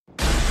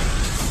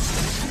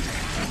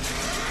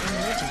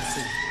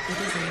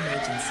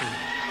Emergency.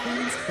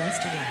 Queen's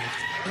Quest arrived.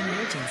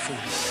 Emergency.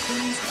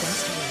 Queen's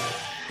Quest arrived.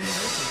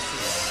 Emergency.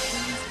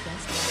 Queen's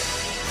Quest arrived.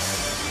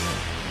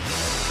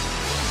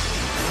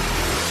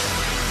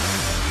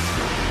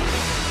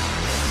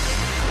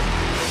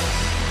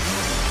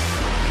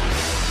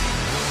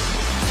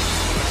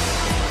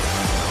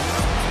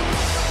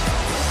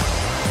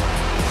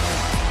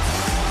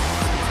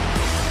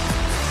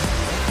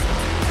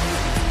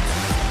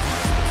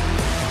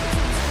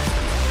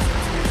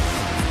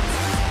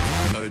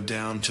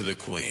 Down to the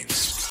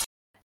queens.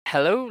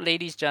 Hello,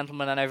 ladies,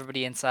 gentlemen, and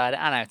everybody inside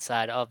and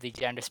outside of the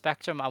gender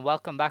spectrum, and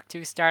welcome back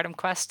to Stardom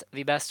Quest,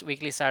 the best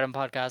weekly Stardom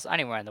podcast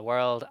anywhere in the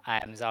world. I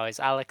am, as always,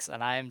 Alex,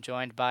 and I am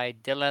joined by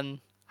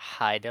Dylan.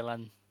 Hi,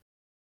 Dylan.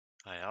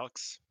 Hi,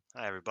 Alex.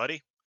 Hi,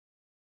 everybody.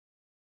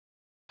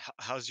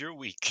 How's your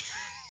week?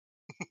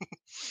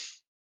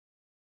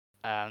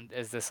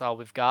 Is this all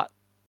we've got?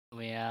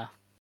 No,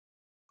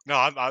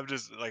 I'm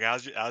just like,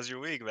 how's your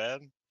week,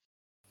 man?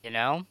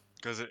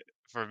 Because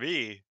for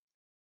me,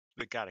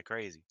 it's kind of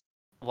crazy.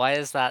 Why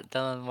is that,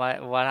 Dylan?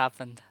 What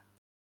happened?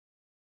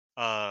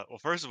 Well,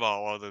 first of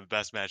all, one of the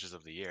best matches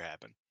of the year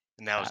happened,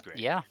 and that was great.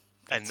 Yeah,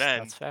 and then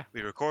that's fair.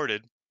 we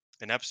recorded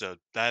an episode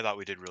that I thought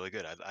we did really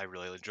good. I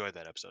really enjoyed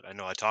that episode. I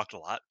know I talked a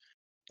lot.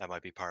 That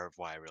might be part of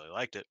why I really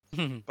liked it,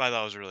 but I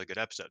thought it was a really good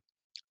episode.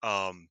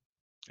 And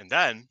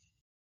then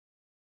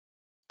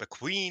the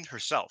Queen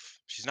herself,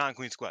 she's not in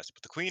Queen's Quest,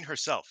 but the Queen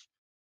herself,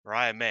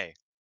 Mariah May,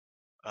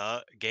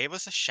 gave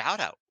us a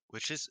shout out,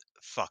 which is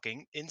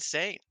fucking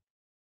insane.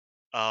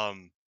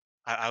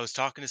 I was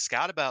talking to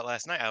Scott about it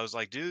last night. I was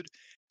like, dude,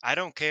 I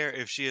don't care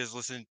if she has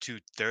listened to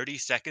 30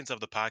 seconds of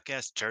the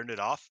podcast, turned it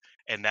off,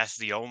 and that's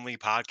the only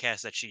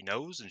podcast that she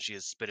knows and she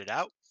has spit it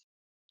out.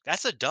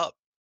 That's a dub.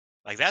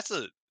 Like that's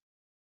a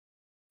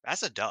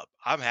dub.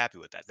 I'm happy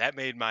with that. That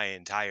made my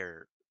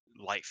entire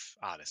life,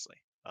 honestly.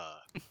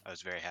 I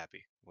was very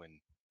happy when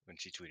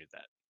she tweeted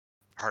that.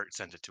 Heart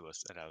sent it to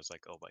us and I was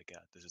like, oh my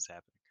god, this is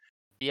happening.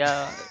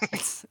 Yeah,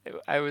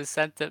 I was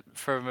sent it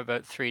from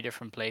about 3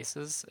 different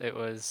places. It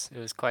was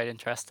quite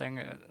interesting.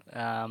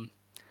 And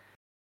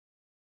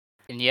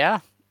yeah,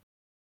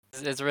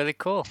 it's really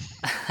cool.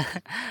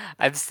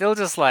 I'm still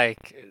just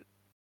like,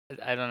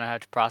 I don't know how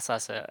to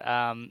process it.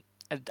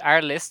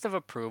 Our list of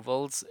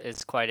approvals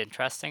is quite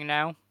interesting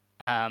now.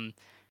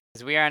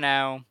 Because we are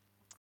now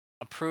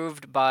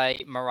approved by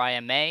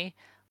Mariah May.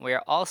 We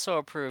are also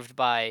approved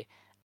by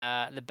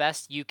the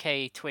Best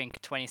UK Twink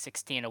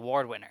 2016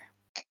 award winner.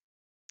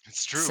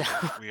 It's true. So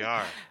we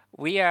are.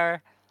 We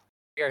are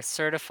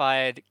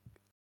certified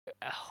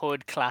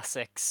hood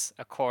classics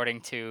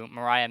according to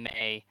Mariah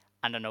May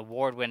and an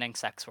award-winning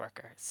sex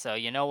worker. So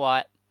you know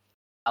what?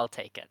 I'll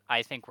take it.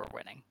 I think we're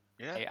winning.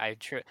 Yeah.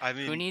 I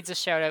mean, who needs a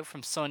shout out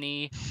from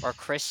Sonny or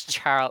Chris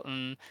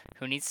Charlton?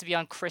 Who needs to be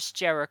on Chris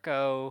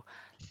Jericho?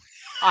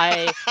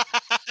 I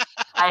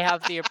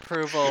have the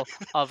approval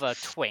of a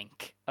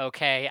twink,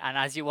 okay? And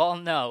as you all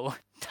know,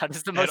 that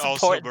is the most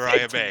important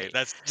Mariah thing May. to me.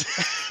 That's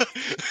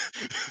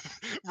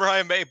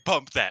Mariah May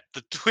bumped that.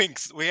 The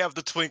twinks. We have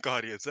the twink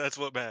audience. That's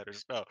what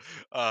matters. No.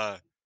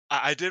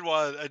 I did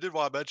want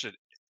to mention,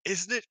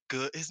 isn't it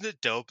good? Isn't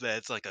it dope that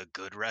it's like a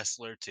good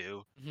wrestler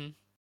too? Mm-hmm.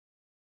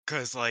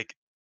 Cause like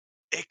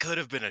it could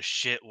have been a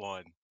shit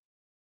one.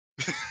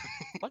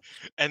 What?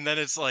 And then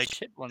it's like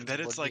shit ones then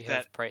it's would like we that.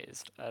 have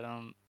praised. I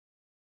don't.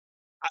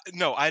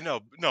 No, I know.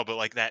 No, but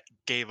like that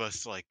gave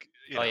us like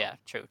Oh yeah,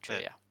 true,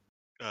 that,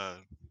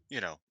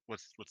 yeah.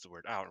 What's the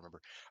word? I don't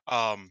remember.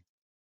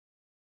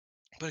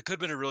 But it could have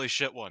been a really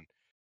shit one.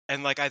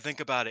 And like I think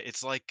about it,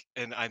 it's like,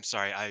 and I'm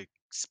sorry, I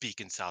speak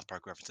in South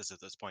Park references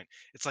at this point.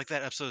 It's like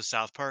that episode of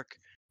South Park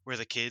where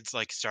the kids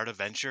like start a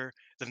venture,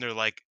 then they're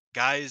like,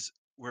 guys,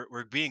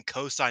 we're being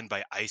co-signed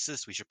by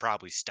ISIS. We should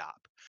probably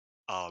stop.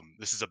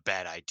 This is a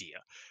bad idea.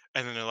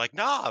 And then they're like,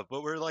 nah,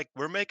 but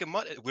we're making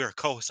money. We're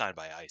co-signed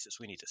by ISIS.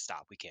 We need to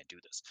stop. We can't do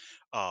this.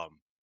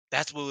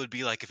 That's what it would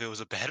be like if it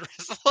was a bad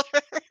wrestler.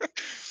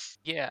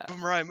 Yeah. But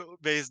Mariah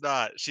May's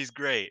not. She's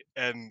great,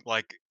 and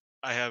like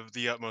I have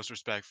the utmost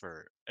respect for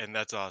her, and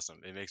that's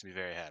awesome. It makes me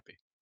very happy.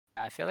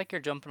 I feel like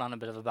you're jumping on a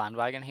bit of a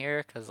bandwagon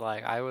here, because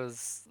like I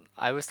was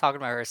talking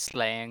about her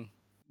slaying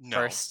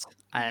first,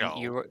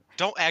 and you were.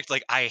 Don't act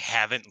like I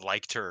haven't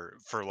liked her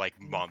for like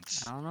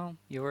months. I don't know.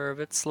 You were a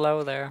bit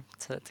slow there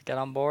to get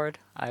on board.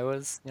 I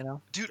was,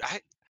 Dude,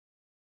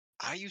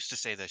 I used to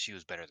say that she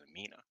was better than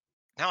Mina.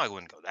 Now I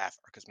wouldn't go that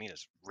far because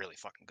Mina's really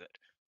fucking good.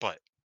 But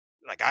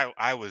like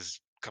I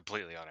was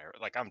completely on her.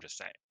 Like I'm just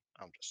saying.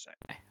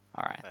 Okay.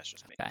 All right. That's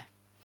just me. Okay.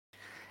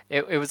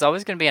 It was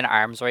always going to be an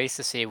arms race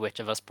to see which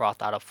of us brought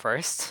that up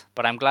first,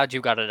 but I'm glad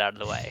you got it out of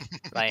the way.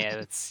 Like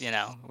it's,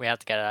 we had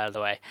to get it out of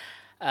the way.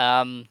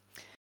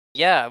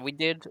 Yeah, we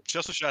did. She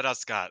also shout out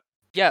Scott.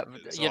 Yeah,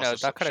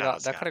 that could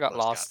have got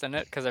lost Scott. in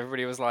it because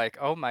everybody was like,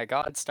 "Oh my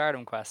God,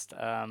 Stardom Quest."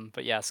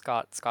 But yeah,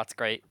 Scott's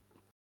great.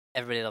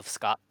 Everybody loves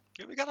Scott.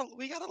 Yeah, we got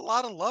a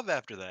lot of love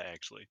after that,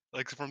 actually.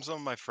 Like from some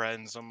of my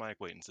friends, some of my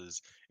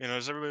acquaintances.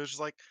 Everybody was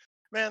just like,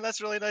 "Man, that's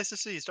really nice to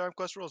see. Stardom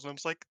Quest rules." And I'm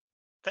just like,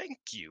 "Thank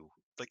you."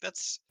 Like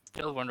that's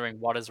Still wondering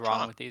what is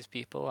wrong with these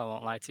people. I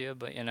won't lie to you,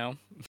 but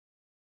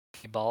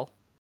ball.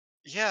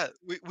 Yeah,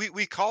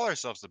 we call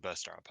ourselves the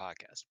best Star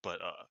podcast, but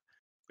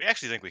we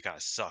actually think we kind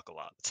of suck a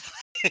lot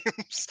of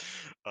times.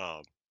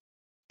 um,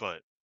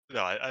 but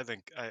no, I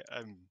think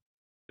I'm.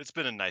 It's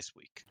been a nice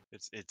week.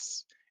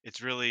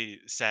 It's really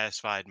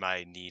satisfied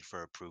my need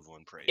for approval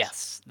and praise.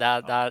 Yes,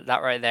 that Um, that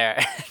that right there.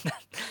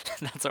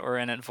 That's what we're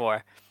in it for.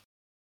 yeah,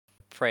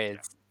 Praise.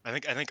 I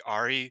think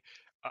Ari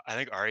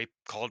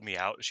called me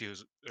out. She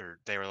was, or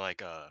they were like,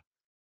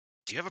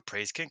 "Do you have a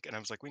praise kink?" And I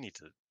was like, "We need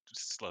to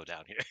just slow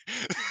down here,"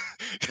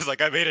 because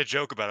like I made a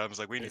joke about it. I was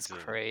like, "We That need is to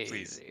please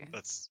crazy.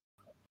 let's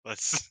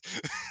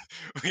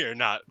we are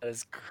not That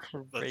is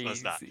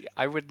let's not." crazy.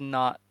 I would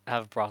not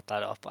have brought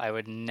that up. I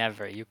would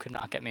never. You could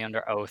not get me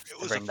under oath It to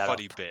was a bring that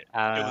funny up. bit. It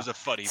Uh, was a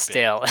funny bit.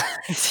 Still,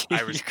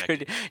 I respect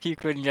it. you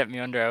couldn't get me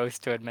under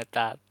oath to admit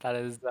that. That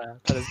is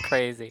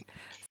crazy.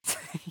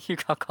 You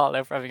got called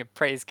out for having a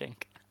praise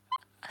kink.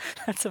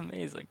 That's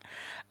amazing.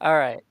 All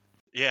right.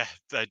 Yeah,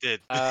 I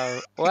did.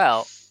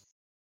 Well,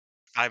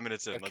 5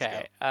 minutes in, let's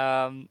okay.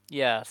 go.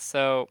 Yeah.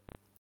 So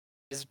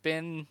there's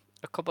been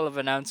a couple of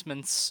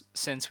announcements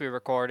since we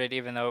recorded,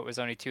 even though it was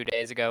only 2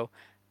 days ago.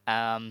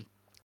 Um,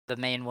 the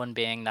main one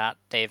being that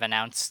they've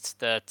announced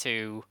the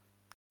two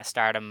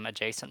Stardom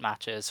adjacent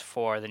matches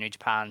for the New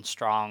Japan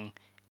Strong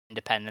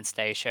Independence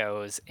Day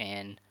shows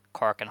in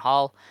Cork and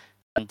Hall.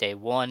 On day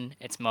one,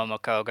 it's Momo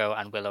Kogo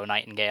and Willow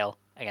Nightingale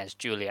against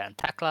Julia and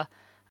Tekla.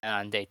 And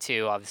on day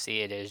two,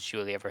 obviously, it is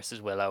Julia versus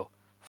Willow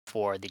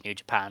for the New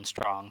Japan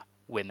Strong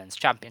Women's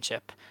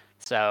Championship.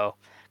 So,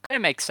 kind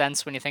of makes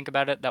sense when you think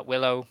about it that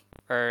Willow,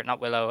 or not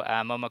Willow,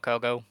 Momo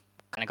Kogo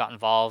kind of got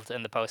involved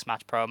in the post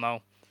match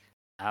promo.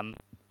 Um,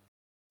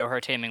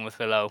 her teaming with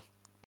Willow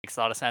makes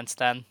a lot of sense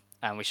then,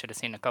 and we should have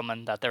seen it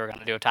coming that they were going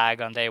to do a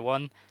tag on day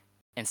one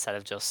instead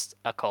of just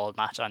a cold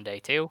match on day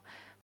two.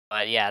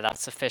 But yeah,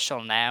 that's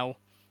official now,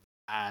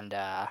 and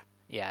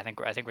yeah, I think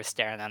we're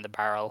staring down the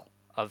barrel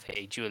of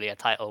a Julia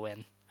title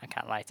win. I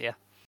can't lie to you.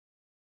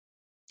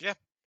 Yeah.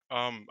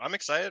 I'm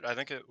excited. I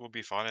think it will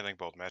be fun. I think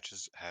both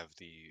matches have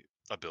the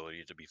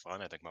ability to be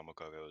fun. I think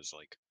Momokogo is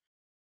like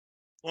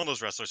one of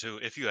those wrestlers who,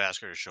 if you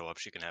ask her to show up,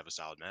 she can have a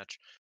solid match.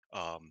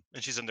 And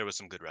she's in there with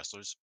some good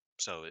wrestlers,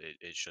 so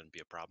it shouldn't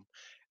be a problem.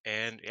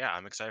 And yeah,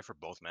 I'm excited for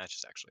both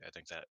matches. Actually, I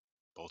think that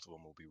both of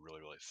them will be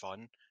really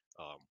fun.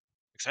 Um,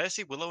 excited to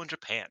see Willow in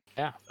Japan.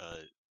 Yeah, Uh,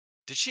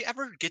 did she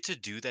ever get to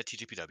do that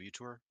TGPW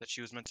tour that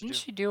she was meant to didn't do?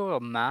 she do a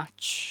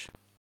match?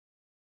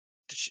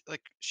 Did she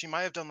like she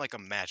might have done like a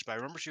match, but I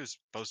remember she was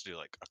supposed to do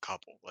like a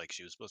couple. Like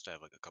she was supposed to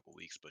have like a couple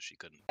weeks, but she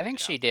couldn't I think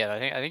get she out. did.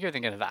 I think you're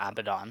thinking of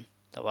Abaddon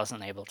that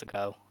wasn't able to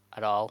go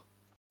at all.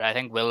 But I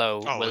think Oh, Willow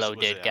was it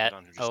did get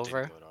Abaddon who just didn't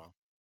over. go at all?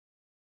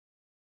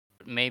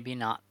 Maybe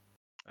not.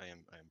 I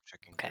am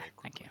checking Okay, very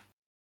thank you.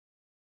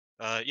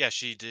 quickly. Yeah,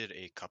 she did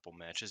a couple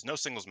matches. No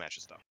singles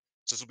matches though.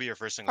 So this will be her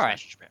first All singles right,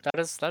 match in Japan.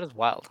 that is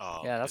wild.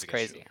 Yeah, Is that's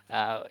against crazy.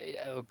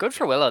 Julia. Good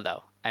for Willow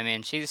though. I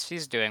mean,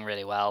 she's doing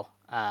really well.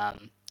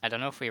 I don't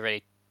know if we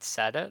really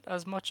said it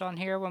as much on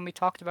here when we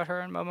talked about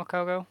her and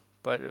Momokogo,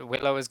 but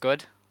Willow is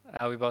good.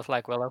 We both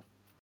like Willow.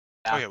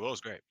 Oh Yeah. yeah,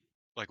 Willow's great.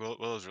 Like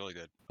Willow's really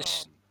good.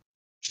 Sh-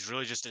 She's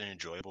really just an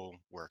enjoyable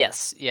worker.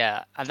 Yes,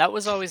 yeah, and that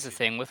was always the Excuse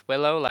me. thing with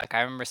Willow. Like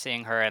I remember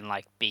seeing her in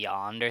like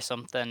Beyond or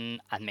something,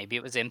 and maybe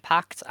it was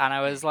Impact, and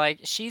I was Mm. like,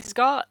 she's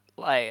got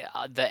like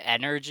the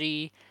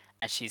energy,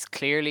 and she's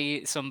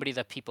clearly somebody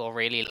that people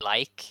really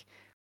like.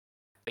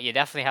 But you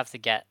definitely have to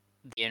get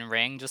the in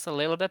ring just a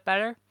little bit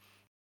better.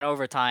 And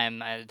over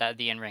time, that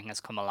the in ring has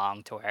come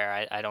along to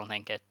where I don't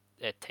think it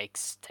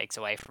takes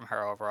away from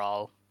her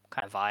overall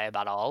kind of vibe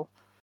at all.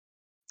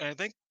 And I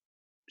think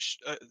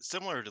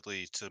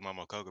similarly to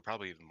Momokoga,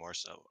 probably even more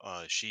so.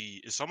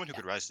 She is someone who Yeah.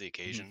 could rise to the Mhm.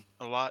 occasion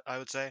a lot. I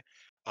would say.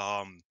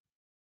 Um,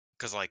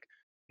 because like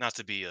not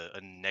to be a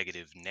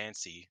negative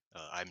Nancy,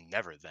 I'm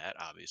never that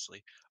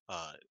obviously.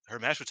 Her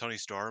match with Tony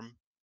Storm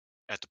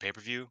at the pay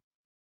per view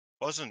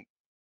wasn't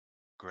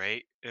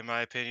great in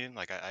my opinion.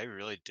 Like I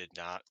really did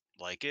not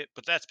like it,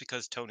 but that's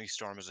because Tony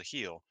Storm is a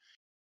heel.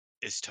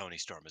 Is Tony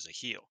Storm as a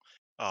heel?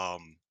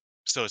 Um,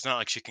 so it's not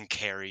like she can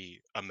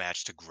carry a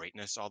match to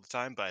greatness all the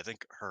time. But I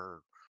think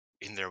her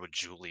in there with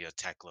Julia,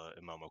 Tekla,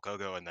 and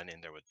Momokogo, and then in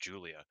there with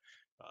Julia,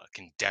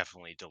 can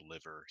definitely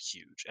deliver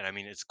huge. And I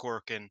mean, it's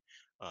Corkin.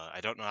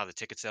 I don't know how the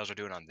ticket sales are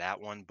doing on that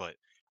one, but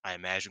I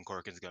imagine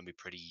Corkin's going to be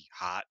pretty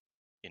hot.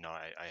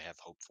 I have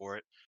hope for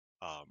it.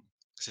 Um,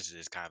 since it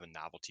is kind of a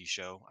novelty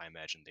show, I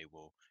imagine they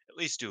will at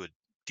least do a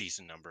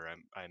decent number.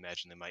 I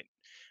imagine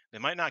they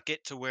might not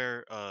get to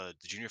where the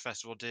Junior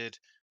Festival did,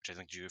 which I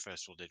think Junior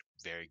Festival did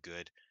very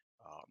good.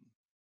 Um,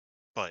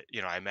 but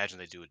I imagine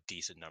they do a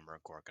decent number in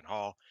Cork and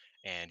Hall,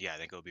 and yeah, I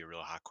think it'll be a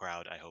real hot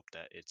crowd. I hope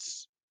that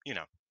it's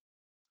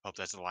hope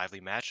that's a lively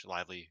match, a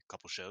lively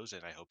couple shows,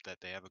 and I hope that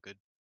they have a good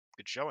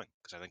showing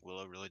because I think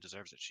Willow really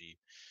deserves it.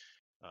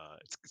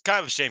 It's kind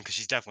of a shame because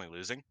she's definitely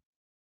losing,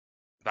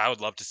 but I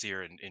would love to see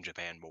her in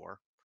Japan more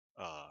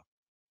uh,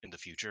 in the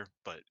future,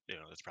 but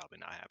that's probably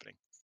not happening.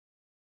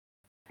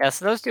 Yeah,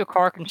 so those two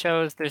Corkin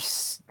shows,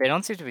 they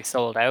don't seem to be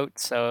sold out,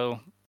 so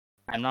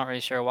I'm not really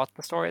sure what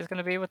the story is going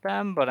to be with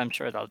them, but I'm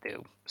sure they'll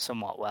do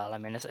somewhat well. I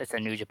mean, it's a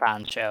New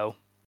Japan show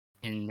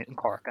in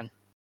Corkin.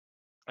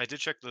 I did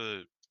check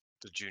the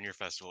junior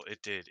festival.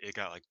 It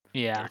got like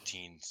Yeah,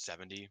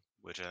 1370,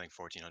 which I think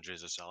 1400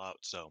 is a sellout.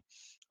 So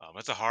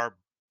that's a hard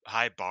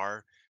high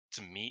bar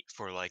to meet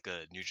for like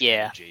a New Japan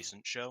yeah,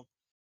 adjacent show.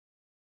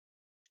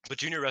 But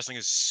junior wrestling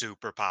is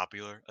super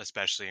popular,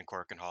 especially in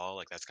Cork and Hall.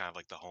 Like that's kind of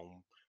like the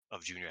home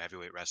of junior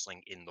heavyweight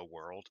wrestling in the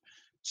world.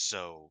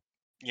 So,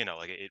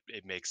 like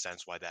it makes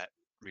sense why that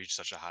reached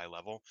such a high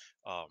level.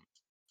 Um,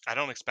 I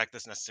don't expect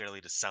this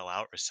necessarily to sell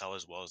out or sell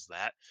as well as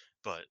that,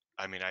 but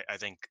I mean, I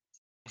think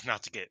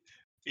not to get,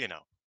 you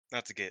know,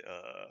 not to get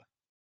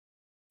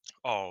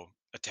all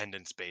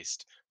attendance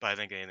based, but I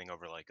think anything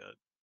over like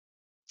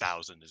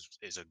 1,000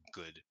 is a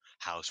good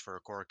house for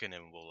a Corkin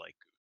and will like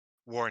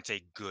warrant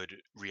a good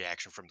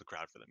reaction from the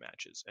crowd for the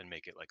matches and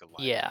make it like a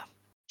lively yeah.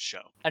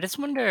 show. I just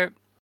wonder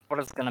what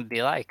it's going to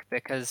be like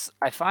because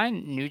I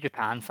find New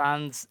Japan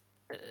fans,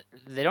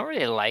 they don't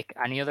really like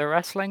any other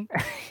wrestling,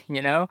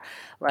 you know?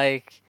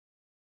 Like,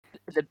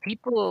 the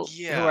people who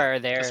Yeah, are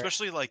there,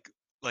 especially like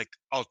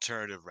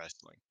alternative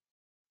wrestling.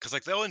 Cause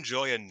like they'll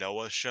enjoy a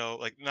Noah show,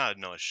 like not a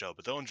Noah show,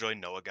 but they'll enjoy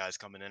Noah guys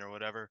coming in or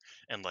whatever,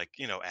 and like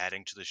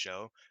adding to the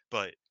show.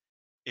 But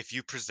if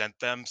you present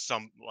them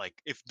some like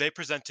if they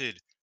presented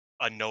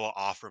a Noah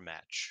offer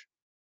match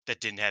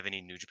that didn't have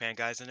any New Japan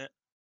guys in it,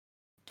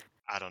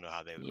 I don't know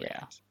how they would yeah.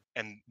 react.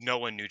 And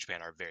Noah and New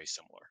Japan are very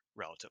similar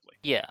relatively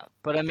Yeah,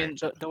 but I compared mean,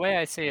 to the way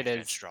I see New it Japan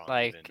is Strong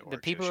even like the or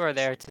people who Joshi are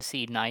there wrestling. to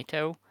see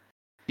Naito,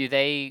 do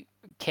they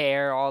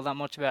care all that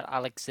much about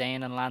Alex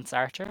Zane and Lance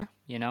Archer?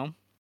 You know,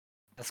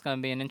 that's going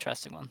to be an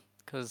interesting one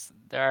because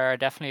there are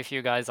definitely a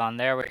few guys on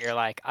there where you're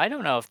like, I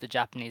don't know if the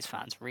Japanese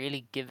fans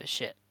really give a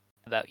shit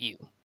about you.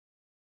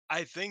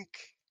 I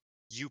think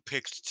you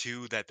picked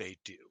two that they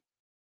do.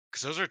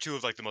 Because those are two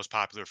of like the most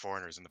popular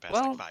foreigners in the past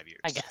like Well, five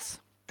I years. guess,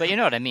 but you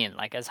know what I mean.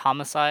 Like, as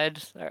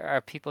Homicide,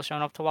 are people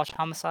showing up to watch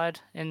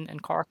Homicide in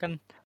Corkin?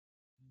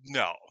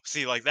 No,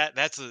 see, like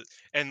that's a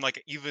and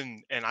like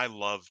even and I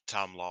love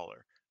Tom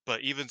Lawler,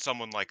 but even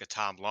someone like a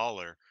Tom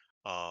Lawler,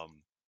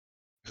 um,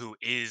 who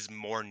is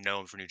more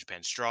known for New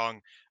Japan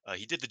Strong,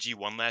 he did the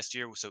G1 last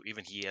year, so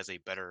even he has a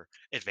better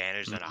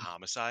advantage than a Mm,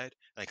 Homicide.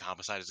 Like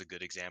Homicide is a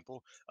good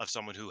example of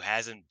someone who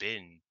hasn't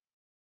been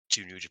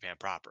to New Japan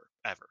proper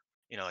ever.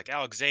 Like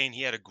Alex Zane,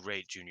 he had a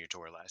great junior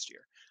tour last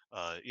year.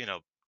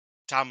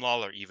 Tom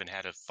Lawler even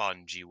had a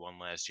fun G1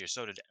 last year.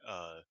 So did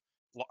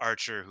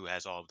Archer, who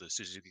has all of the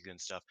Suzuki Gun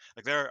stuff.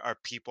 Like there are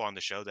people on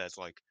the show that's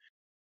like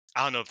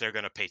I don't know if they're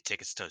gonna pay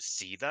tickets to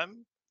see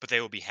them, but they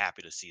will be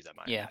happy to see them,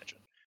 I yeah, imagine.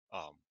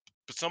 Um,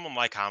 but someone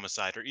like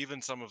Homicide, or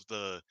even some of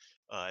the,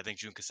 I think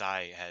Jun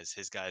Kasai has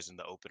his guys in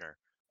the opener.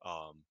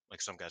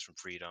 Like some guys from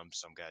Freedom,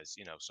 some guys,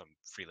 some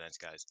freelance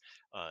guys.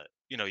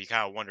 You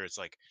kind of wonder. It's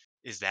like,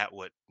 is that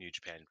what New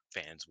Japan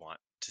fans want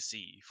to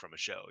see from a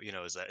show?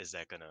 Is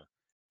that gonna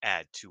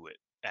add to it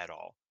at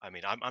all? I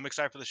mean, I'm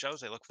excited for the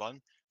shows. They look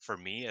fun. For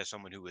me, as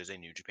someone who is a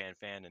New Japan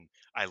fan, and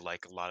I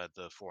like a lot of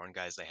the foreign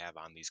guys they have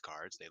on these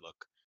cards. They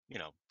look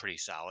pretty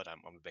solid.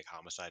 I'm a big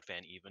Homicide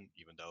fan, even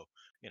though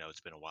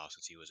it's been a while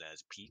since he was at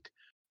his peak.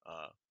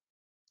 Uh,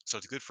 so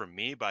it's good for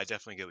me, but I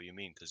definitely get what you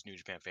mean because New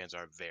Japan fans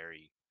are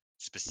very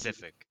mm,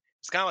 specific.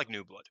 It's kind of like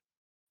New Blood,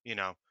 you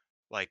know.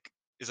 Like,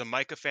 is a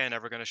Micah fan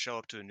ever going to show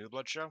up to a New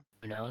Blood show?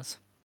 who knows?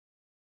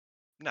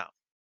 No,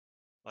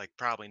 like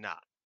probably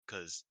not,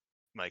 because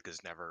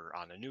Micah's never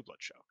on a New Blood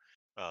show.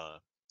 Uh,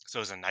 so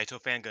is a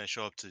Naito fan going to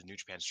show up to New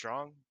Japan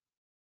Strong?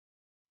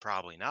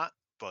 Probably not,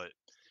 but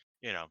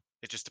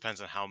it just depends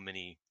on how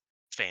many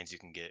fans you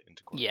can get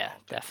into Cork and Yeah, Hall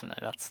too.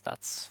 definitely.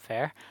 That's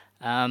fair.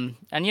 And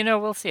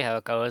we'll see how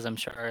it goes. I'm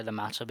sure the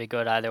match will be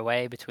good either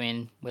way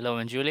between Willow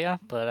and Julia,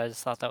 but I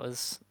just thought that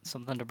was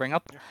something to bring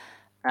up.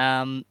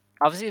 Yeah,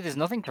 Obviously, there's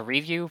nothing to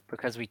review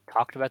because we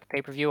talked about the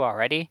pay-per-view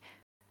already.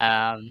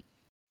 Um,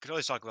 could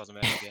always talk about the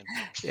match again.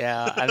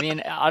 yeah, I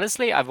mean,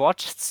 honestly, I've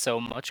watched so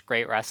much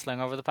great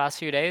wrestling over the past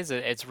few days.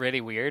 It's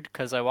really weird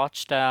because I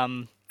watched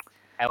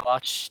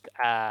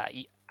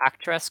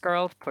Actress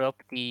Girl put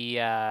up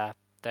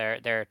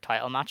their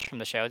title match from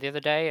the show the other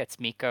day. It's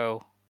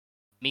Miku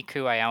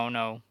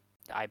Iono.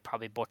 I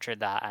probably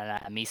butchered that,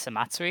 and Misa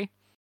Matsui.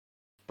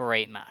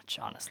 Great match,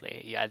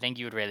 honestly. Yeah, I think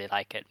you would really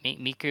like it.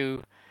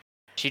 Miku,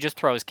 she just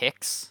throws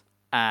kicks,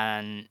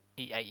 and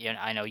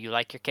I know you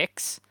like your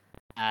kicks.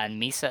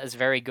 And Misa is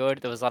very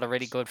good. There was a lot of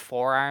really good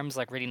forearms,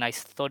 like really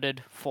nice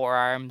thudded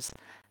forearms.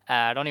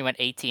 It only went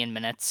 18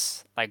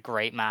 minutes. Like,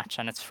 great match,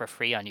 and it's for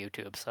free on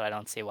YouTube, so I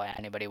don't see why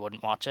anybody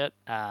wouldn't watch it.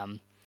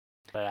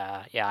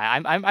 But yeah,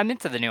 I'm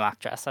into the new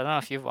actress. I don't know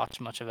if you've watched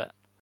much of it.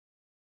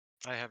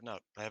 I have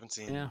not.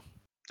 Yeah,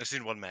 I've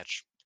seen one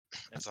match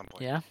at some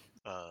point yeah.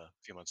 a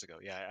few months ago.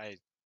 Yeah,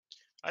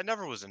 I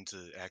never was into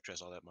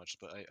actress all that much,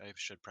 but I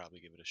should probably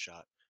give it a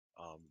shot.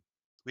 Um,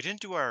 we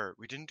didn't do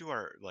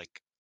our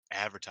like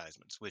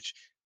advertisements, which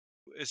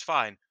is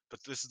fine, but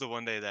this is the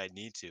one day that I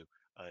need to.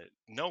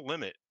 No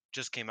Limit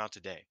just came out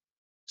today,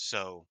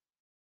 so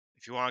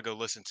if you want to go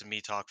listen to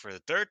me talk for the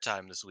third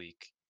time this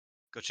week,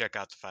 go check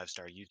out the 5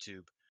 Star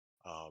YouTube.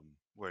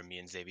 where me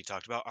and Xavier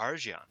talked about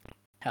Arjion.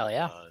 Hell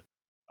yeah.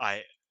 Uh,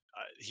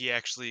 he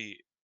actually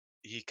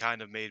he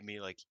kind of made me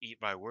like eat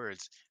my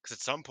words because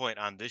at some point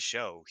on this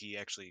show he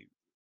actually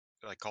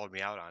like called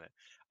me out on it.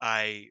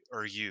 I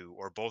or you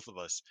or both of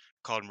us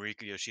called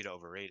Mariko Yoshida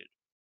overrated.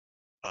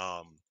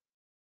 Um,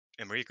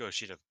 and Mariko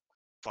Yoshida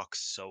fucks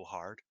so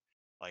hard.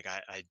 Like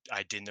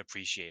I didn't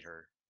appreciate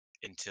her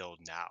until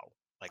now,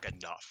 like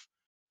enough.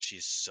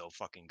 She's so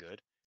fucking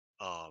good.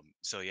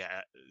 So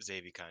yeah,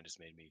 Xavier kind of just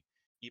made me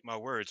eat my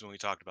words when we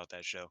talked about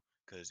that show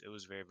because it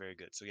was very very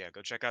good. So yeah,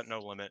 go check out No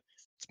Limit.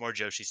 It's more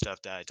Joshi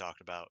stuff that I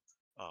talked about.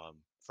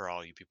 For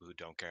all you people who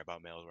don't care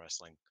about male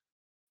wrestling,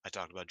 I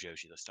talked about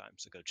Joshi this time,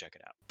 so go check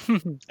it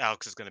out.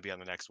 Alex is going to be on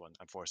the next one.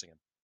 I'm forcing him.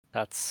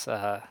 That's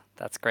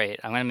great.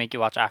 I'm gonna make you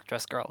watch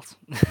Actress Girls.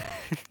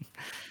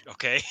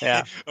 Okay.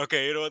 Yeah,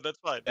 Okay, you know what? That's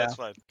fine. yeah, That's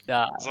fine.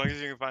 yeah. As long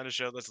as you can find a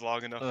show that's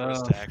long enough for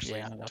us to Yeah,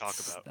 actually talk that's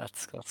about.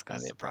 that's that's gonna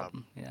That's be a the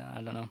problem. problem. Yeah,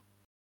 I don't know.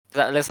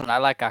 Listen, I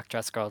like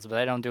Actress Girls, but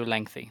I don't do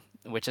lengthy,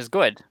 which is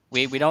good.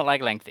 We don't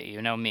like lengthy.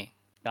 You know me.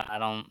 I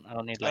don't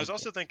need I was lengthy.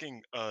 also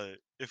thinking,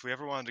 if we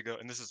ever wanted to go,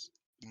 and this is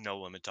no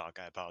limit talk,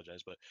 I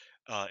apologize, but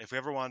if we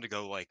ever wanted to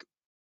go like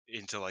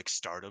into like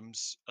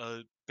Stardom's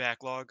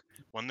backlog,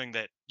 one thing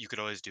that you could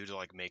always do to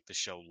like make the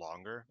show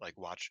longer, like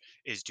watch,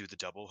 is do the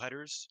double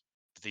headers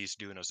that they used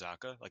to do in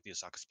Osaka, like the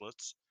Osaka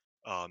splits,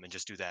 and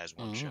just do that as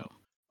one Mm. show.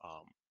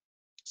 Um,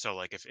 So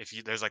like if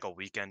you there's like a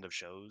weekend of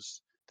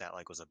shows that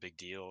like was a big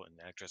deal and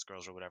Actress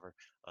Girls or whatever,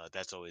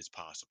 that's always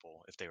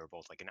possible. If they were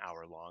both like an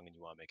hour long and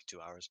you want to make it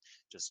 2 hours,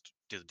 just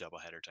do the double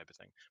header type of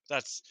thing.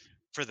 That's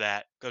for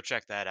that. Go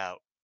check that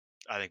out.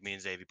 I think me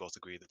and Xavier both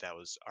agree that that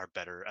was our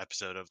better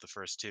episode of the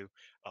first two,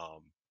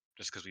 um,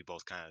 just because we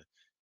both kind of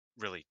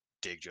really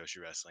dig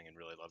Joshi wrestling and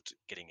really loved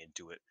getting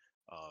into it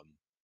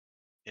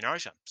in our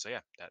show. So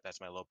yeah,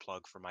 that's my little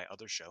plug for my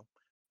other show.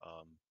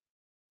 Um,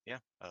 yeah,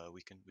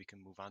 we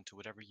can move on to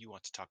whatever you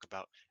want to talk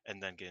about,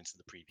 and then get into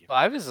the preview. Well,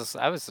 I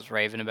was just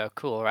raving about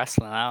cool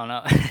wrestling. I don't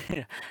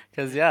know,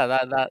 because Yeah.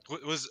 yeah, that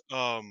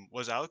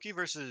Was Aoki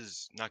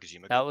versus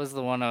Nakajima that good? was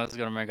the one I was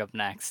gonna bring up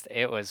next.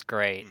 It was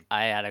great. Mm, of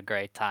I had a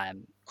great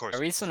time. course it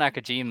Arisa was. Of course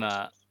it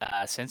Nakajima,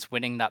 was. since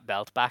winning that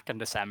belt back in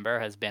December,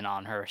 has been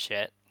on her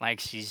shit. Like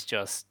she's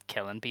just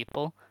killing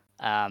people.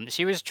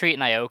 She was treating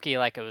Aoki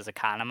like it was a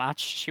Kana match.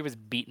 She was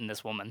beating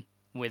this woman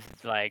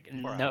with like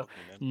Poor no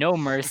Aoki, man. no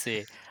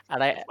mercy.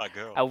 And That's my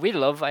girl. we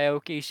love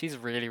Aoki. She's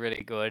really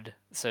really good.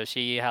 So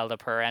she held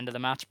up her end of the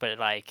match, but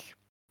like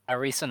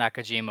Arisa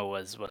Nakajima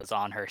was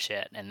on her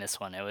shit in this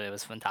one. It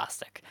was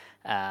fantastic.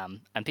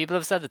 And people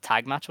have said the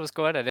tag match was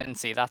good. I didn't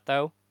see that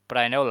though, but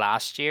I know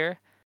last year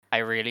I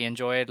really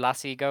enjoyed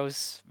Las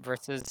Egos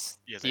versus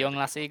Yeah, the they had young a good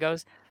Las one.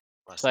 Egos.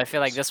 Last So I feel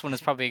like egos. this one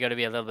is probably going to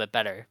be a little bit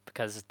better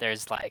because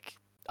there's like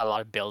a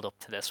lot of build up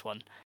to this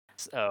one.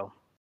 So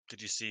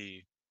Did you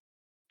see?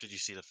 Did you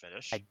see the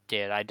finish? I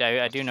Not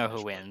do the know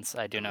who finish, but wins.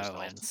 I do the know who result.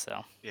 wins.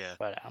 So, Yeah.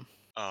 but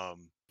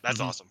That's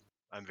mhm. awesome.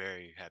 I'm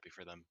very happy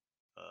for them.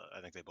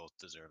 I think they both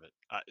deserve it.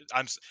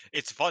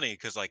 It's funny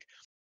because like,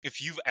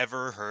 if you've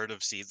ever heard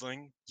of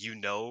Seedling, you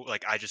know,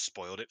 like I just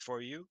spoiled it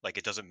for you. Like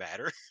it doesn't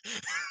matter,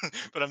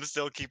 but I'm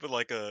still keeping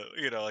like a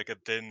like a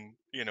thin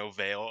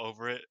veil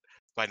over it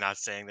by not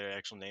saying their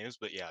actual names.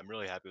 But yeah, I'm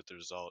really happy with the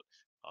result.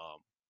 Um,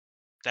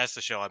 that's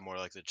the show I'm more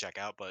likely to check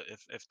out. But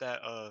if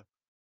that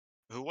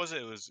who was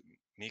it? It was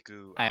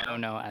Miku I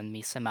don't know and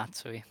Misa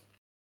Matsui.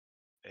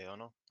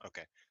 Aono.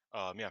 Okay.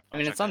 Yeah, I I'll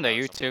mean, check it's on that their out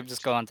at some YouTube. point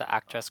Just go too. onto Um,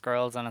 Actress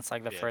Girls, and it's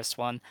like the yeah. first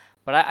one.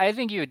 But I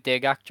think you would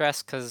dig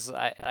Actress because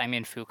I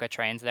mean Fuka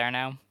trains there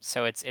now,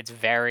 so it's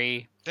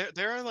very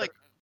There are er, like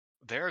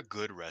there are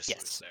good wrestlers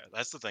yes, there.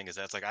 That's the thing is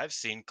that's like I've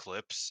seen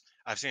clips.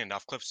 I've seen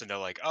enough clips to know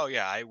like, oh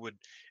yeah, I would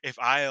if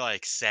I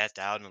like sat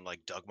down and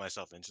like dug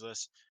myself into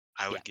this,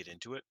 I yeah. would get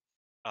into it.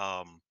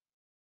 Um,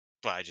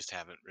 but I just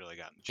haven't really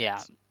gotten the Yeah,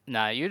 chance.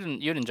 no, you'd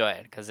enjoy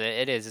it because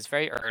it is. It's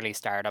very early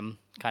Stardom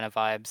kind of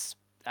vibes,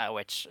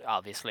 which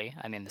obviously,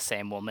 I mean, the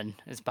same woman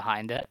is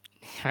behind it,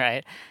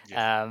 right?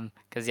 Yeah.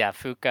 Because yeah,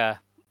 Fuka,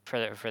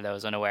 for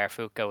those unaware,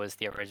 Fuka was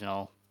the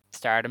original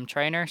Stardom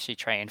trainer. She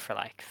trained for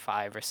like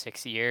 5 or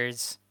 6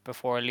 years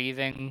before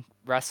leaving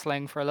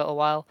wrestling for a little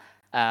while.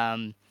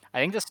 I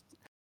think this.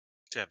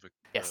 To have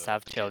Yes, to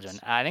have the children.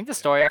 kids. I think the Yeah.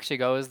 story actually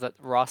goes that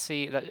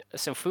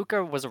so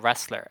Fuka was a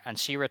wrestler and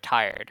she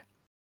retired,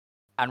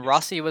 and Yes.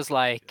 Rossi was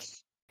like,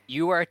 Yes.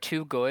 "You are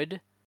too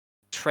good.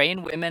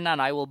 Train women,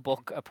 and I will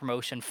book a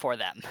promotion for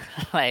them."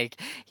 Like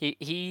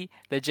he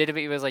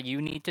legitimately was like,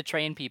 "You need to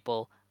train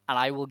people, and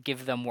I will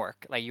give them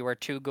work. Like you are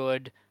too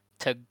good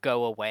to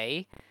go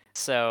away."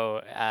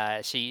 So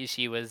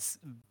she was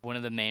one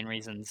of the main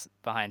reasons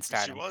behind She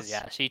Stardom because was.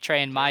 yeah, she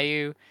trained Yeah.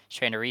 Mayu, she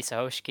trained Arisa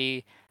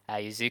Hoshiki,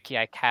 Yuzuki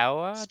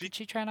Aikawa. Speak Did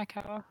she train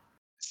Aikawa?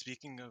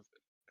 speaking of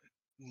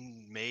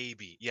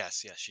maybe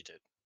yes she did.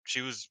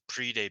 She was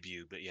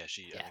pre-debut, but yeah I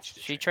think Yes, she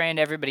did she train her. trained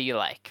everybody you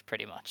like,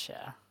 pretty much.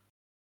 Yeah.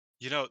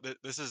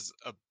 This is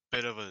a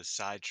bit of a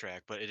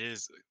sidetrack, but it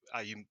is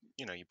you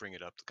bring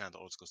it up, kind of the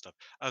old school stuff.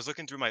 I was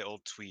looking through my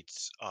old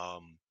tweets,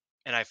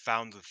 and I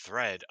found the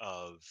thread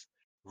of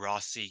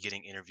Rossi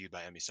getting interviewed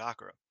by Emi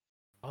Sakura,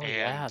 Oh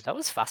yeah, And that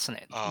was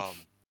fascinating.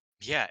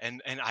 yeah,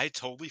 and I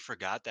totally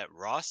forgot that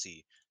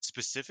Rossi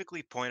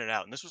specifically pointed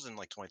out, and this was in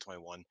like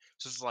 2021.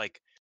 So this is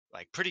like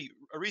pretty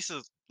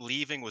Arisa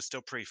leaving was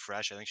still pretty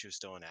fresh. I think she was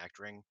still in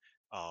acting.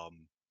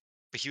 Um,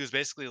 but he was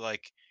basically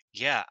like,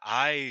 yeah,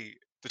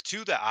 the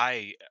two that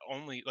I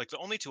only like the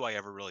only two I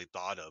ever really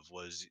thought of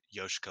was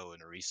Yoshiko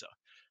and Arisa.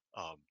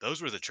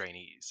 Those were the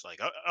trainees. Like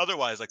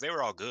otherwise, like they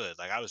were all good.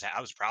 Like I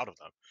was proud of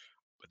them.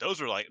 But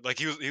those were like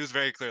he was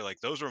very clear. Like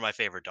those were my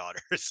favorite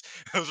daughters.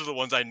 Those are the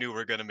ones I knew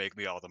were gonna make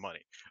me all the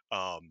money.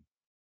 Um,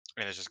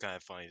 and it's just kind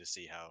of funny to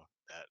see how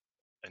that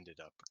ended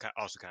up.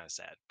 Also kind of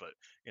sad, but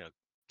you know,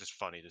 just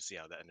funny to see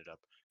how that ended up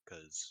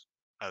because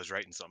I was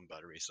writing something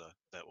about Arisa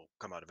that will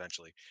come out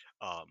eventually.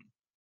 Um,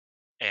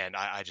 and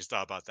I just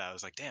thought about that. I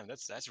was like, damn,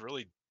 that's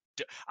really.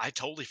 I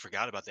totally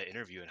forgot about that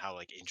interview and how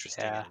like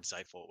interesting and Yeah.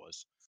 insightful it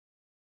was.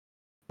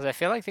 'Cause I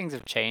feel like things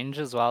have changed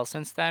as well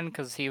since then.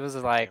 Because he was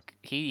Yeah, like,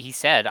 he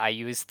said, I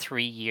use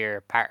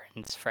 3-year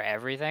patterns for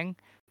everything,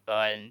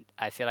 but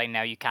I feel like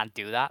now you can't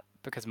do that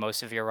because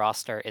most of your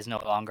roster is no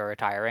longer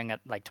retiring at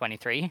like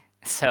 23,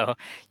 so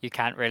you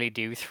can't really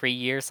do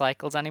 3-year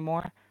cycles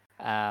anymore.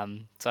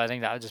 So I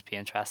think that would just be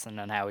interesting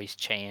on how he's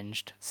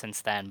changed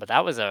since then. But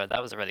that was a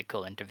really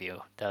cool interview.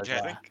 That was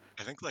yeah.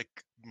 I think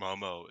like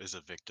Momo is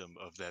a victim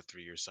of that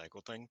 3-year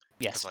cycle thing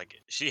because yes, like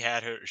she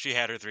had her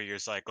 3-year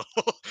cycle,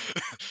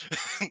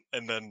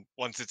 and then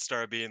once it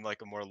started being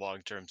like a more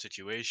long term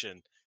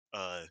situation,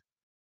 uh,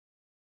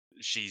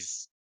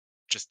 she's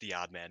just the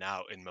odd man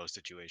out in most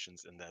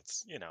situations, and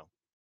that's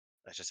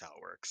just how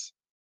it works.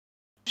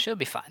 she'll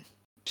be fine.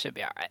 She'll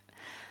be all right.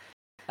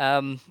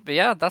 But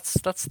yeah, that's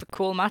the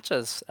cool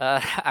matches.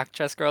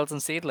 Actress, Girls,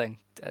 and Seedling.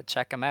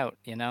 Check them out.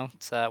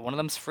 It's one of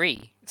them's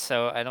free,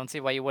 so I don't see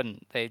why you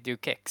wouldn't. They do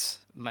kicks.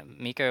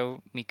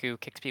 Miku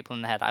kicks people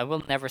in the head. I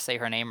will never say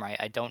her name right.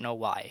 I don't know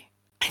why.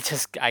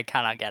 I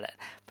cannot get it.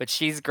 But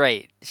she's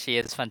great. She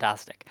is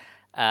fantastic.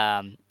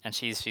 And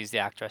she's the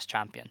actress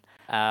champion.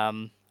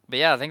 But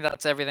yeah, I think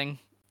that's everything.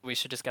 We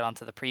should just get on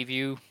to the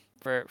preview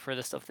for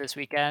the stuff this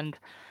weekend.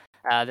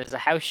 There's a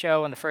house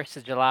show on the 1st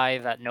of July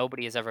that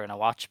nobody is ever going to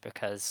watch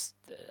because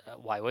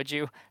why would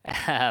you?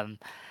 um,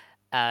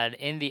 and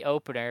in the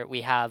opener,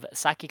 we have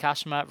Saki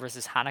Kashima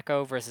versus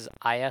Hanako versus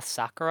Aya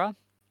Sakura.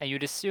 And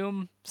you'd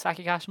assume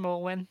Saki Kashima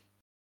will win?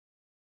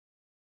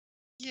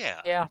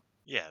 Yeah, Yeah,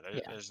 yeah.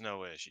 yeah. There's no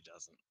way she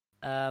doesn't.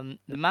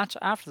 The match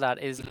after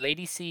that is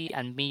Lady C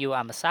and Miyu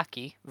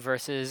Amasaki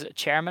versus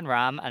Chairman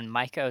Ram and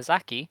Maika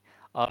Ozaki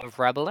of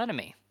Rebel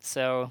Enemy.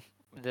 So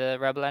the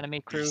Rebel Enemy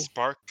The crew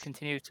Spark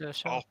continue to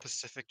show All up.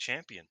 Pacific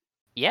champion.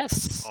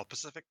 Yes. All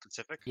Pacific.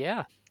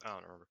 Yeah. I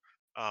don't remember.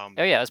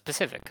 Oh yeah, it was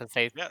Pacific because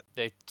they Yeah,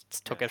 they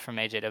took yeah, it from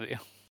AJW.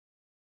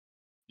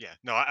 yeah.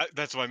 No,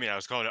 that's what I mean. I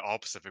was calling it All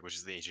Pacific, which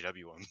is the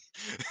AGW one.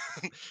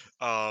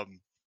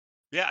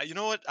 Yeah. You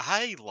know what?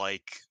 I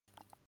like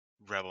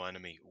Rebel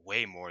Enemy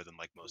way more than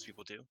like most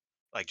people do.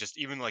 Like just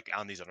even like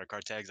on these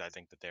undercard tags, I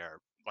think that they're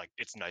like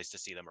it's nice to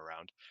see them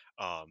around.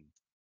 Um,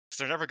 'cause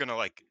they're never gonna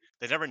like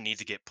they never need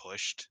to get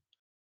pushed.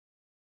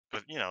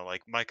 But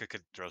like Micah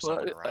could throw Well,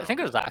 someone I think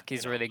around, and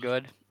Ozaki's really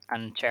good,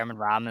 and Chairman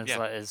Ram is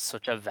yeah, is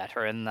such a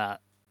veteran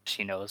that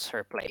she knows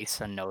her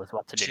place and knows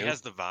what to she do.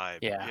 has the vibe.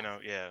 Yeah,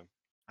 Yeah.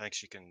 I think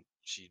she can.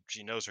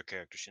 She knows her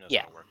character. She knows how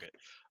yeah, to work it.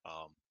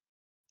 Um,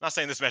 Not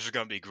saying this match is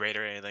gonna be great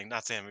or anything.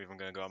 Not saying I'm even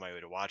gonna go on my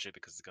way to watch it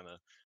because it's gonna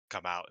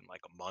come out in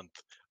like a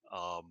month.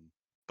 Um,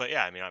 but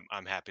yeah, I mean,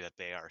 I'm happy that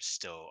they are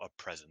still a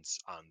presence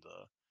on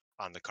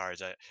the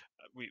cards.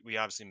 We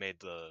obviously made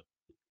the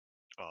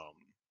um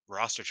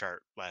roster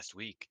chart last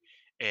week,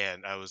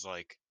 and I was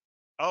like,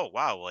 oh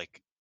wow,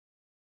 like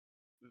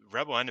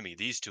Rebel Enemy,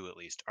 these two at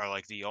least are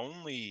like the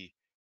only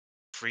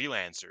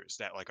freelancers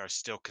that like are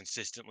still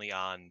consistently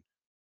on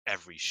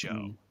every show.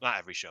 mm. Not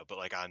every show, but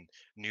like on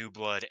New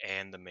Blood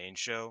and the main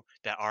show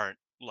that aren't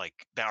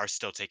like that are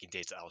still taking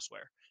dates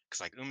elsewhere.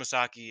 Because like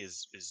Umasaki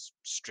is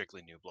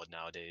strictly New Blood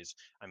nowadays.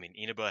 I mean,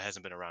 Inaba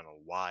hasn't been around in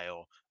a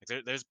while.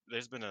 Like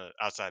there's been a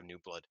outside of New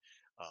Blood.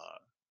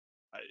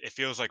 It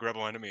feels like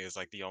Rebel Enemy is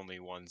like the only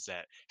ones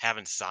that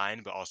haven't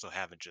signed, but also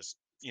haven't just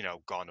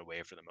gone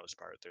away for the most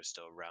part. They're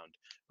still around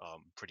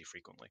pretty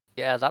frequently.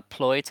 Yeah. That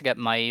ploy to get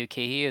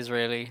Mayuki is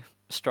really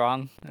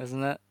strong,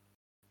 isn't it?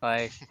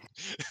 Like,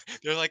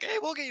 They're like, "Hey,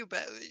 we'll get you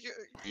back.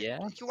 yeah,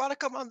 You want to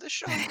come on this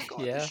show? You can go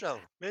on this yeah, show.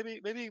 Maybe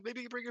you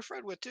bring your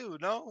friend with too.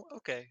 No,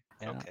 okay,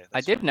 yeah. okay,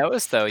 I that's did fine."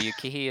 notice though,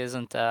 Yukihi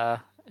isn't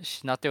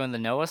she's not doing the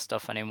Noah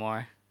stuff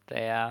anymore.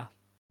 They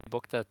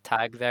booked a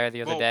tag there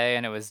the other Well, day,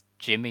 and it was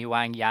Jimmy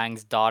Wang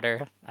Yang's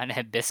daughter and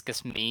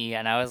Hibiscus Me,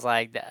 and I was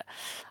like,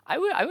 I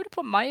would have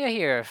put Maya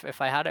here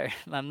if I had her.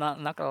 I'm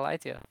not gonna lie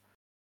to you.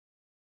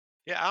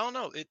 yeah, I don't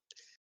know.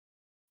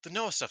 The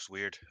Noah stuff's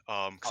weird.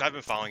 Because I've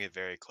been Obviously. following it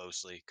very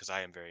closely because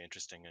I am very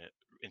interested in it.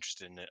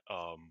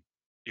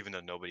 Even though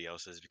nobody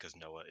else is because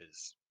Noah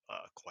is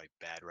quite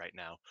bad right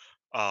now.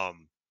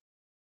 Um,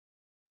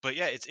 but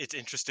yeah, it's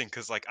interesting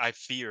because like I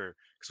fear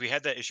because we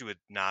had that issue with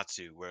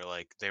Natsu where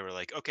like they were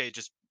like, okay,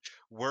 just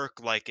work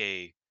like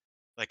a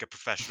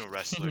professional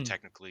wrestler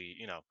technically,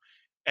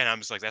 and I'm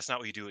just like that's not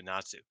what you do with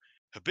Natsu.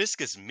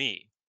 Hibiscus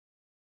Me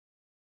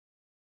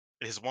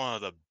is one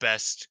of the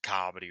best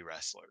comedy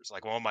wrestlers.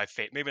 Like one of my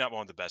maybe not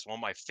one of the best, one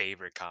of my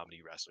favorite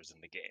comedy wrestlers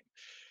in the game.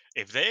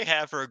 If they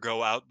have her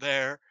go out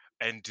there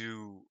and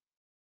do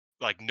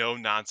like no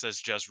nonsense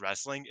just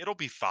wrestling, it'll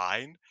be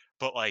fine.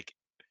 But like,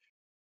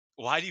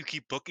 why do you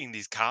keep booking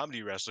these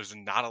comedy wrestlers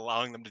and not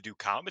allowing them to do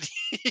comedy?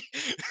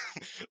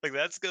 Like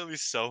that's gonna be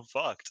so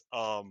fucked.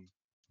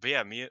 But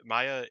yeah,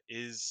 Maya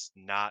is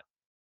not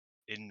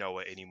in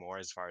Noah anymore,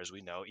 as far as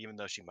we know. Even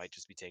though she might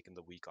just be taking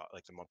the week off,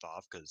 like the month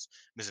off, because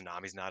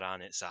Mizunami's not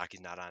on it,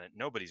 Saki's not on it,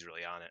 nobody's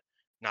really on it,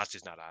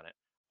 Natsu's not on it.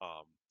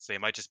 So they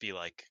might just be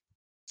like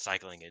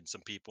cycling in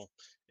some people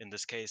in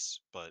this case.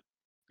 But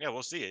yeah,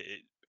 we'll see.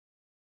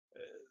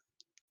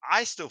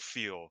 I still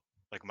feel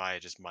like Maya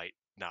just might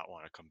not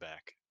want to come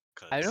back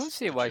I don't because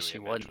see the why she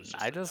Julia match was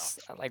wouldn't. I just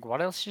just enough. like,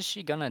 what else is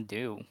she gonna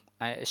do?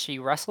 She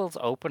wrestles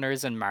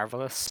openers in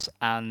Marvelous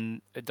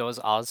and does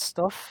Oz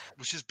stuff.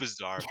 Which is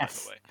bizarre, by the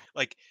Yes. way.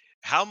 Like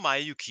how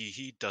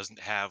Mayukihi doesn't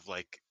have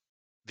like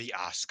the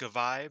Asuka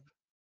vibe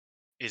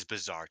is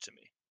bizarre to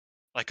me.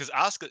 Like, cause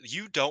Asuka,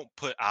 you don't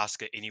put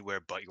Asuka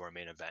anywhere but your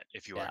main event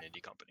if you are Yeah. an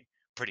indie company,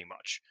 pretty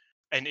much.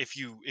 And if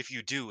you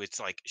do,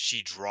 it's like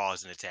she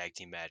draws in a tag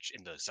team match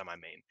in the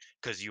semi-main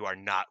because you are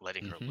not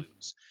letting her Hmm.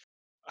 lose.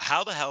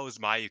 How the hell is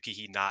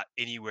Mayukihi not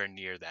anywhere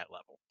near that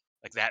level?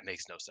 Like that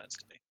makes no sense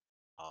to me.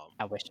 Um,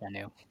 I wish I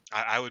knew.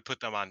 I would put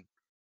them on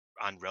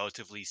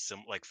relatively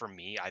like for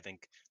me, I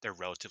think they're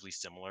relatively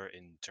similar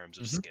in terms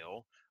of Hmm.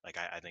 skill. Like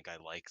I think I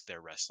like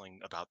their wrestling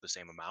about the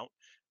same amount.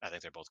 I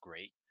think they're both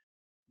great,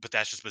 but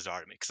that's just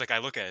bizarre to me because like I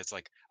look at it, it's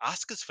like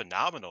Asuka's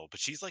phenomenal, but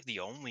she's like the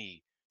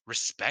only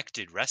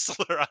respected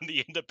wrestler on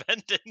the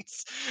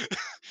independents.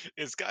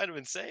 It's kind of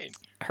insane.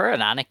 Her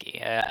and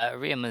Aniki,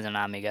 Rhea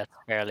Mizunami gets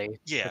fairly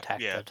Yeah, yeah.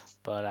 protected,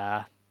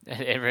 but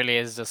it really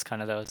is just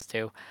kind of those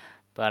two.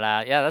 But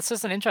yeah, that's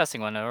just an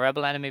interesting one. A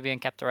rebel enemy being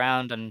kept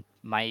around and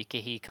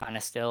Maikihi kind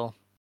of still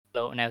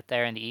floating out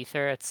there in the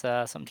ether. It's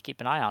something to keep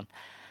an eye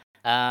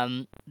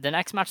on. The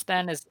next match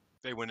then is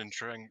They win in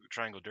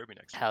Triangle Derby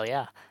next week hell too.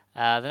 yeah.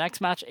 The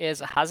next match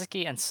is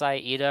Hazuki and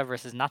Saida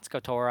versus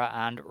Natsuko Tora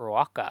and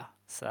Ruaka.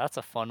 So that's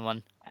a fun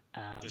one.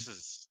 Um, This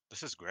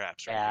is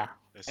Graps right yeah. here.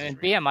 This I is mean,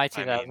 real. BMI I mean,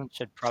 2000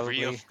 should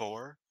 3 of probably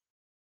 4.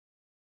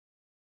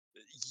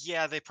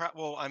 Yeah, they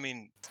well, I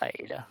mean,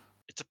 Saida.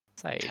 it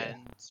Saida.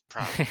 depends.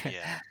 Probably,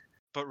 yeah.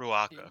 But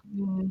Ruaka,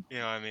 Mm, you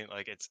know what I mean?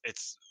 Like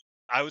it's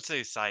I would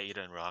say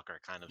Saida and Ruaka are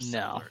kind of no,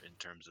 similar in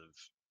terms of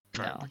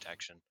current no.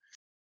 protection.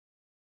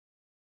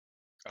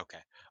 Okay.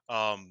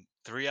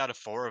 3 out of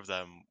 4 of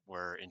them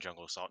were in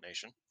Jungle Assault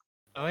Nation,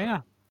 Oh uh,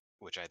 yeah.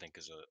 which I think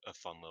is a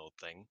fun little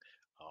thing.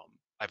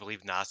 I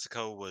believe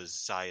Natsuko was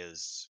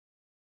Saya's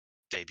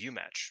debut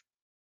match.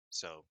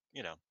 So,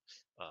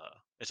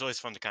 it's always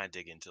fun to kind of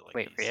dig into like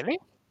Wait, these really?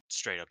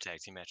 straight up tag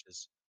team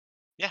matches.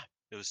 Yeah,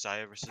 it was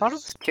Saya I thought it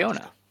was versus Kiona.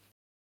 Natsuko.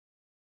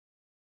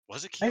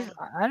 Was it I, Kiona?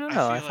 I don't I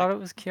know. I feel thought like, it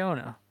was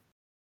Kiona.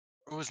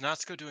 or was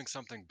Natsuko doing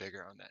something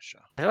bigger on that show?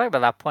 I feel like by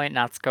that point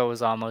Natsuko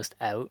was almost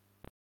out,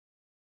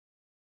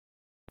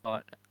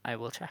 but I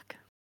will check.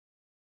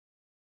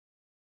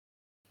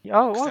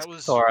 Oh, it Because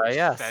was that was Kotora,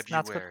 yes. Natsuko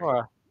February.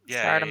 Tora. Yeah,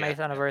 yeah, Stardom yeah, 8th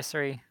yeah.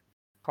 anniversary,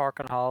 Cork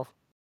and Hall.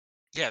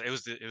 Yeah, it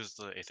was the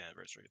 8th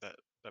anniversary. That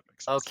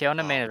makes Oh, sense.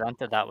 Kiona main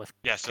evented that with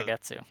Yeah. So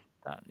Kagetsu.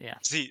 Yeah.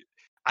 see,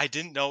 I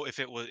didn't know if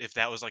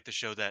that was like the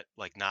show that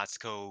like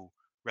Natsuko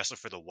wrestled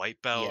for the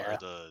white belt or Yeah.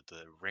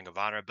 the Ring of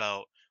Honor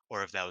belt,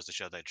 or if that was the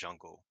show that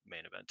Jungle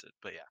main evented.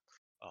 But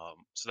yeah,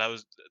 so that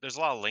was there's a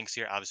lot of links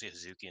here. Obviously,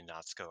 Hazuki and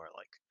Natsuko are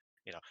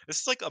like,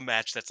 this is like a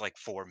match that's like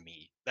for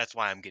me. That's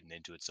why I'm getting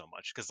into it so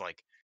much because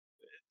like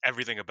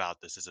everything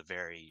about this is a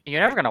very You're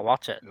never gonna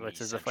watch it, me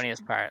which is the centric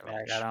funniest part. Like, I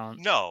match. don't.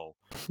 No,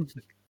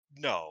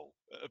 no,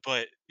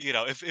 but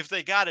if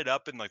they got it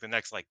up in like the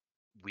next like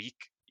week,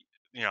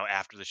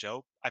 after the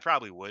show, I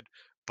probably would.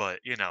 But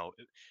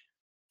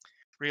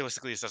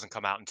realistically, this doesn't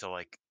come out until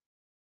like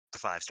the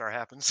 5-star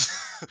happens.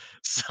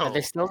 Are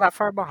they So still that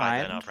far by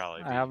then, I'll behind?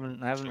 probably I be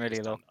haven't really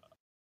focused on looked.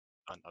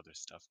 on other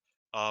stuff.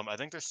 I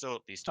think they're still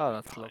at least a Oh,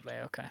 week that's behind. lovely.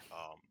 Okay.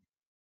 Um,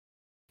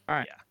 All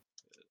right.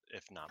 yeah,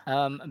 if not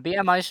more.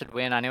 BMI should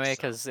win anyway,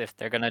 So, because if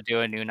they're gonna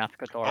do a new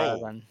Natsuko Tora,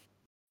 oh, then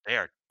they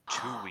are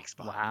 2 weeks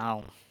behind.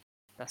 wow,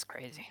 that's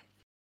crazy.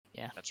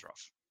 Yeah. That's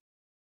rough.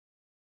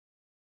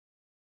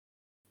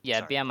 Yeah,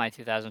 Sorry, go BMI ahead.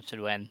 2000 should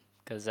win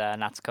because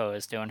Natsuko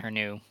is doing her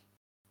new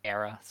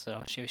era,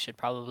 so she should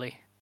probably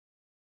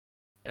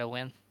get a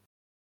win.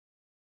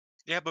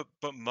 Yeah, but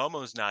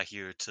Momo's not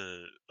here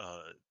to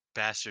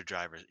bastard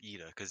driver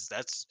Ida because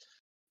that's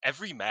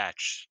every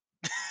match.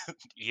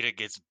 Ida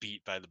gets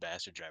beat by the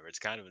bastard driver. It's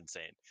kind of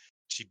insane.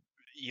 She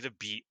Ida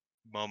beat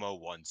Momo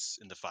once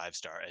in the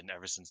 5-star, and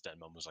ever since then,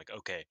 Momo's like,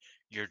 "Okay,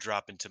 you're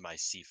dropping to my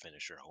C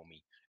finisher,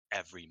 homie,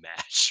 every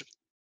match."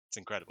 It's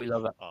incredible. We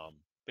love it,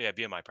 But yeah,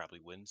 BMI probably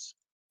wins,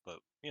 but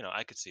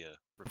I could see a of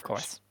reverse.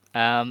 course.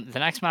 The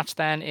next match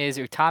then is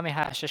Utami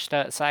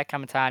Hayashishita, Saya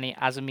Kamitani,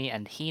 Azumi,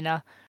 and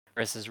Hina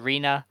versus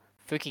Rina,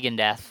 Fukigen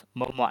Death,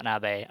 Momo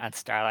Watanabe, and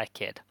Starlight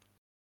Kid.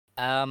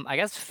 I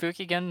guess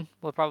Fukigen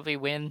will probably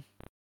win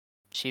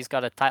She's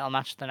got a title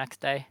match the next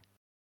day.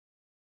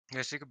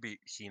 Yeah, she could beat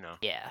Hina.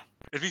 Yeah.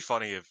 It'd be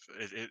funny if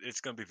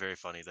it's gonna be very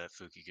funny that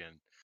Fukigen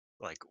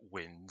like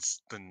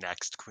wins the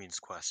next Queen's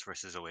Quest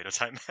versus a Wait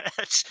time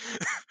match.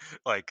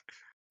 Like,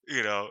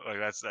 like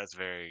that's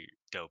very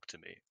dope to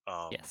me.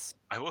 Yes.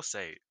 I will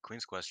say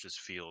Queen's Quest just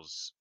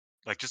feels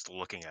like just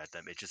looking at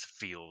them, it just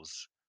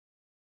feels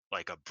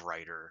like a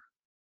brighter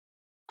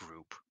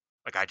group.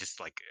 Like I just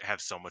like have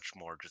so much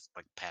more just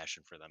like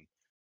passion for them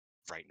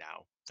right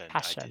now than I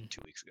did Passion.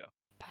 2 weeks ago.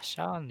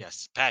 Passion.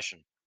 Yes, passion.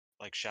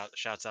 Like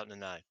shouts out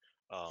Nanai.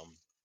 Um,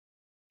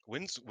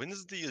 when's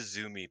the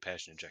Izumi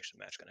passion injection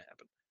match gonna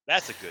happen?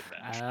 That's a good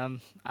match.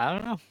 I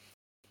don't know.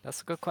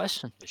 That's a good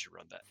question. They should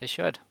run that. They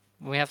should.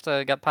 We have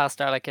to get past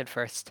Starlight Kid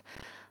first.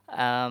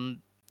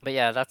 But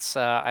yeah, that's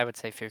I would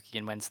say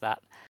Fukigen wins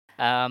that.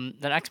 The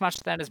next match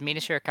then is Mina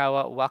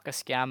Shirakawa, Waka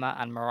Tsukiyama,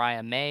 and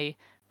Mariah May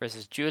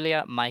versus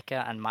Julia,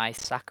 Maika, and Mai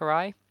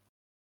Sakurai.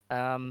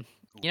 Um,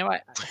 Ooh. you know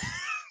what?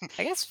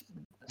 I guess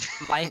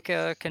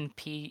Maika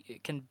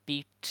can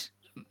beat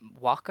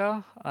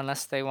Waka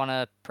unless they want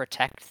to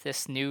protect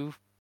this new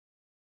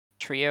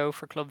trio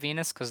for Club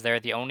Venus because they're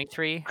the only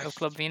three I of f-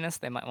 Club Venus.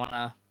 They might want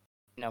to,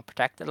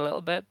 protect it a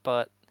little bit,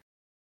 but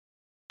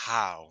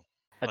how?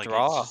 a Like it's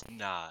draw. just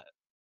not.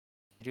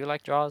 Do you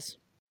like draws?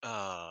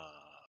 Uh,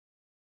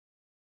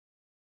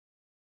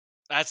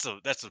 that's a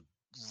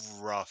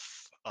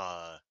rough.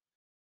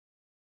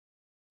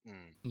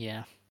 Mm,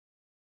 Yeah.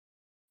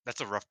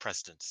 that's a rough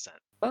precedent to set.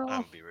 I'm Well,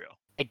 gonna be real.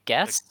 I Like,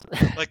 guess.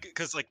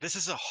 because like this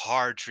is a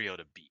hard trio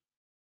to beat.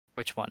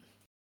 Which one?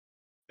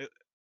 Uh,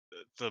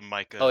 The Oh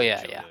Micah,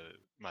 yeah, yeah. Julia,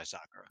 my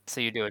Sakura.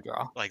 So you do a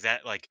draw. Like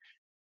that. Like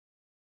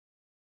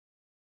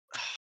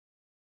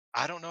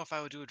I don't know if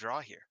I would do a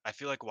draw here. I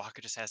feel like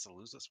Waka just has to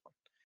lose this one.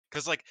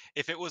 Because like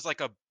if it was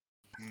like a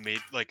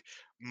mid like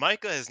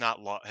Micah has not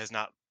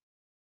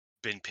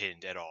been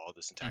pinned at all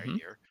this entire Mm-hmm.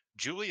 year.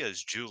 Julia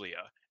is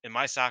Julia, and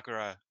my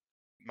Sakurai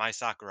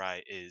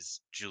is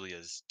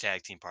Julia's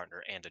tag team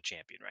partner and a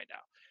champion right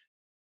now.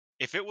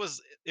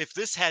 If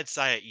this had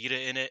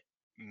Sayaida in it,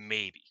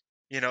 maybe.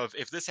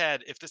 If this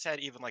had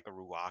even like a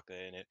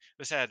Ruaka in it,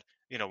 this had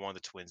one of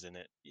the twins in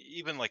it,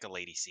 even like a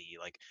Lady C.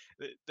 Like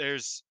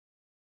there's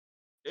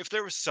if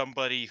there was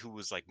somebody who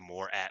was like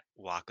more at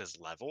Waka's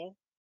level,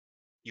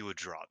 you would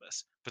draw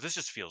this. But this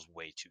just feels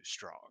way too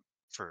strong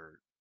for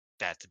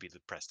that to be the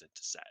precedent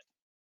to set.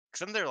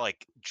 Because then they're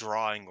like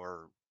drawing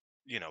or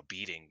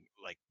beating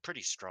like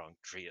pretty strong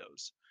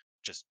trios,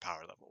 just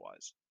power level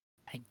wise.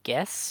 I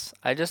guess.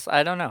 I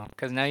don't know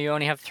because now you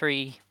only have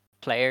three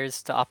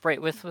players to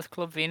operate with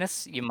Club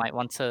Venus. You might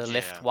want to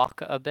lift Yeah,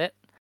 Waka a bit.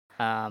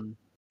 Um,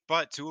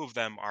 but two of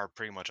them are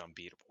pretty much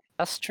unbeatable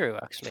that's true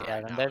actually. for Yeah,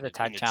 right and now they're the in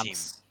tag a team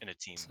champs. in a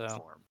team So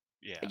form.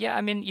 Yeah, yeah,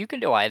 I mean you can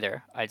do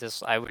either. I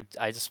just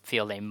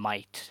feel they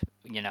might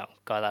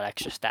go that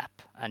extra step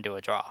and do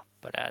a draw.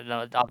 But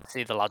no,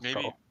 obviously the maybe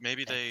logical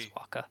maybe thing is they.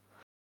 Waka.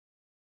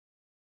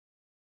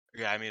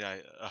 Yeah, I mean,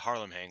 a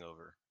Harlem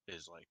Hangover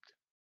is like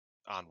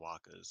on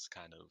Waka's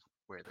kind of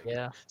where they go.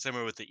 Yeah.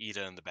 Similar with the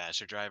Ida and the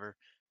Basher Driver.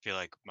 I feel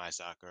like my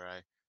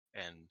Sakurai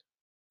and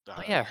the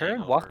Oh yeah, Harlem her and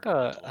Hangover Waka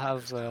and Waka is have kind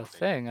of a what they do.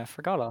 thing. I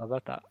forgot all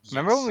about that.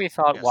 Remember when Yes, we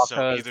thought yes. So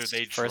either Waka's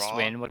they first draw.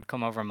 win would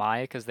come over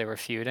Mai because they were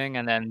feuding,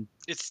 and then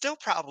It still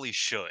probably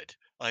should.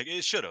 Like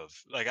it should have.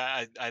 Like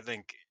I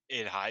think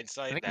in I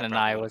hindsight think that probably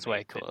Nanai would have was way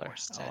made been cooler. more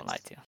I won't lie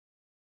sense. to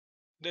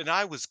you. And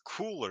I was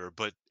cooler,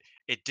 but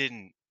it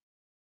didn't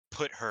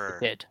put It her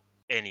did.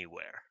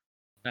 anywhere.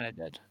 And it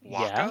did.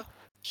 Yeah. Waka?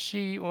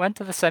 She went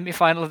to the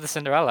semi-final of the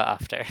Cinderella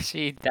after.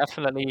 She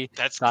definitely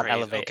That's got crazy.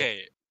 elevated.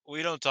 Okay,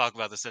 we don't talk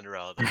about the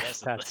Cinderella then. That's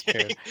the That's thing.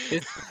 true.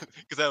 It,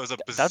 Because that was a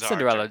that bizarre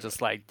Cinderella tournament.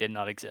 just like did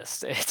not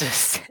exist. It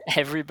just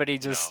everybody No.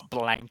 just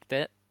blanked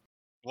it.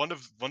 One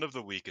of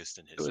the weakest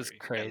in It was history.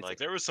 And crazy. like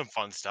there was some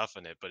fun stuff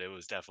in it, but it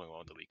was definitely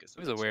one of the weakest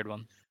It in was a weird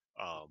history.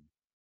 one. Um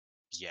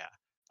yeah.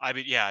 I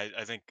mean, yeah,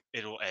 I think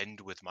it'll end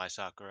with my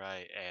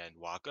Sakurai and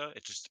Waka.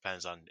 It just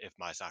depends on if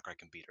my Sakurai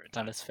can beat her in That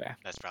time. is fair.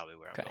 That's probably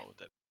where I'm Okay. going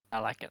with it. I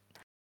like it.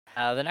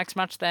 The next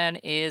match then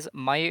is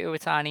Mayu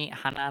Iwatani,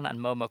 Hanan, and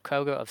Momo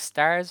Kogo of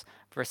Stars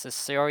versus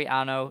Sayori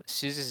Ano,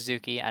 Suzu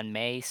Suzuki, and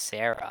Mei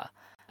Sarah.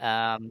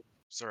 Um,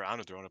 Sorry,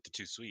 Anna throwing up the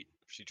too sweet.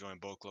 She joined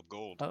Bow Club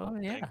Gold. oh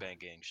Bang yeah, Bang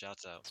Gang,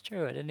 shouts out. it's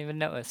true. I didn't even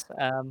notice.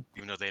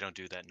 Even though they don't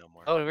do that no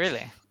more. Oh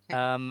really?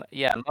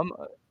 Yeah.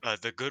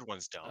 The good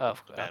ones don't. Oh,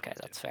 The bad okay, ones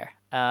do. that's fair.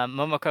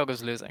 Momo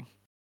Kogo's losing.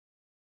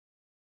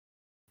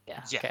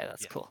 Yeah. Yeah, Okay,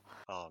 that's yeah. cool.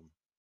 Um,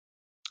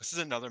 this is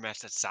another match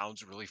that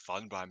sounds really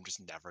fun, but I'm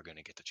just never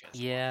gonna get the chance to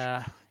watch.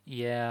 Yeah,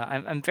 yeah.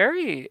 I'm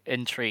very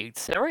intrigued.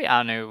 Sayori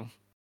Anu,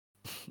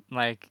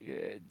 like,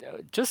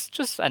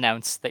 just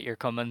announce that you're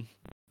coming.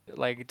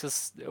 Like,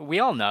 just we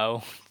all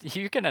know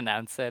you can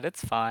announce it.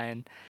 It's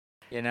fine.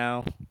 You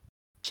know,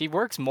 she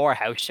works more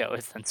house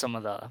shows than some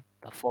of the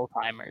full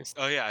timers.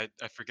 Oh yeah,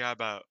 I forgot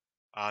about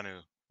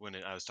Anu when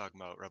I was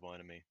talking about Rebel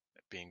Enemy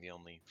being the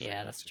only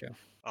Yeah, that's freelancer.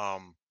 true.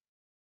 Um,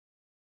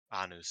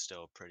 Anu's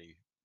still pretty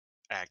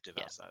active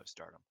Yeah, outside of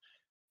Stardom.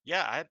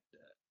 Yeah,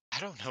 I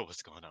don't know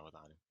what's going on with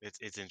Anu.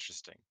 It's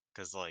interesting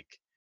because like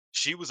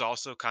she was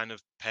also kind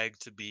of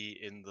pegged to be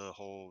in the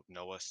whole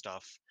Noah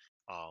stuff.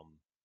 Um,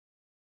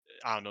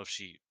 I don't know if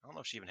she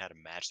even had a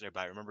match there,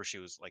 but I remember she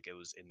was like it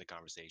was in the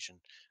conversation.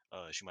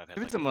 She might have She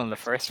had was like an in one of the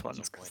in-ring first submission at ones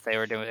some because point. they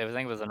were doing. I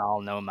think it was an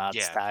all nomads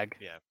Yeah, tag.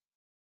 yeah,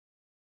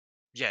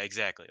 yeah,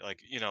 exactly.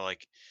 Like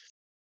like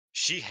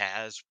she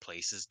has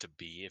places to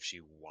be if she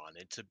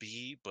wanted to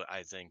be, but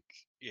I think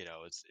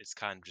it's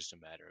kind of just a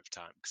matter of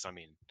time. Because I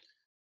mean,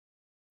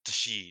 does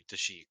she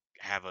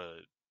have a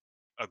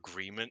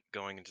agreement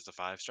going into the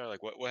 5 star?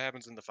 Like what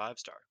happens in the 5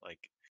 star? Like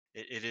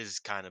it is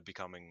kind of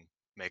becoming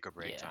make or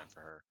break Yeah. time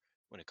for her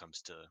when it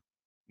comes to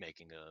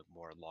making a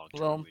more long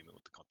term Well, agreement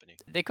with the company.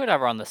 they could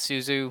have her on the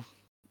Suzu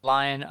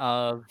line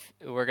of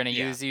we're gonna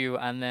Yeah, use you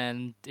and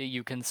then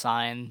you can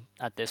sign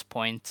at this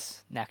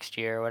point next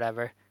year or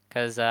whatever.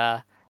 Because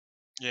yeah,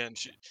 and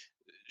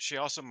she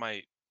also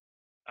might.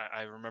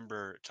 I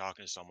remember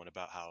talking to someone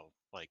about how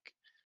like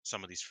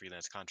some of these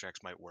freelance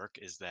contracts might work.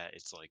 Is that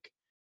it's like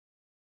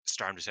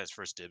Stardom just has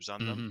first dibs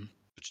on them, mhm,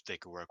 which they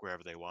could work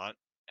wherever they want.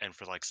 And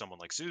for like someone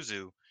like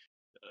Suzu,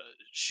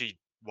 she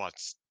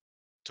wants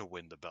to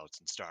win the belts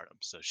in Stardom,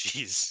 so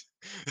she's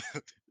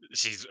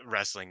she's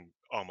wrestling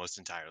almost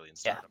entirely in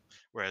yeah, Stardom.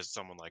 Whereas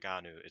someone like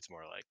Anu, it's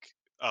more like,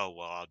 oh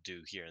well, I'll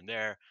do here and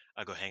there.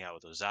 I'll go hang out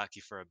with Ozaki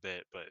for a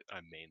bit, but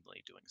I'm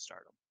mainly doing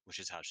Stardom, which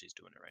is how she's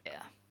doing it right now.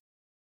 yeah.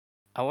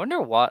 I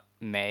wonder what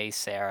May,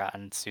 Sarah,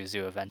 and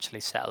Suzu eventually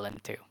settle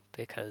into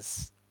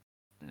because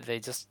they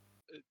just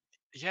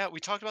Yeah, we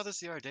talked about this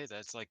the other day.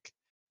 That's like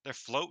they're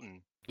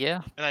floating,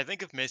 yeah, and I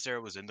think if Mace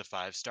was in the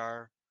 5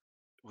 star,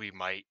 we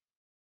might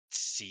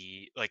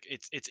see like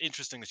it's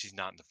interesting that she's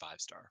not in the 5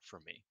 star for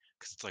me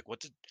because it's like what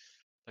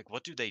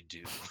do they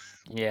do?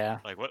 yeah.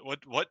 Like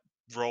what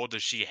role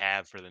does she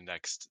have for the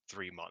next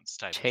 3 months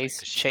type of thing?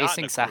 Because she's not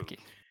in Chasing a group. Saki.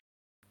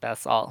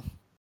 That's all.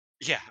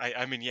 Yeah,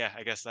 I mean yeah,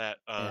 I guess that.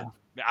 Yeah.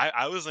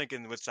 I was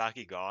thinking with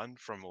Saki gone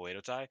from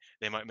Oedo Tai,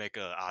 they might make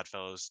a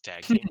Oddfellows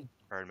tag team,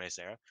 her and Mei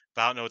Sarah.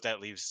 But I don't know what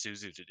that leaves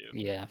Suzu to do.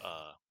 Yeah.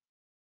 Uh,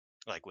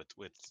 like with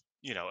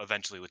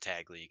eventually with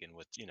tag league and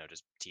with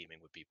just teaming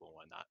with people and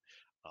whatnot.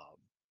 Um,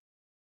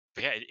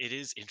 but yeah, it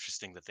is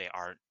interesting that they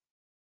aren't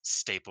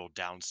stapled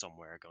down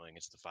somewhere going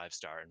into the 5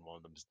 star and one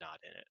of them's not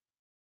in it.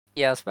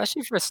 Yeah,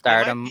 especially for They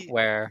might Stardom be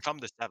where come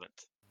the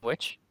seventh.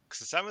 which? Because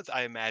the seventh,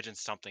 I imagine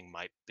something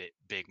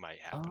big might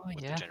happen Oh with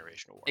the yeah.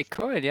 generational It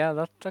warfare. could, yeah,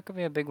 that could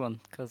be a big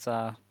one because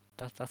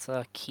that's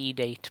a key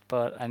date,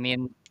 but I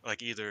mean,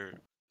 Like either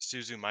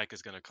Suzu Mike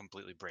is gonna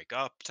completely break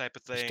up type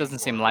of which thing, doesn't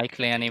seem or we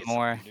likely could get something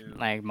anymore. new.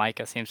 Like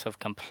Micah seems to have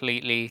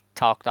completely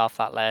talked off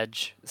that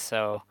ledge.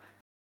 So,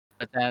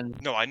 but then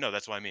No, I know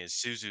that's what I mean. Is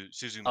Suzu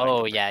Micah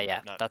oh breaking yeah, up,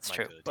 yeah, not that's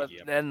true. Micah But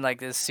DDM. then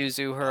like is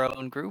Suzu her Um,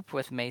 own group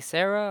with Mei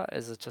Sarah?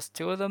 Is it just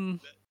two of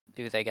them?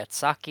 Do they get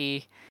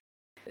Saki?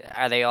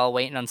 Are they all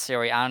waiting on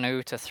Siri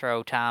Anu to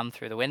throw Tam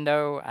through the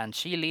window and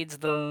she leads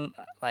them?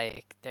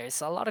 Like, there's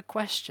a lot of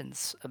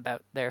questions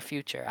about their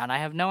future, and I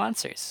have no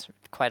answers,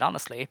 quite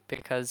honestly,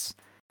 because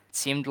it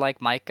seemed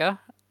like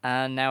Micah,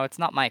 and now it's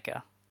not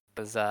Micah.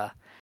 Because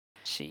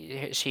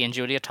she and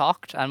Julia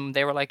talked, and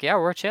they were like, "Yeah,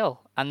 we're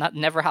chill," and that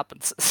never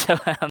happens. So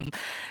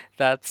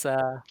that's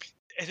and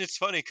it's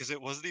funny because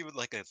it wasn't even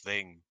like a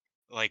thing.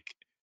 Like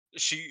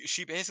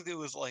she basically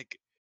was like,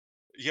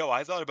 "Yo,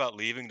 I thought about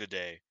leaving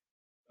today,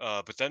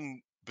 but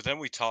then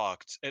we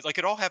talked. Like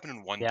it all happened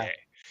in one yeah. day.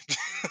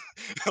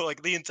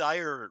 Like the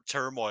entire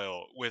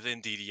turmoil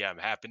within DDM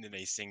happened in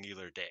a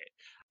singular day.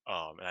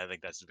 And I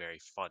think that's very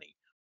funny.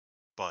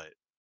 But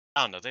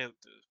I don't know.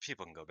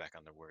 People can go back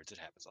on their words. It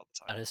happens all the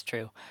time. That is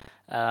true.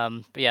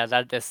 But yeah,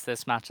 that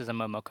this match is a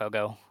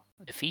Momokogo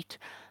defeat.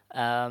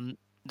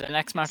 The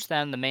next match Yes.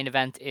 then, the main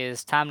event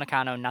is Tam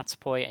Nakano,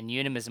 Natsupoi, and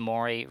Yuna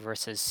Mizumori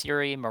versus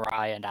Suri,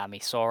 Mirai, and Ami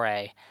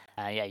Sourei.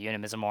 Yeah, Yuna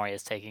Mizumori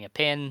is taking a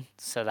pin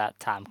so that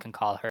Tam can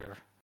call her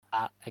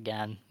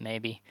again,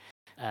 maybe.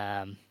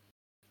 Um,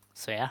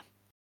 so yeah,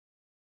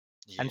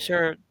 I'm Yeah.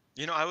 sure.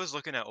 I was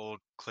looking at old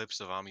clips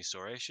of Ami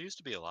Sourei. She used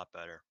to be a lot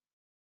better.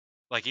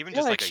 Like I even feel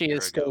just like like a she is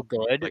year still ago,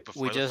 good. like We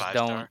before the just five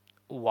don't star.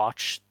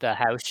 watch the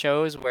house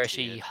shows where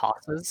See she it.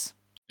 hosses,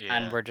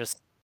 and Yeah. we're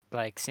just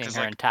like seeing Cause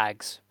her in like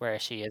tags where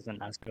she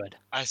isn't as good.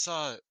 I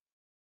saw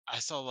I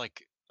saw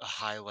like a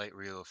highlight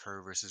reel of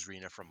her versus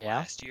Rena from Yeah.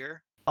 last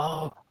year.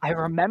 Oh, I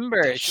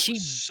remember. That shit She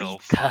was so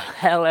beat the fire.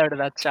 hell out of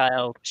that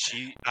child.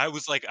 I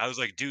was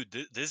like, dude,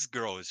 this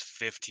girl is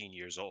 15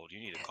 years old. You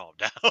need to calm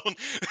down.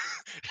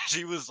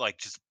 She was like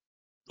just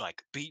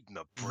like beating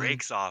the Mhm.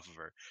 brakes off of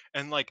her,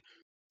 and like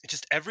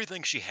just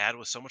everything she had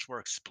was so much more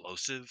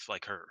explosive.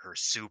 Like her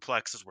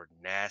suplexes were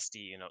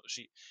nasty.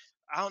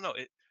 I don't know.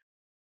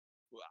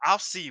 I'll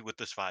see with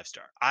this 5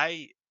 star.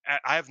 I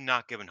have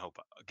not given up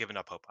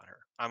hope on her.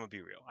 I'm gonna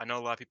be real. I know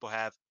a lot of people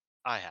have.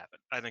 I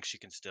haven't. I think she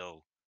can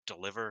still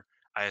deliver.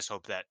 I just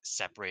hope that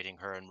separating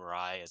her and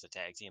Mirai as a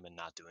tag team and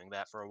not doing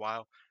that for a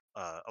while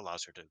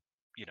allows her to,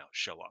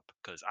 show up.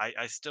 Because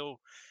I still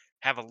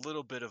have a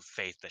little bit of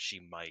faith that she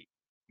might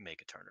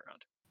make a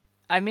turnaround.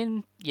 I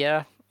mean,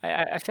 yeah,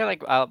 I feel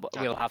like I we'll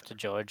believe have in to her.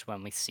 judge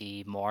when we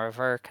see more of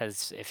her,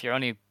 because if you're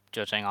only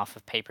judging off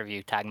of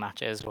pay-per-view tag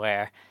matches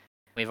where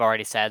we've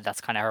already said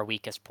that's kind of her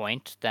weakest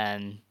point,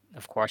 then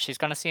of course she's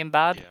gonna seem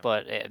bad. Yeah.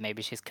 But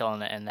maybe she's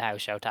killing it in the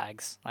house show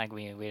tags. Like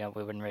we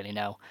wouldn't really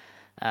know.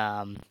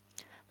 Um,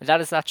 but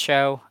that is that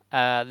show.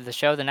 The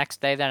show the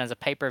next day then is a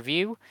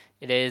pay-per-view.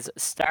 It is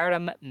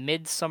Stardom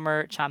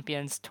Midsummer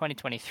Champions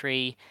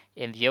 2023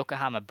 in the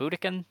Yokohama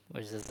Budokan,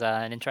 which is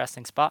an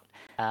interesting spot.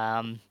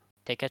 Um,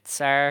 tickets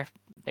are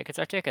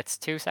tickets.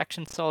 2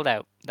 sections sold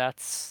out.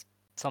 That's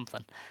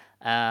something.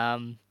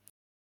 Um,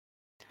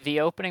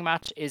 the opening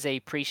match is a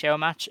pre-show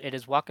match. It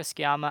is Waka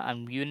Tsukiyama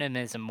and Yuna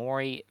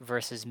Mizumori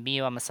versus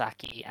Miyu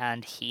Amasaki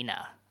and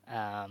Hina.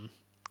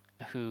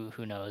 Who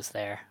knows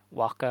there?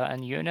 Waka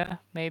and Yuna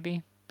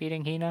maybe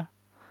beating Hina.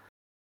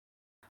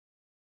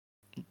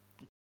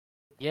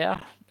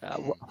 Yeah,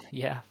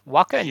 yeah.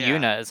 Waka and Yeah.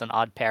 Yuna is an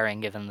odd pairing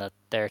given that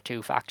their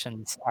two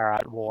factions are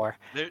at war.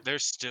 They're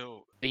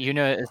still. But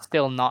Yuna is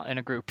still not in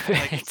a group.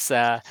 Like- It's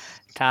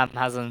Tam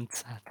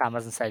hasn't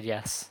said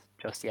yes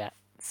just yet.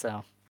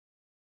 So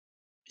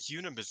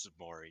Yuna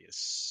Mizumori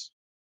is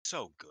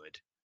so good.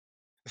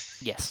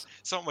 yes.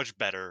 So much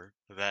better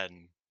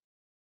than.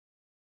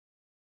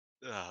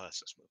 Let's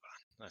just move on.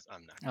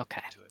 I'm not gonna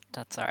Okay, get into it.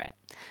 that's all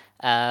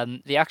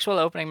right. The actual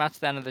opening match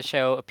then of the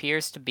show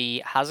appears to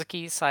be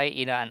Hazuki,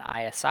 Saida, and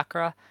Aya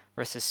Sakura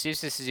versus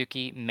Suzu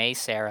Suzuki, Mei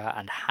Seira,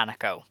 and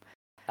Hanako.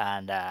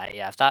 And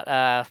yeah, if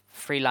that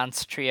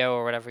freelance trio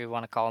or whatever you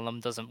want to call them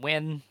doesn't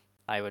win,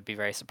 I would be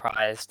very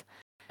surprised,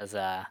 because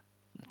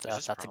Is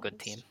this that's a good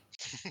team.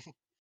 Providence?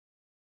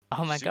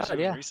 Oh my god, Suzu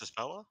yeah. and Risa's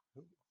fella?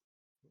 Who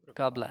would've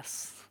God thought?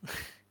 bless.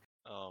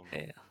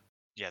 Yeah.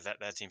 Yeah,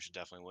 that team should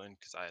definitely win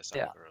because Aya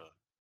Yeah. Sakura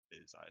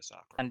is Aya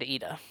Sakura. And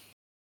Ida.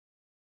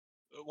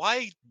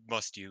 Why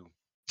must you?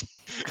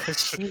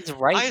 Because she's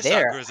right Aya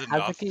there. Sakura is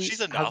enough. Hazuki,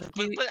 She's enough,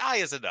 Hazuki, but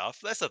Aya's enough.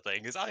 That's the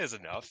thing, is Aya's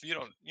enough. You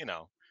don't,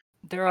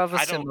 they're of a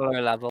I don't,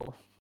 similar level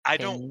I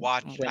don't in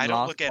watch, I don't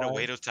win-loss look at a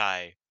wise. Wado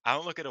Tai. I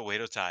don't look at a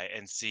Wado Tai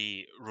and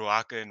see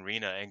Ruaka and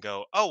Rina and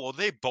go, oh well,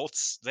 they're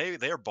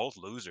both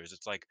losers.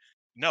 It's like,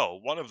 no,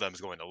 one of them's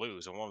going to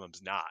lose and one of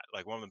them's not.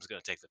 Like one of them's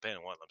going to take the pin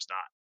and one of them's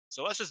not.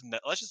 So let's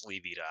just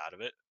leave Ida out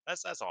of it.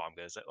 That's all I'm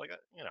gonna say. Like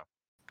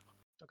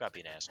don't gotta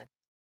be an asshole.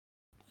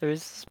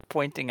 There's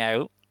pointing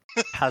out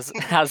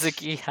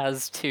Hazuki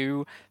has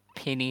 2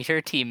 pin eater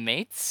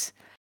teammates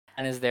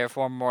and is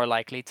therefore more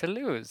likely to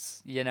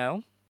lose, you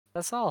know?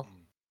 That's all.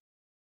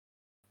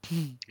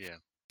 Yeah.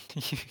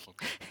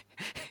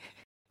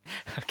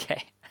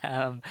 Okay.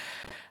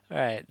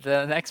 Alright,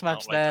 the next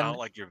match I then. don't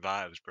like your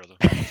vibes, brother.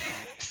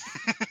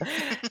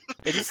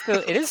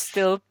 It is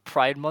still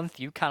Pride Month,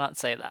 you cannot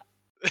say that.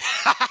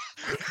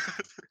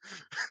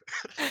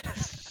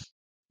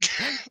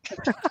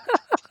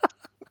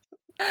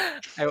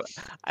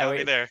 Got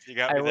me there. You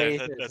got me there.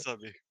 waited. That's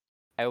on me.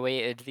 I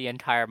waited the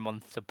entire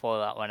month to pull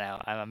that one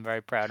out. I'm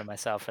very proud of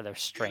myself for the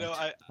restraint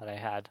that I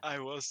had. I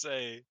will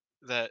say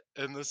that,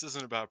 and this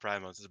isn't about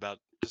Pride Month. It's about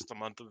just the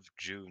month of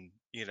June.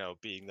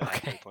 Being the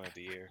halfway Okay. point of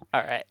the year.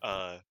 All right.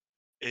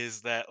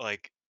 Is that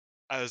like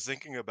I was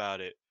thinking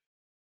about it.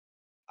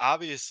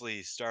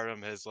 Obviously,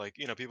 Stardom has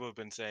people have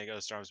been saying, oh,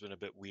 Stardom's been a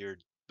bit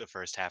weird the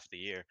first half of the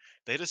year.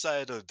 They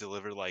decided to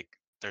deliver like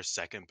their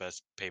second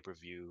best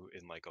pay-per-view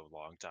in like a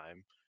long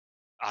time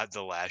at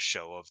the last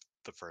show of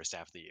the first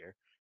half of the year.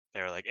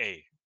 They were like,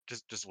 "Hey,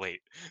 just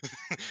wait."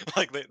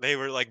 Like they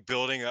were like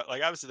building up.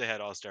 Like obviously they had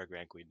All Star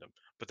Grand Queendom,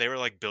 but they were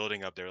like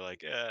building up. They're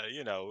like,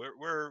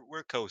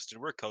 we're coasting,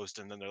 we're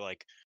coasting. And then they're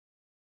like,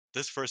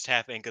 this first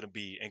half ain't gonna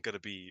be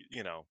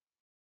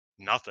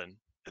nothing.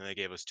 And they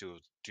gave us two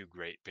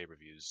great pay per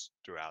views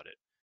throughout it.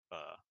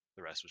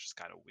 The rest was just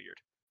kind of weird.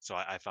 So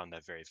I found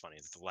that very funny.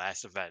 That the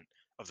last event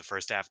of the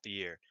first half of the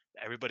year,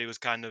 everybody was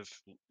kind of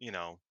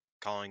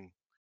calling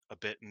a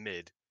bit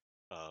mid,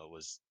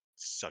 was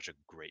such a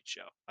great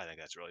show. I think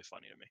that's really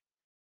funny to me.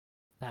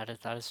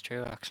 That is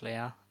true, actually.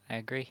 Yeah, I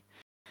agree.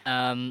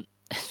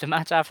 The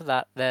match after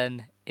that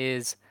then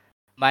is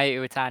Maya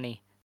Iwatani,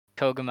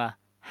 Koguma,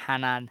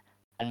 Hanan,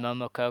 and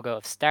Momokogo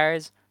of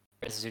Stars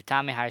versus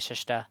Utami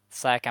Hayashishita,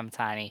 Sayaka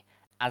Mitani,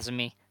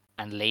 Azumi,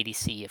 and Lady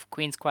C of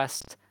Queen's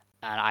Quest.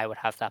 And I would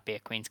have that be a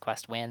Queen's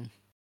Quest win.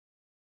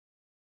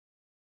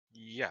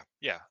 Yeah.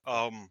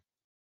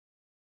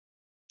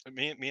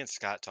 Me and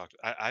Scott talked.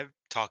 I'm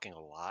talking a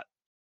lot,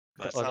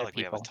 but To it's not other like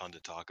we have a people. ton to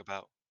talk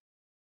about.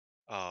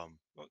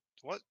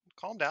 What?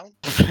 Calm down,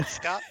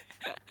 Scott.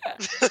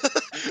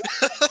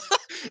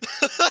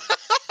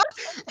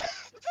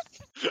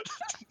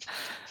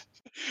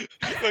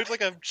 Looks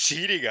like I'm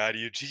cheating on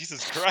you,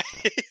 Jesus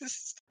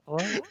Christ.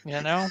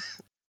 Well,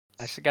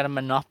 I should get a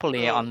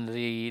monopoly on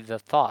the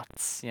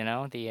thoughts.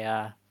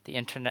 The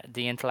internet,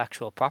 the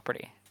intellectual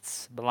property.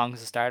 It belongs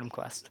to Stardom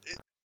Quest.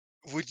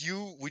 Would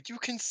you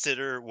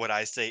consider what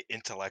I say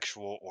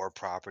intellectual or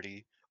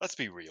property? Let's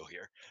be real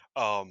here.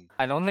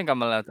 I don't think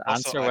I'm allowed to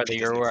Also, answer whether IP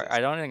doesn't I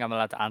exist. don't think I'm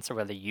allowed to answer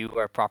whether you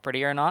are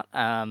property or not.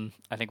 I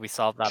think we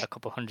solved that a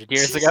couple hundred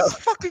years ago. Jesus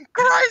fucking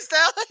Christ,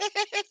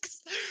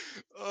 Alex!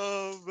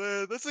 Oh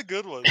man, that's a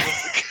good one.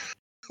 That's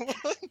a good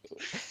one.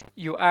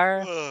 You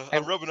are.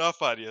 I'm rubbing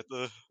off on you.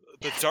 The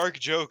dark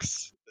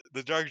jokes.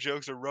 The dark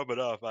jokes are rubbing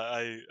off.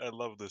 I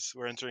love this.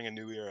 We're entering a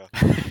new era.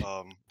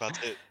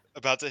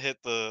 About to hit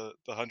the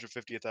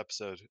 150th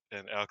episode,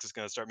 and Alex is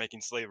gonna start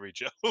making slavery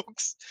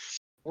jokes.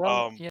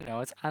 Well, Um,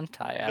 it's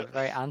anti. no, I'm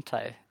very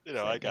anti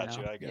I thing, got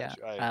you. I Yeah. got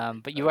you. I agree.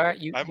 But I you are agree.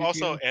 you I'm you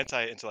also do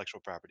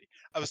anti-intellectual property.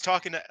 okay.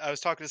 I was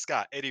talking to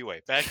Scott.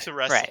 Anyway, back to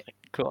Right. wrestling.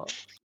 Cool.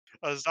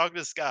 I was talking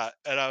to Scott,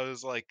 and I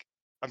was like,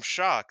 I'm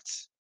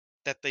shocked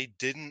that they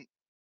didn't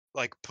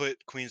like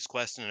put Queen's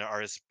Quest in an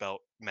artist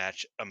belt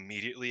match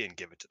immediately and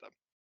give it to them,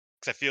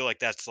 because I feel like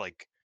that's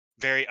like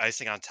very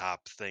icing on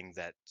top thing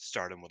that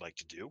Stardom would like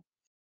to do.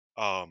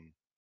 Um,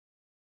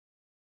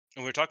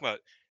 and we were talking about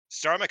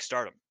Stardom X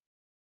Stardom.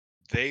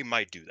 They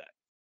might do that,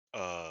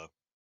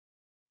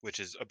 which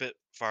is a bit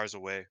far as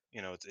away.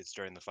 It's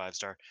during the 5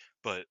 star,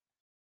 but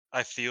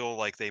I feel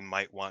like they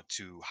might want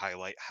to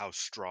highlight how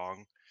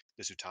strong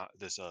this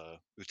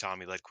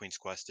Utami led Queen's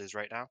Quest is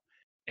right now,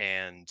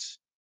 and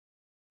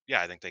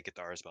yeah, I think they get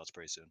the RS belts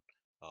pretty soon.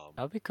 Um,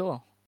 That'll be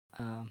cool.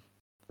 Um,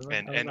 I would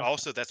and love that.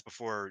 also that's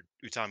before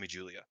Utami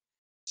Julia,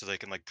 so they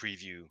can like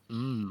preview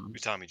Mm,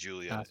 Utami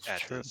Julia that's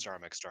at the true.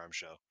 Storm X Storm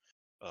show,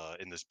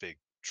 in this big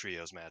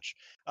trios match.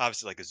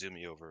 Obviously, like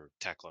Azumi over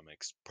Tekla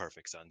makes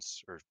perfect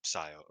sense, or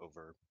Saya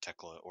over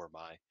Tekla or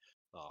Mai.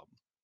 Um,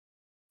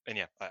 and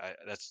yeah,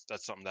 that's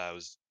something that I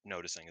was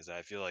noticing, is that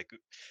I feel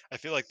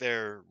like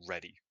they're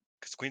ready,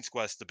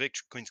 because the big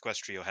Queen's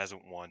Quest trio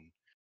hasn't won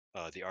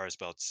the RS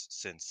belts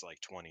since like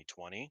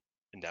 2020,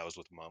 and that was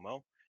with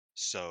Momo.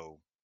 So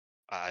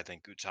I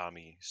think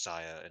Utami,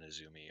 Saya, and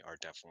Azumi are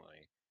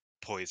definitely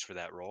poised for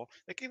that role.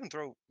 They could even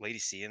throw Lady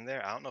C in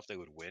there. I don't know if they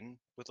would win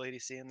with Lady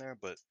C in there,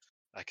 but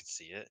I could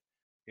see it.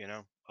 You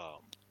know,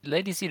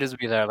 Lady C does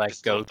be their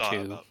like just thought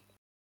go-to about.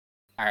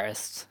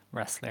 artist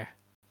wrestler.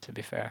 To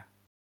be fair,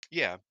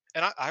 Yeah,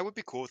 and I would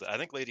be cool with it. I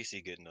think Lady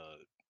C getting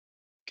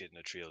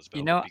a trios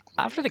belt would be great,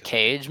 after the because I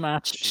think cage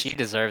match, she she's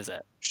deserves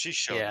it. she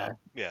showed Yeah, up.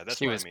 Yeah,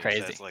 that's she what I was mean. Is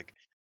that crazy. it's like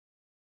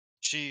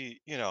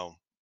she,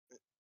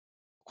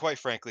 quite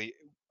frankly,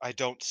 I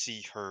don't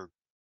see her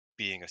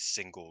being a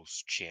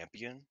singles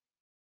champion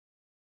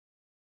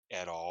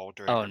at all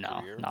during Oh her no,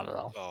 career. not at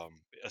all.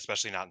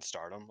 Especially not in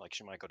Stardom. Like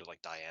she might go to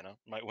like Diana,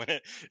 might win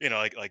it.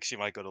 Like she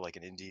might go to like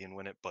an indie and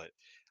win it, but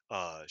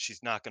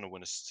she's not going to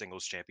win a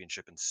singles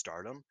championship in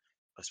Stardom,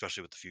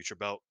 especially with the future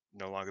belt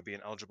no longer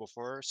being eligible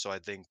for her. So I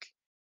think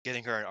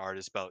getting her an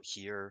artist belt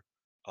here,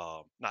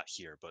 not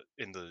here, but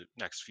in the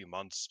next few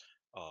months,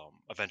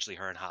 eventually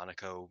her and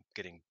Hanako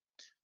getting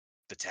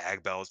the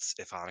tag belts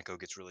if Hanako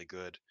gets really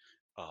good,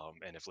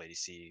 and if Lady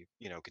C,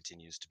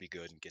 continues to be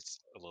good and gets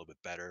a little bit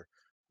better.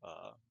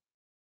 Uh,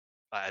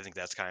 I think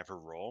that's kind of her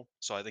role.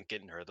 So I think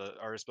getting her the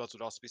artist belts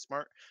would also be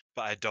smart.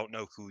 But I don't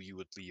know who you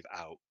would leave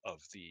out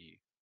of the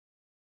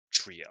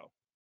trio.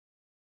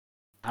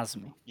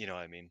 Azumi. You know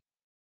what I mean?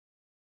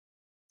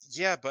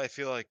 Yeah, but I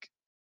feel like,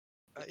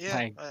 yeah,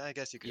 Like, I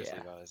guess you could just yeah,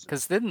 leave out Azumi,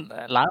 because then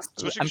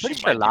especially I'm because pretty she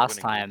sure might be last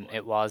winning time Googler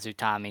it was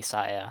Utami,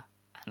 Saya,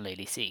 and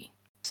Lady C.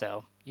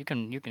 So you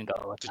can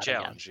go with to that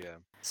again. challenge. Yeah,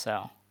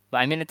 So, but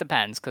I mean, it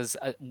depends because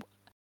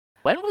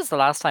when was the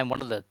last time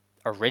one of the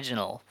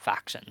original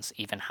factions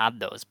even had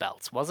those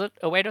belts? Was it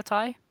Oedo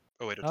Tai?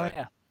 Oedo Oh Tai.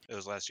 yeah. It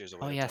was last year's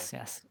Oh Oedo Tai. yes,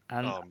 yes.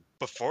 And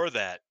Before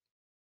that,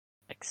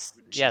 like,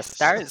 yeah,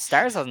 Jesus,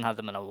 Stars hasn't had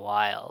them in a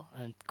while.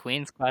 And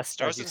Queen's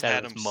Quest, as Stars you hasn't said,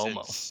 it had was him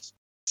Momo. since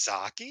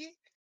Saki.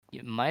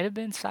 It might have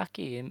been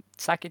Saki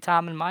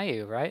Tam and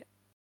Mayu, right?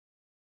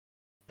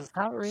 Is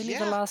that really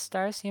the Yeah, last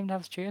Stars team to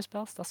have trios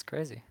belts? That's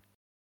crazy.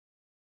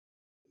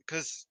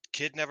 because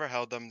Kid never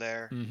held them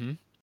there. Mm-hmm.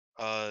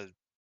 Uh,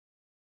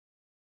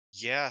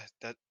 yeah,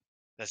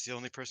 that's the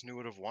only person who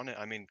would have won it.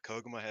 I mean,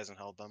 Koguma hasn't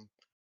held them.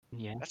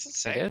 Yeah, That's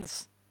it insane.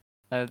 is.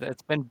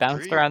 It's been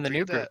bounced around the Pre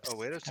new that groups.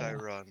 Oedo It's Tai kind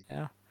of run.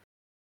 yeah.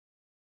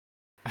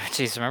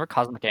 Jeez, remember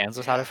Cosmic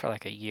Kansas had it Yeah, for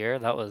like a year?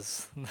 That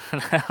was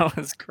that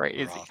was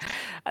crazy. rough.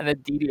 And then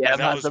And DDM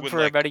that had was them when for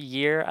like, about a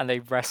year, and they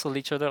wrestled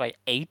each other like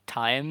 8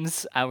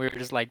 times, and we were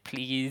just like,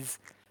 please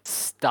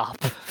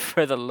stop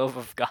for the love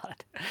of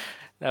God.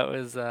 That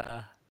was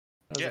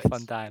yeah, a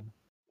fun time.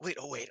 wait.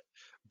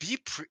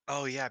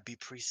 Oh yeah, B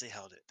Priestley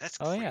held it. That's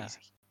Oh yeah, crazy.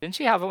 didn't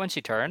she have it when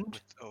she turned?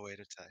 With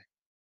Oedo Tai.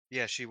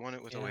 Yeah, she won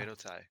it with Yeah. Oedo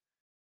Tai.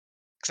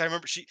 Cause I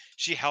remember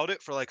she held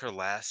it for like her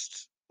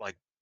last, like,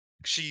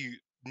 she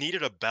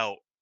needed a belt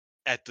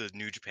at the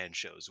New Japan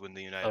shows when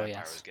the United Oh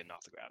Empire was yes. getting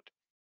off the ground.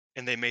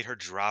 And they made her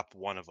drop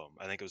one of them.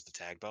 I think it was the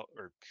tag belt,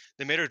 or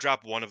they made her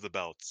drop one of the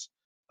belts,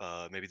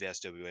 maybe the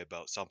SWA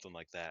belt, something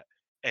like that.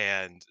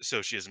 And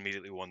so she has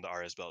immediately won the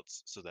RS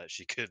belts so that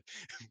she could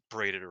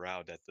braid it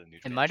around at the New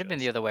It Japan might have been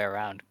the shows. other way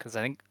around because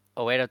I think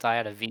Oedo Tai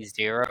had a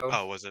V0,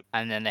 Oh, was it?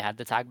 and then they had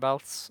the tag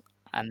belts,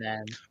 and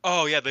then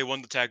Oh yeah, they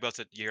won the tag belts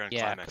at year end yeah,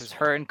 climax because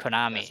her and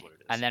 2021. That's Konami, what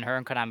it and is. then her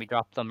and Konami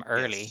dropped them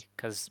early Yes,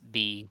 because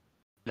B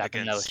let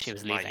them know she against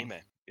was leaving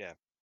Mahime. Yeah,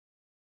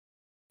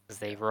 because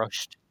they yeah.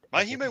 rushed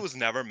Mahime everything. was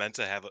never meant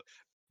to have a.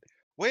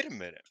 Wait a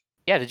minute.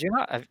 Yeah, did you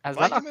not? Has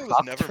that not Mahime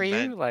was clocked never for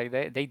meant. you? Like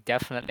they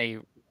definitely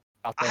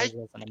got those I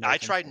as an I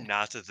tried emergency.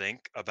 not to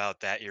think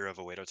about that era of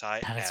Oedo Tai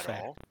That is at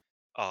fair. all.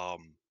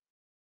 Um,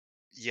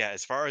 yeah,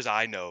 as far as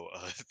I know,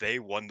 they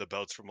won the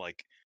belts from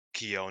like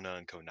Kiona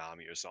and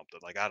Konami or something.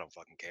 Like I don't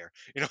fucking care.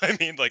 You know what I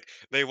mean? Like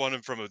they won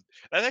them from a.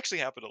 That actually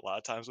happened a lot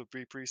of times with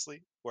Brie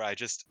Priestley, where I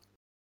just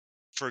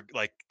for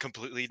like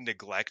completely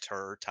neglect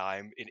her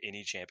time in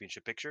any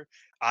championship picture.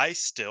 I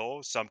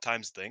still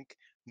sometimes think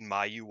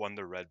Mayu won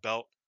the red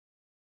belt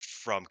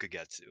from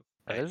Kagetsu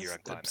That at Year is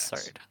End Climax.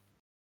 absurd.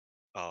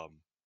 Um,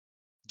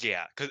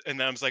 yeah, and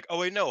then I was like, oh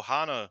wait, no,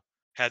 Hana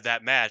had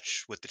that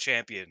match with the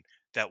champion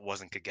that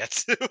wasn't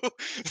Kagetsu.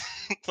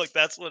 Like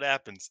that's what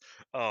happens.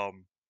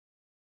 Um,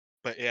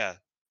 but yeah,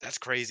 that's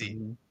crazy.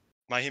 Mhm.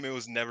 Mahime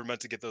was never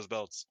meant to get those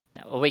belts.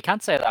 Yeah, well, we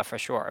can't say that for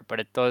sure, but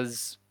it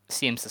does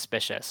seem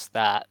suspicious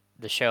that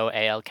the show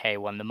ALK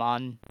won them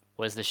on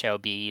was the show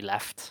BE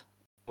left,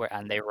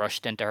 and they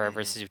rushed into her Hmm.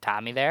 versus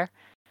Utami there.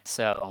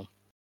 So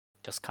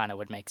just kind of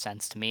would make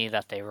sense to me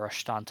that they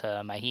rushed onto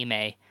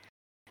Mahime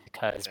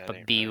because That but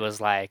ain't B right. was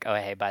like, oh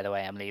hey, by the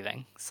way, I'm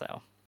leaving.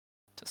 So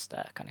just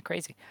kind of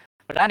crazy.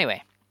 But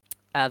anyway,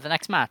 the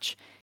next match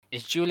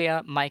is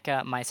Julia,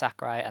 Maika, Mai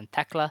Sakurai, and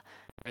Tekla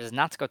versus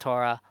Natsuko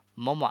Tora,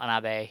 Momo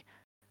Watanabe,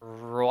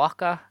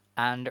 Ruaka,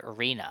 and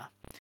Rina.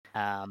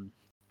 And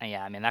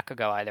yeah, I mean that could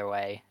go either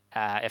way.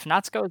 If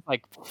Natsuko is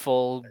like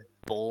full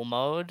bull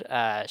mode,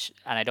 and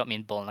I don't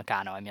mean bull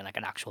Nakano, I mean like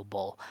an actual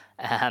bull.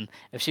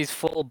 If she's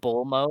full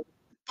bull mode,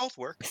 Both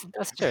work.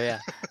 that's true. Yeah.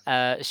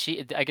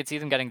 I could see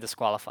them getting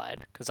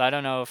disqualified because I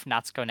don't know if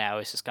Natsuko now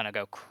is just gonna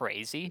go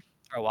crazy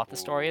or what the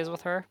story is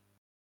with Ooh, her.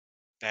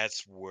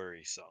 that's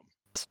worrisome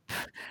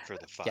for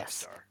the five Yes,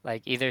 star.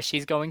 like either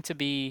she's going to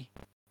be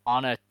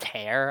on a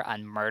tear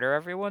and murder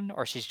everyone,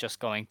 or she's just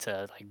going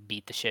to like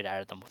beat the shit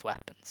out of them with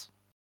weapons.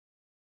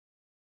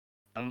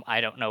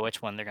 I don't know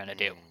which one they're gonna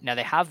do. Now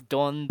they Mm. have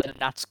done the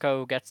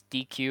Natsuko gets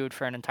DQ'd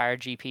for an entire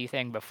GP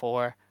thing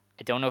before.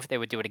 I don't know if they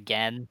would do it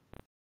again.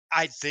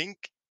 I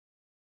think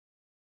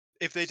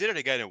if they did it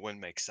again, it wouldn't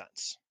make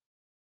sense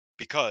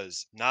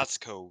because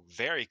Natsuko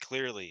very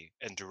clearly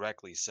and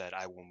directly said,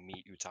 "I will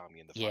meet Utami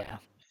in the Yeah,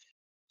 final."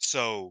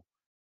 So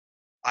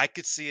I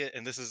could see it,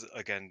 and this is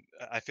again,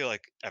 I feel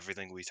like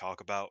everything we talk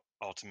about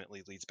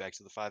ultimately leads back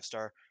to the five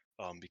star,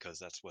 because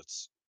that's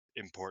what's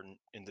important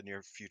in the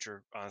near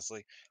future,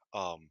 honestly.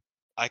 Um,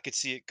 I could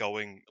see it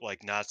going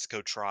like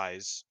Natsuko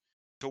tries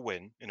to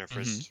win in her hmm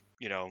first,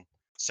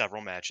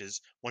 several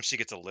matches. Once she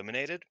gets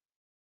eliminated,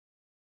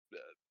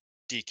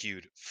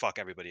 DQ'd, fuck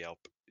everybody up,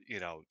 you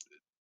know,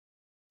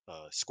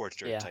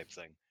 scorched earth yeah, type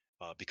thing,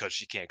 because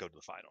she can't go to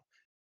the final.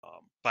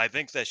 But I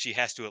think that she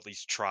has to at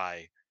least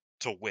try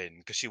to win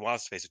because she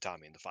wants to face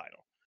Utami in the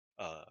final.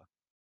 Uh,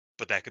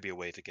 but that could be a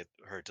way to get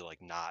her to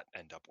like not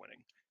end up winning.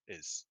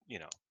 Is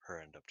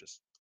her end up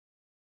just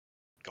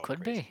going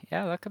could crazy. be.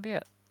 Yeah, that could be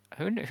it.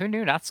 Who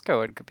knew Natsuko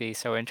would be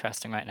so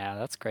interesting right now?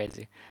 That's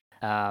crazy.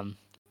 Um,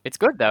 it's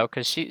good though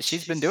because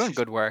she's been doing She's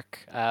good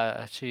work.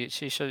 She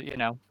should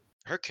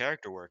her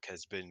character work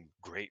has been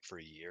great for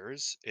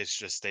years. It's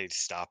just they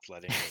stopped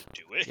letting her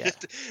do yeah,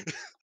 it.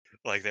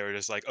 Like they were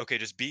just like, okay,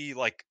 just be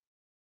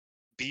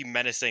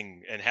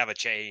menacing and have a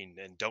chain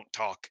and don't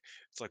talk.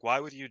 It's like, why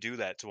would you do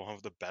that to one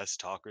of the best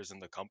talkers in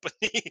the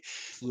company?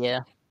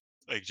 yeah,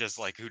 Like just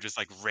like who just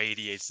like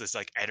radiates this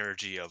like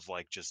energy of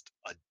like just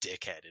a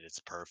dickhead and it's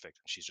perfect.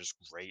 And she's just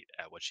great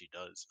at what she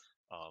does.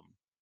 Um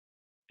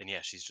and yeah,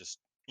 she's just,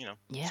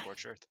 yeah.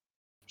 scorched earth.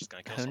 Just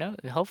gonna kill Who someone.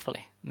 knows?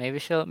 Hopefully, maybe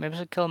she'll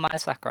kill Mai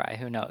Sakurai.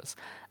 Who knows?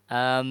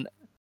 Um,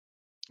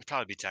 It'd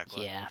probably be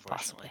Tekla, Yeah,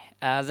 unfortunately.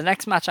 possibly. The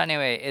next match,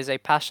 anyway, is a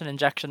passion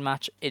injection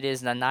match. It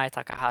is Nanai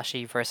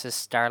Takahashi versus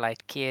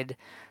Starlight Kid.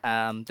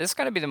 This is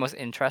going to be the most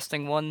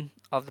interesting one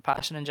of the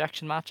passion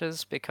injection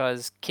matches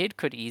because Kid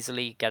could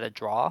easily get a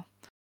draw.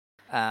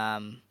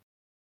 Um,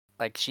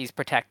 like she's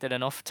protected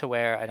enough to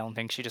where I don't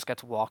think she just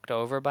gets walked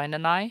over by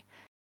Nanai.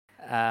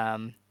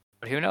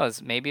 But who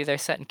knows? Maybe they're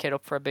setting Kid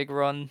up for a big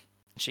run.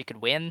 She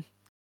could win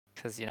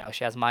because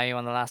she has Mayu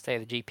on the last day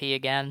of the GP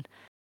again.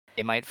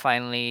 They might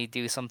finally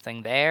do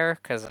something there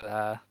because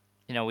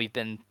we've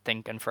been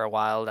thinking for a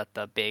while that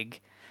the big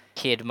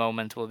Kid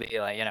moment will be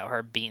like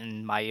her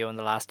beating Mayu in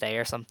the last day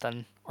or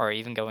something, or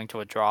even going to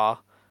a draw.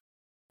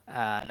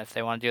 And if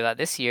they want to do that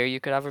this year, you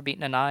could have her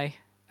beating an eye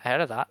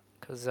ahead of that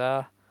because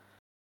a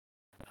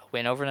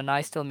win over an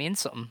eye still means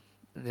something.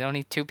 The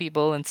only two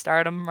people in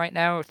Stardom right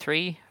now, or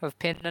three, have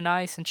pinned an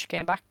eye since she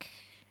came back.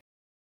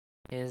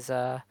 Is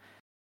yeah,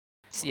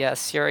 Wow.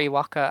 Suri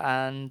Waka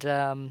and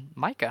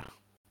Micah.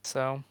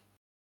 So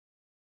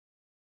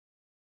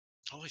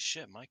Holy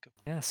shit, Micah.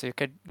 yeah, so you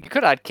could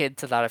add Kid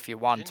to that if you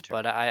want, Pinter.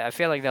 but I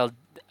feel like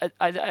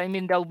I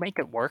mean they'll make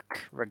it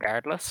work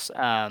regardless.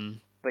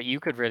 But you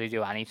could really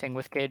do anything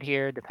with Kid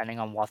here, depending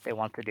on what they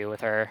want to do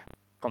with her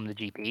from the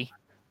GP.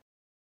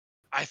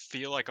 I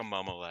feel like a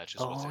mama latch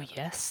is what's Oh happening.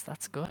 yes,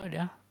 that's good.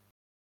 Yeah,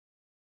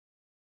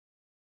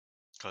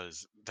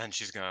 Because then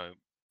she's gonna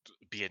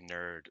be a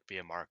nerd, be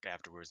a mark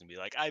afterwards, and be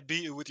like, "I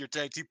beat you with your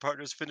tag team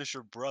partner's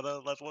finisher,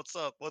 brother. Like, what's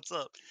up? What's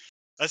up?"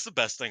 That's the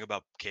best thing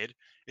about Kid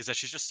is that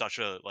she's just such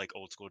a like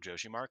old school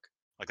Joshi mark.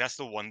 Like that's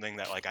the one thing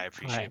that like I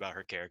appreciate right. about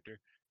her character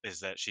is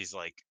that she's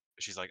like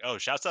she's like, "Oh,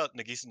 shouts out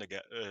Nagisa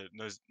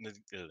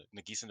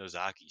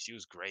Nozaki. She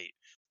was great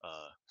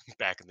uh,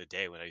 back in the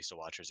day when I used to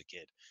watch her as a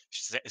kid.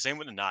 Same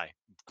with Nanai.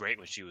 Great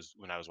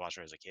when I was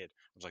watching her as a kid.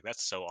 I was like,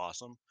 that's so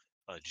awesome.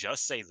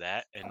 Just say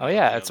that, and Oh none of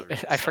yeah, the it's other I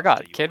stuff forgot.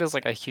 that you Kid want was to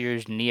like a say.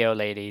 huge Neo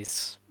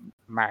ladies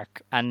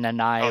mark, and Oh,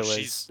 Nanaya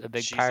was a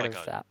big she's part like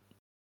of that.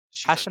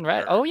 she's a Passion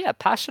Red. Oh nerd. yeah,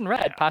 Passion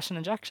Red, Yeah. Passion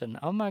Injection.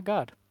 Oh my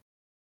god,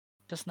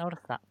 just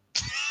noticed that.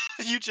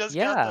 You just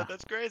got Yeah, that.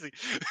 That's crazy.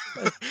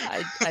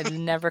 I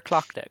never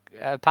clocked it.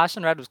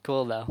 Passion Red was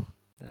cool though.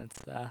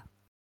 It's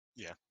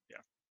Yeah,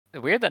 yeah.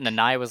 weird that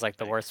Nanai was like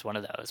the I agree. worst one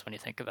of those when you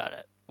think about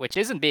it. Which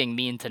isn't being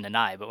mean to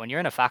Nanai, but when you're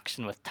in a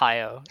faction with Tayo,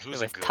 Yeah, and it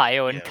was a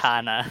good one.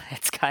 Kana,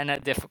 it's kind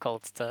of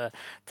difficult to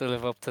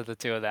live up to the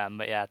two of them.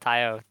 But yeah,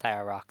 Tayo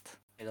rocked.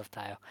 I love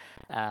Tayo.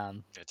 Yeah,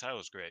 Ty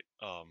was great.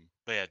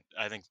 But yeah,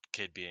 I think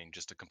Kid being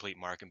just a complete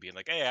mark and being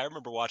like, "Hey, I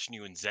remember watching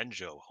you in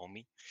Zenjo,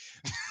 homie,"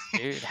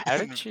 Dude,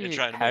 and trying to make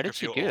how her did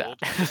she feel do that? old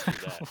just through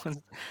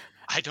that.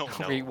 I don't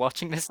Were you know.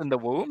 watching this in the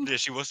womb? Yeah,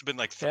 she must have been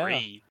like Yeah,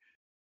 3.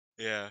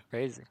 Yeah,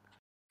 crazy.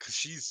 because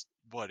she's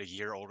what, a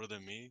year older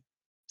than me.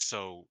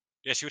 So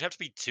yeah, she would have to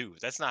be 2.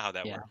 That's not how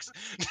that Yeah, works.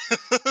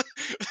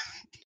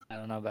 I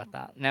don't know about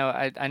that. No,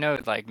 I know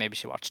like maybe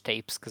she watched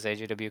tapes because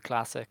AGW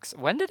Classics.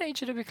 When did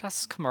AGW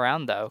Classics come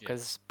around though? Yeah,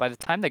 Because by the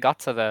time they got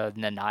to the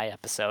Nanai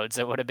episodes,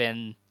 it would have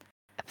been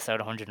episode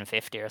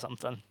 150 or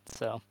something.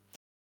 So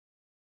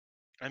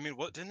I mean,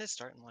 what didn't it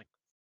start in like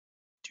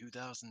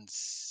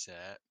 2007?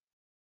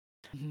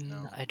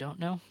 No, I don't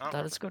know. I don't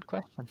That is remember. a good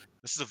question.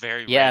 This is a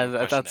very Yeah, random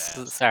question to that's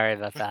ask. sorry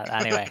about that.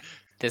 Anyway,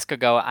 this could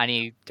go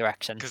any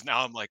direction. Because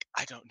now I'm like,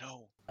 I don't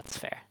know. That's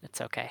fair.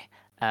 It's okay.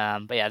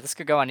 But yeah, this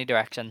could go any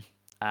direction,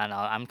 and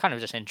I'm kind of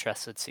just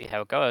interested to see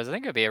how it goes. I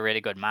think it'd be a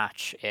really good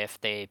match if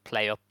they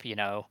play up,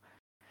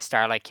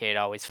 Starlight Kid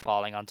always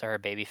falling onto her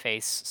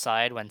babyface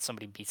side when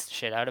somebody beats the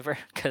shit out of her,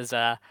 because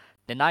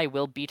Nanai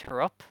will beat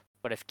her up.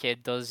 But if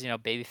Kid does,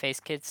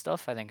 babyface Kid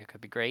stuff, I think it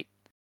could be great.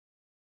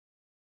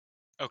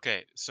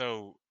 Okay,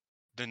 so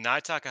the Nai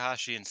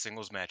Takahashi in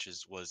singles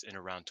matches was in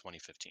around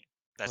 2015.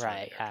 That's when it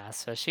Right. aired Yeah.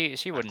 So she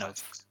on wouldn't have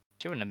Classics.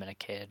 she wouldn't have been a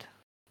kid,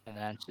 and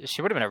then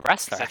she would have been a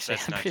wrestler. Because Actually,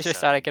 that's I'm pretty sure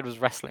Starlight 97. Kid was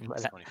wrestling by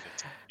It's then.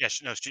 2015.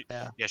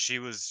 Yeah, no, Yeah. she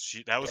was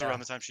that was Yeah. around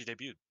the time she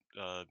debuted.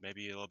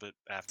 Maybe a little bit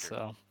after.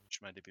 So. She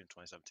might debut in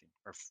 2017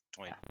 or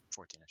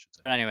 2014, I should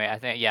say. But anyway, I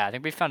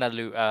think we found a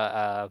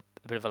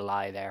bit of a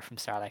lie there from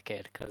Starlight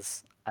Kid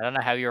because I don't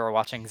know how you were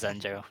watching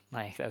Zenjo.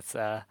 Like that's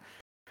a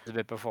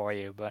bit before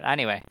you. But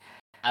anyway,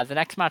 the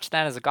next match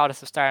then is a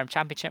Goddess of Stardom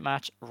Championship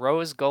match.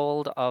 Rose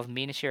Gold of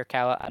Mina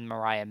Shirakawa and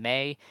Mariah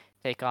May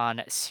take on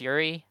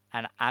Suri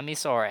and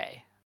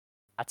Amisore.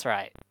 That's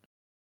right.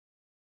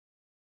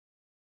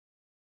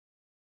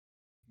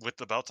 With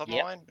the belts on the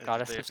Yep, line, did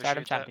Goddess they of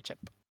Stardom officiate that?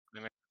 Championship. They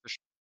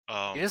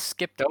make You just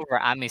skipped over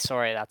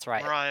Amisore. That's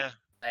right. Mariah,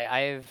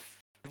 I've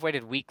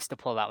waited weeks to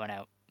pull that one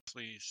out.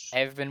 please.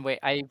 I've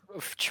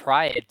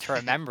tried to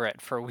remember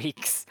it for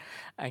weeks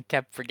and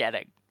kept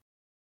forgetting.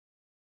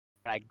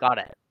 But I got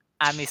it.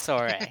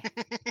 Amisore.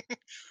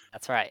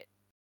 That's right.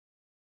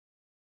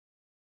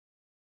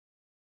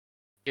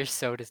 You're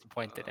so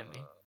disappointed in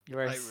me. You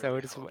are I so really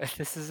hope. disappointed.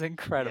 This is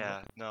incredible.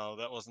 Yeah, no,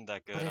 that wasn't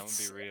that But good. I'm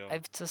gonna be real.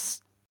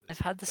 I've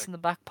had this Like, in the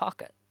back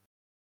pocket.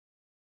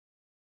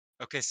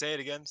 okay, say it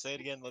again. Say it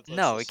again.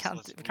 No, Let's we can't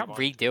rewind.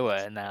 redo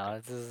Let's it now.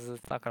 okay.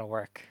 It's not gonna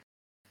work.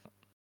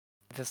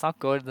 If it's not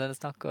good, then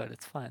it's not good.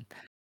 It's fine.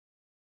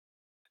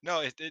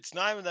 No, it's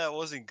not even that it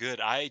wasn't good.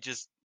 I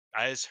just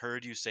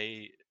heard you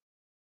say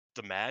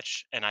the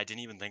match, and I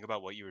didn't even think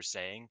about what you were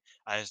saying.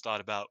 I just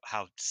thought about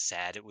how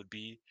sad it would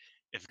be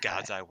if Okay.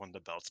 God's Eye won the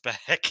belts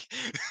back.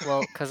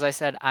 Well, because I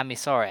said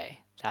Amisore.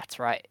 That's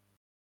right.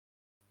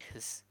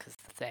 Because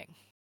the thing.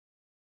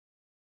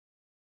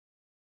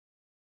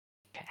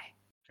 Okay.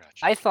 Gotcha.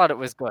 I thought it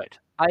was good.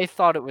 I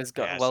thought it was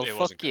good. Yeah, Well, it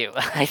wasn't fuck good. you.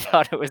 I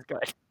thought it was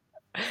good.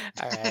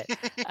 All right.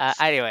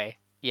 Anyway,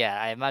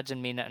 yeah, I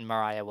imagine Mina and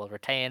Mariah will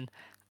retain.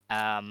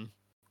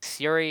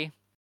 Suri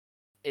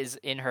is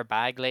in her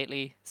bag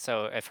lately,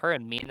 so if her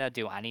and Mina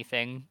do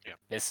anything, Yeah.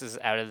 this is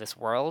out of this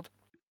world.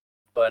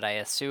 But I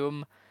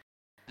assume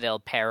they'll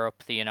pair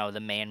up the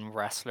main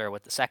wrestler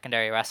with the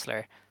secondary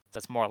wrestler. So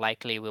it's more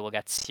likely we will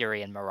get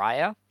Suri and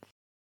Mariah,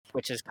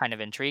 which is kind of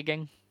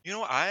intriguing. You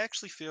know, I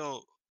actually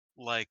feel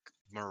like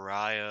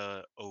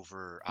Mariah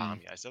over Hmm.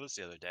 Ami. I said this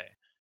the other day.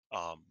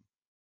 Um,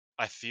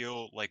 I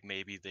feel like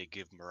maybe they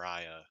give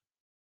Mariah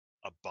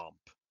a bump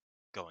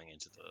going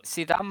into the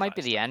See, that might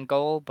be the 5-star, end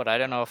goal, but I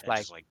don't know if and like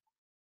just like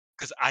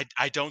because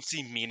I don't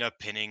see Mina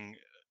pinning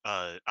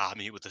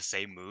Ami with the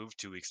same move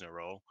 2 weeks in a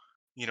row.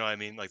 You know what I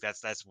mean? Like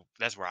that's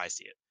where I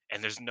see it.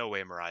 And there's no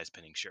way Mariah's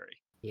pinning Shuri.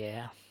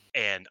 yeah.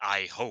 And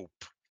I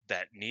hope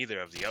that neither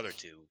of the other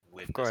two Of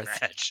win this course.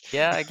 match.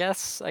 Yeah, I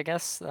guess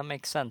that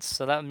makes sense.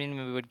 So that would mean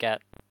we would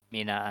get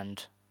Mina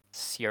and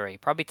Suri.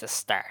 Probably to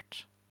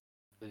start.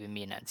 It would be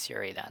Mina and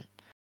Suri then.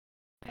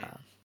 Hmm.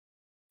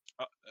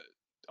 Uh,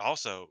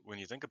 Also, when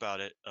you think about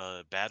it,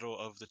 Battle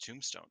of the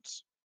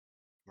Tombstones.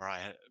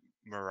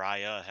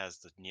 Mariah has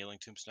the kneeling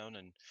tombstone,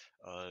 and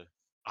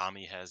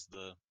Ami has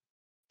the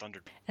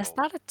Thunderbolt. Is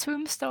that a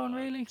tombstone,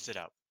 really? Sit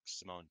out,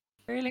 Simone.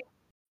 Really?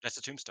 That's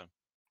a tombstone.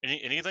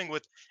 Anything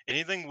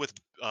with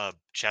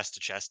chest to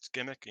chest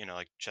gimmick,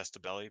 like chest to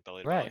belly,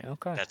 belly to Right, belly.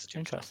 okay. That's a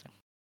tombstone. Interesting.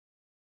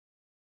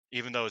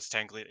 Even though it's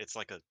technically it's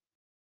like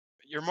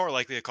you're more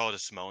likely to call it a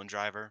Samoan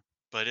driver,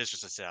 but it is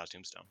just a sit out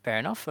tombstone. Fair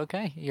enough,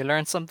 okay. You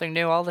learn something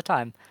new all the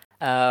time.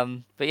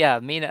 But yeah,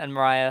 Mina and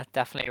Mariah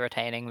definitely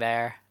retaining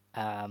there.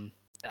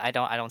 I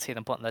don't see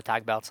them putting the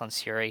tag belts on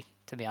Shuri,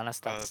 to be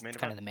honest. That's Main kind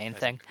event, of the main I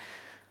thing. think.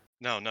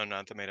 No,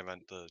 not the main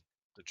event. The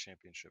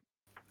championship.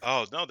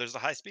 Oh no, there's a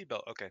high speed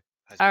belt. Okay.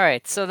 All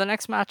right, so the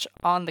next match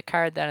on the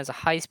card then is a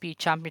high-speed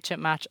championship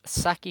match.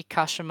 Saki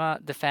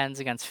Kashima defends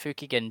against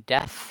Fukigen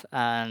Death,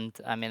 and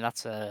I mean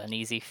that's an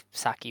easy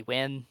Saki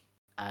win,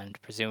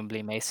 and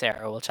presumably Mei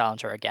Seira will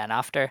challenge her again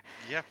after.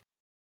 Yeah,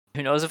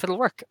 Who knows if it'll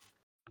work?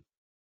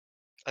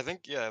 I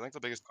think the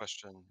biggest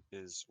question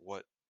is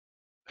what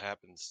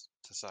happens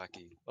to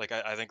Saki. Like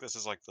I think this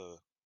is like this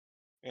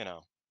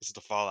is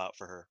the fallout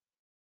for her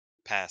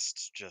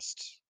past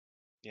just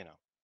you know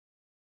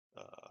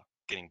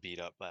getting beat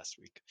up last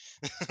week.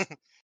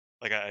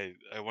 Like I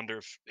wonder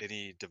if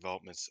any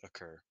developments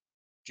occur.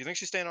 Do you think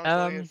she's staying on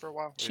affiliated for a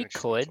while? Or do you She think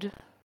she's gonna could. fold?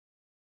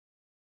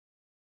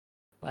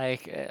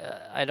 Like,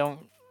 I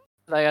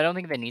don't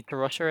think they need to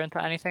rush her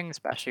into anything,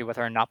 especially with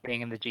her not being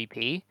in the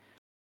GP.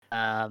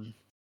 Um,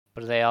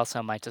 but they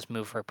also might just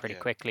move her pretty Yeah.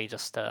 quickly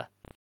just to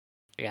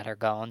get her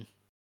going.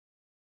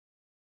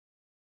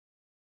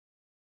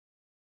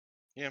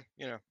 Yeah,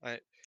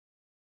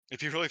 it'd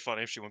be really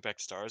funny if she went back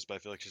to Stars, but I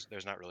feel like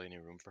there's not really any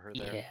room for her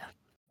there.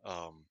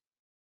 Yeah.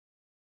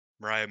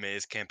 Mariah May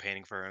is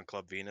campaigning for her in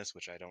Club Venus,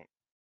 which I don't,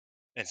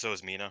 and so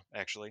is Mina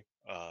actually.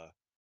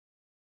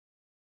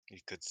 You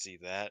could see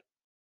that.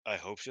 I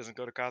hope she doesn't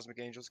go to Cosmic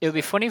Angels It would because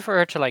be that funny for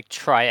her to like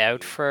try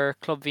out be for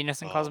Club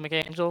Venus and um Cosmic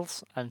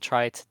Angels and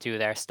try to do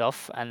their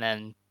stuff and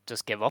then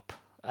just give up.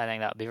 I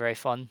think that would be very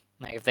fun.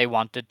 Like if they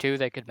wanted to,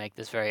 they could make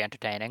this very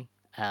entertaining.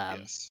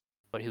 yes.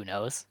 But who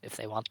knows if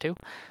they want to.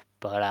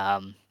 But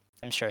I'm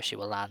sure she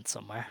will land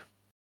somewhere.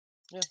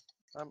 Yeah,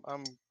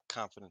 I'm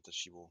confident that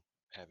she will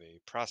have a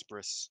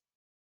prosperous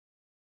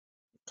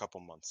couple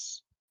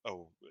months.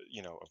 Oh,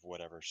 of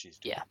whatever she's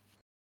doing. Yeah,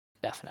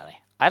 definitely.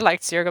 I'd like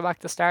to see her go back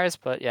to Stars,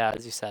 but yeah,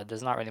 as you said,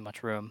 there's not really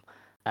much room.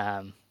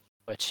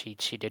 But she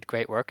did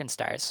great work in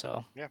Stars,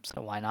 so Yeah.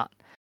 so why not?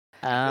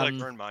 I feel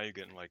like her and Mayu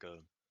getting like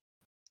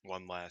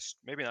one last,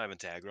 maybe not even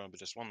tag run, but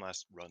just one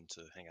last run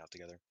to hang out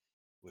together.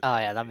 Oh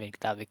yeah,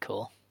 that'd be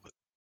cool.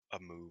 A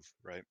move,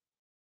 right?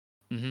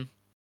 Mhm.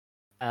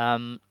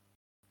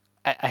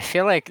 I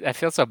feel like I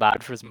feel so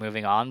bad for us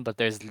moving on, but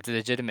there's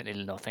legitimately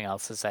nothing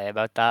else to say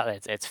about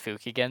that. It's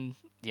Fukigen,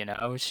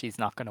 she's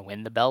not going to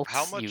win the How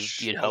belts.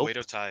 much You'd hope.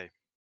 Oedo Tai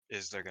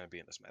is there going to be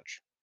in this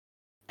match?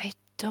 I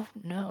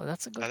don't know.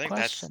 That's a I good think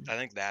question.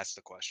 that's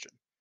the question.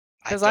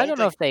 I Because I don't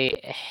don't know think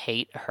if they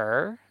hate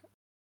her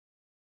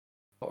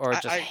or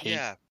just hate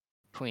yeah.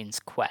 Queen's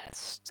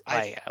Quest.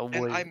 I Like,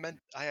 and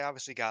I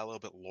obviously got a little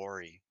bit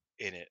Lori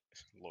in it.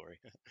 Lori.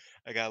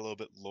 I got a little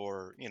bit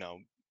lore,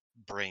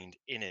 brained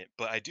in it,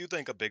 but I do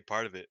think a big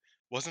part of it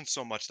wasn't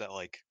so much that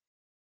like,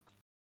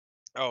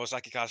 oh,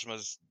 Saki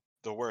Kashima's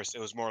the worst. It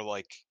was more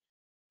like,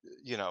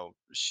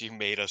 she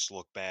made us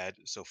look bad,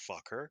 so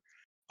fuck her.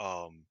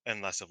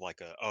 And less of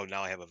like oh,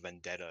 now I have a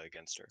vendetta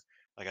against her.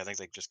 Like I think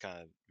they just kind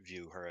of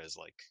view her as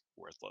like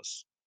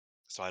worthless.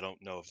 So I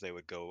don't know if they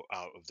would go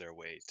out of their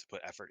way to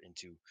put effort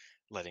into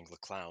letting the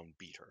clown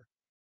beat her.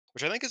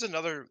 Which I think is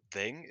another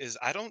thing is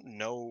I don't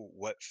know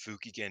what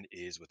Fukigen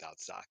is without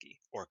Saki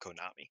or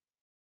Konami.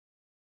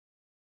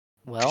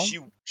 Because well, she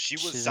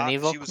was she's an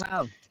evil she was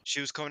clown. she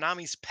was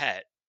Konami's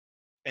pet,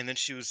 and then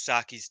she was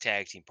Saki's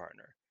tag team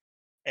partner,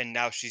 and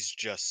now she's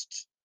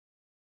just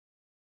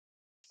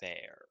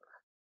there.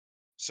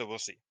 So we'll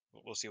see.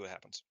 We'll see what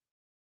happens.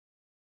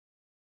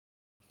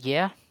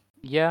 Yeah,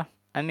 yeah.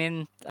 I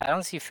mean, I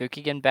don't see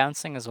Fukigen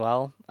bouncing as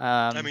well.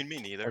 I mean,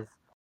 me neither.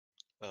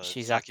 'Cause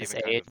she's at Saki this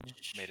even kind of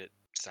age. made it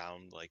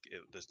sound like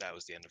that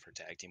was the end of her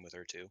tag team with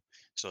her too.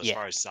 So as Yeah,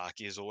 far as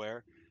Saki is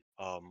aware,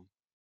 um,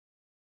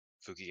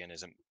 Fukigen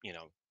isn't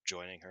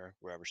joining her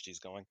wherever she's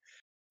going.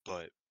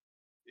 But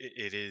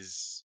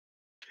it's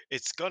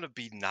gonna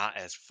be not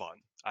as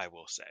fun. I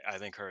will say. I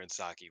think her and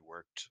Saki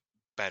worked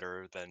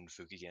better than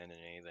Fukigen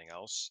and anything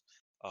else.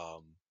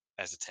 Um,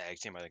 as a tag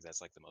team, I think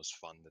that's like the most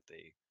fun that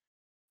they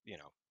you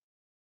know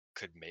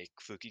could make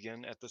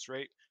Fukigen at this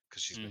rate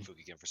because she's been mm,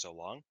 Fukigen for so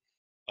long.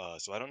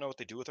 So I don't know what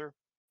they do with her,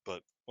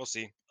 but we'll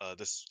see.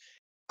 This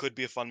could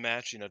be a fun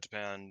match,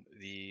 depending on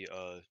the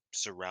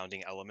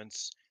surrounding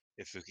elements.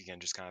 If Fukigen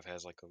just kind of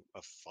has like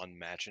a fun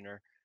match in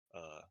her,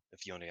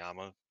 if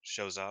Yoneyama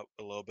shows out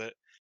a little bit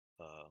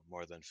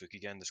more than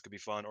Fukigen, this could be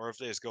fun. Or if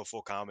they just go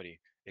full comedy,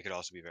 it could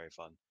also be very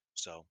fun.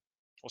 So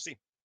we'll see.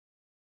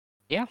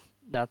 yeah.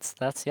 That's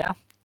yeah.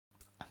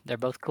 They're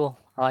both cool.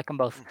 I like them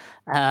both.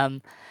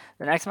 Mm.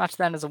 The next match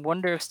then is a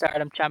Wonder of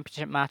Stardom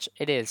Championship match.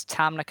 It is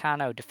Tam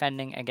Nakano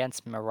defending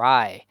against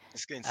Mirai.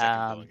 This getting second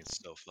Um, billing is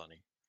so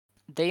funny.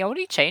 they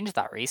only changed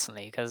that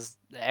recently because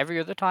every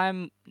other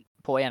time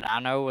Poi and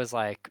Anno was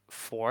like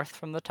fourth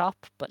from the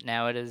top, but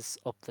now it is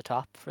up the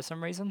top for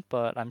some reason.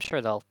 But I'm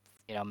sure they'll,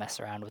 mess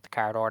around with the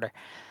card order.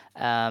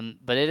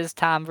 But it is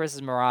Tam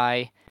versus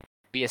Mirai.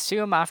 We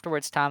assume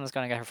afterwards Tam is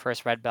going to get her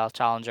first red belt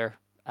challenger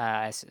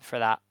for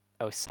that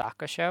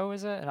Osaka show,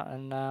 is it?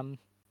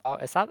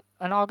 Is that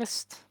in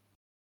August?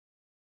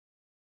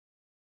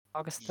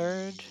 August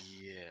 3rd?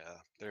 Yeah,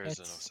 there is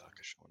an It's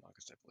Osaka show in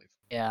August, I believe.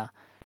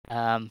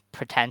 yeah.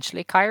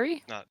 Potentially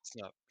Kyrie. It's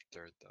not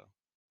third though.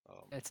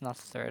 It's not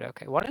the 3rd.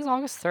 Okay, what is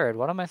August 3rd?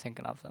 What am I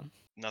thinking of then?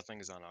 Nothing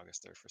is on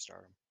August 3rd for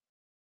Stardom.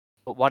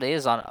 But what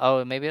is on?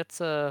 Oh, maybe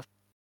it's a.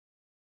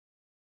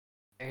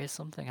 There is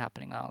something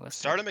happening on August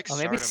 3rd. Stardom X Oh,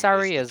 maybe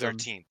Stardom is the Sariism.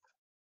 13th.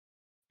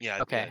 Yeah,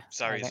 Okay,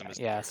 Saryism is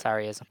the yeah, 3rd,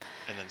 Sariism.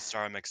 and then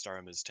Stardom X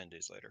Stardom is 10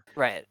 days later.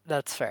 Right,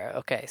 that's fair.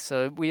 Okay,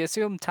 so we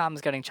assume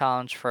Tom's getting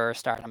challenged for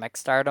Stardom X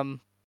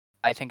Stardom.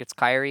 I think it's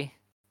Kyrie.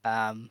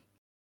 I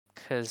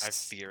Because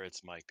fear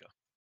it's Micah.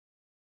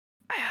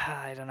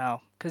 I don't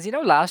know. Because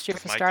last year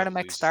If for Micah Stardom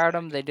X loses that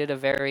Stardom, they again, did a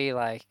very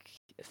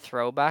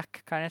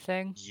throwback kind of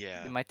thing.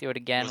 yeah, They might do it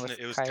again wasn't with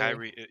it? It was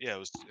Kyrie Kyrie. Yeah, it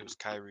was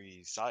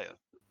Kyrie Saya.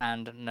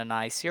 and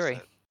Nanai Was Suri.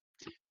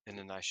 that in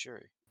the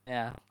Naishiri?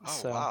 Yeah, Oh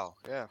so wow,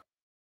 yeah.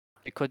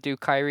 they could do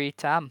Kyrie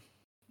Tam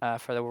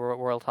for the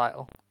world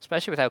title,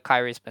 especially with how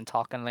Kyrie's been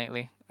talking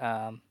lately.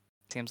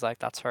 Seems like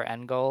that's her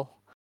end goal.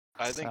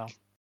 I So think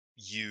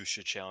you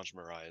should challenge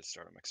Mariah at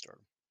Stardom X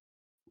Stardom.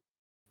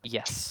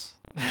 yes,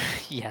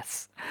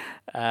 yes.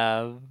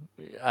 Um,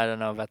 I don't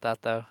know about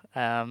that though.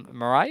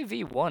 Mariah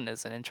V1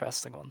 is an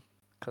interesting one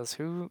because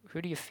who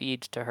do you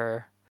feed to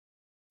her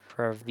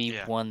for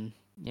Yeah, V1?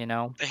 You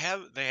know? they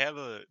have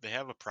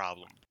a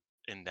problem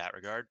in that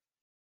regard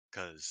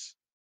because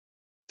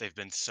they've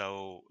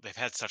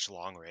had such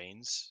long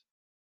reigns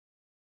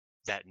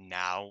that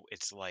now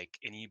it's like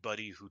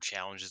anybody who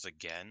challenges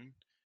again,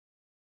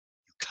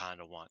 you kind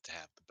of want to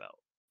have the belt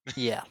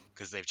Yeah,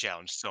 because they've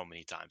challenged so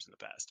many times in the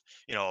past.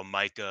 You know, a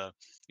Micah,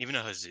 even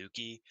a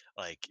Hazuki,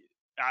 like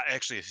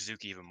actually a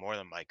Hazuki even more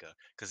than Micah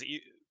because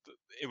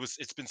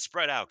it's been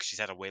spread out because she's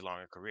had a way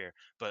longer career.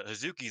 But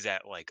Hazuki's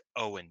at like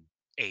 0-8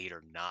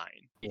 or 9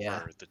 yeah,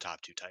 for the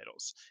top two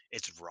titles.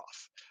 It's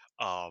rough.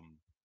 Um,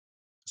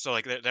 so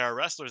like there are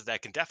wrestlers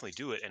that can definitely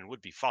do it and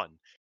would be fun,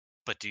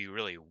 but do you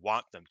really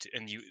want them to?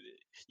 And you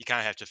kind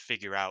of have to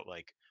figure out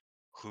like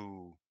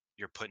who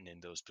you're putting in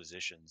those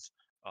positions.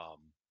 Um,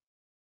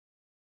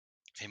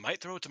 they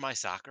might throw it to my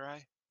Sakurai.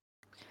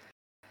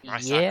 My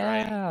Sakurai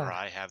and yeah,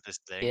 Mirai have this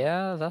thing.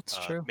 yeah. That's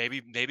true.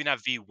 Maybe not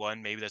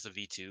V1, maybe that's a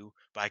V2,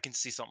 but I can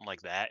see something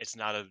like that. It's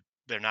not a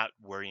they're not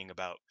worrying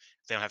about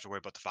they don't have to worry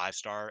about the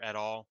 5-star at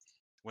all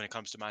when it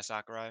comes to my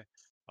Sakurai.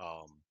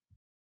 Um,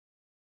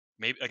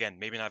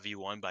 maybe not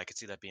V1, but I could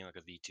see that being like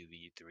a V2,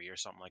 V3 or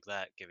something like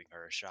that, giving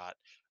her a shot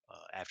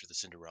after the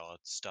Cinderella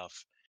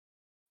stuff.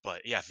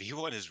 But yeah,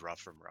 V1 is rough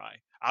for Mirai.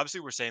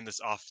 Obviously, we're saying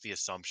this off the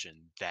assumption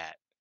that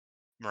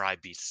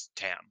Mirai beats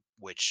Tam,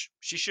 which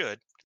she should.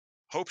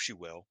 Hope she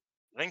will.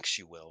 Think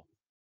she will.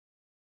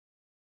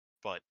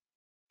 But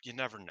you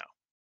never know.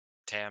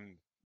 Tam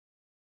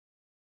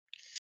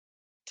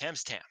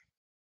Tam's Tam.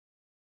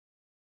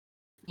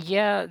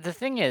 Yeah, the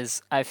thing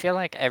is, I feel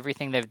like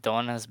everything they've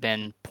done has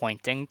been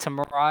pointing to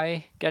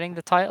Mirai getting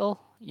the title.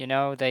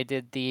 They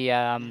did the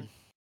Mhm.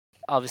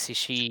 obviously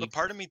she But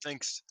part of me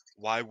thinks,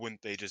 why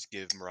wouldn't they just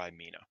give Mirai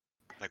Mina?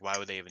 Like, why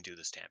would they even do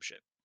this Tam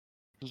shit?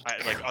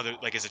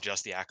 Is it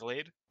just the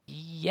accolade?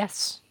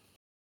 yes.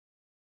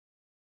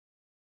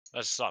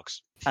 That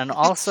sucks. And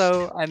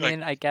also, I Like,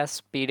 mean, I guess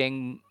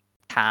beating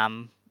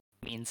Tam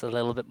means a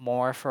little bit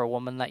more for a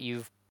woman that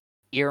you've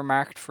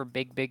earmarked for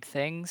big, big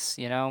things.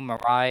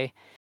 Mirai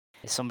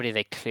is somebody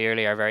they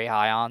clearly are very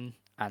high on,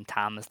 and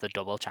Tam is the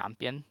double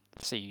champion.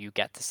 So you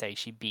get to say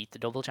she beat the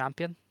double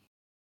champion.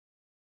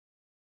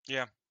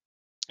 yeah.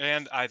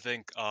 And I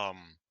think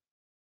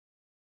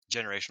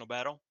generational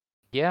battle.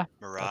 Yeah,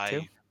 that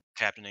too. Mirai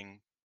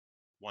captaining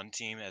one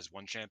team as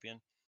one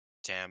champion.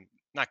 Tam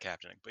not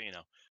captaining, but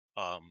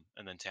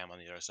and then Tam on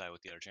the other side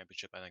with the other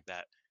championship. I think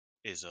that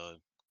is a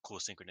cool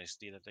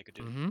synchronicity that they could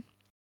do. Mm-hmm.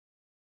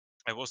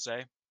 I will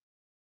say,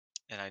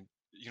 and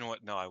you know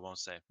what? No, I won't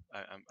say.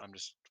 I'm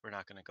just we're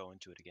not gonna go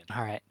into it again.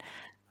 All right.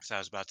 So I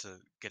was about to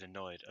get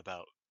annoyed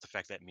about the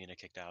fact that Mina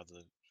kicked out of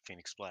the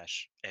Phoenix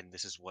Splash, and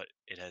this is what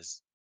it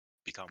has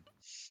become.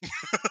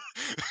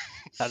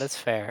 That is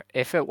fair.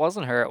 If it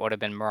wasn't her, it would have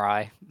been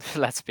Mirai.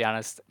 Let's be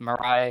honest.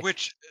 Mirai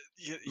Which,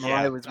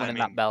 Mariah yeah, was I winning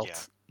that mean, yeah,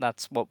 belt.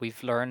 That's what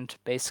we've learned.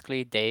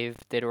 Basically, Dave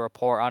did a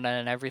report on it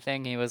and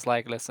everything. He was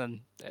like,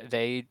 "Listen,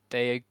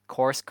 they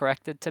course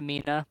corrected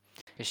Tamina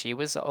because she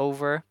was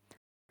over,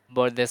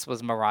 but this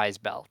was Mariah's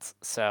belt.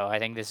 So I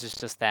think this is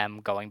just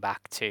them going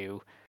back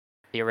to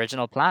the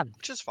original plan."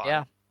 which is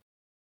Yeah. fine.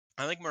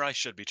 I think Mirai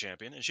should be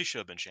champion, and she should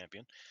have been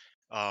champion.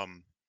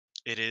 Um,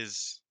 it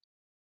is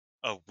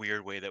a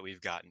weird way that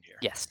we've gotten here.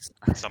 Yes.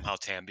 Somehow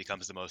Tam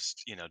becomes the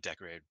most,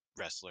 decorated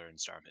wrestler in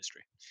Stardom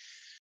history,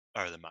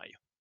 other than Mayu.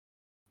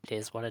 It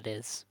is what it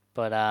is.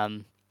 But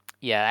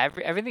yeah,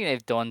 everything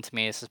they've done to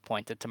me is just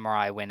pointed to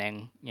Mariah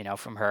winning.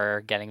 From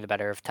her getting the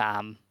better of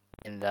Tam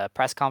in the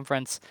press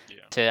conference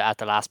Yeah. to at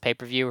the last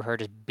pay-per-view, her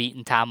just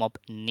beating Tam up,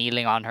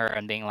 kneeling on her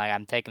and being like,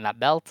 I'm taking that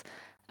belt.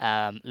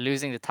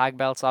 Losing the tag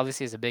belts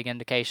obviously is a big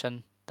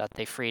indication that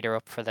they freed her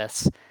up for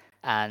this.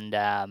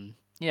 And,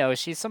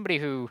 she's somebody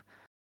who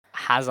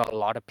has a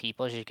lot of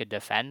people she could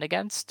defend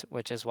against,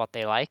 which is what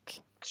they like.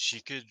 She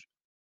could.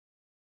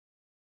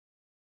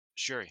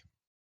 Shuri.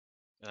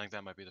 I think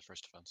that might be the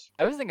first defense.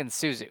 I was thinking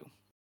Suzu,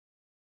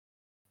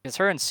 because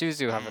her and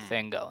Suzu have a Mm.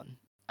 thing going,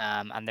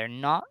 and they're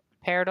not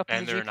paired up in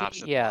And the they're in GP.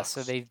 opposite Yeah,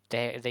 so blocks.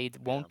 they Yeah.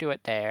 won't do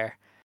it there.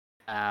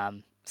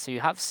 So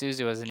you have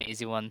Suzu as an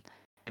easy one.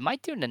 They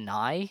might do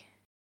Nanai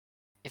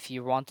if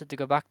you wanted to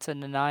go back to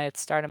Nanai at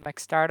Stardom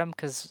X Stardom,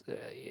 because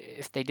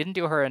if they didn't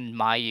do her in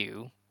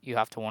Mayu, you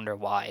have to wonder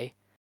why.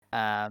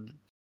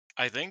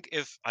 I think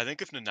if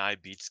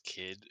Nanai beats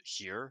Kid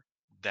here,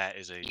 that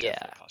is a Yeah,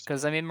 definite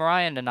because I possibility. mean,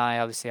 Mariah and Nanai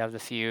obviously have the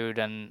feud,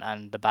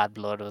 and the bad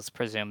blood was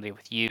presumably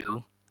with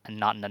you and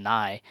not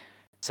Nanai.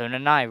 So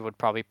Nanai would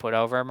probably put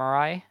over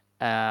Mariah.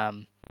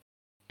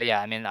 But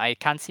yeah, I mean, I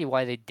can't see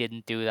why they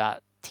didn't do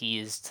that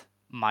teased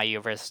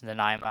Mayu versus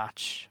Nanai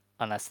match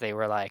unless they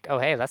were like, oh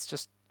hey, let's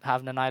just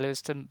have Nanai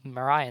lose to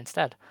Mariah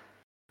instead.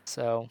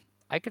 So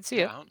I could see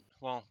it. Yeah.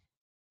 Well,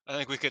 I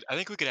think we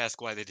could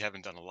ask why they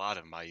haven't done a lot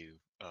of Mayu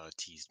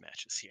teased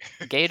matches here.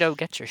 Gato,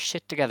 get your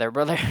shit together,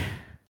 brother.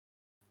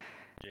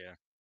 Yeah.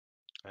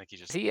 I think he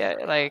just See,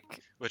 forgot. like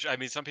Which I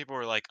mean, some people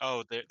were like,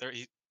 "Oh,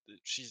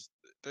 she's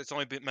it's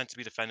only meant to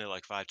be defended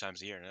like 5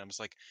 times a year," and I'm just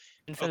like,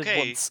 infinite "Okay,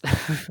 once,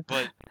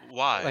 but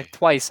why? like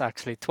twice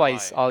actually,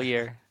 twice Why?" all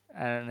year,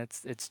 and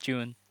it's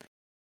June.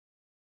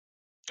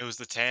 It was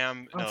the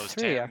Tam, Oh, no, it was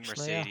three Tam,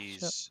 actually, yeah. Shit.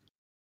 Mercedes,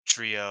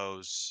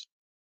 trios,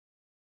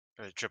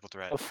 triple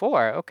threat, Oh,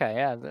 four. Okay,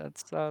 yeah, and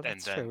that's true.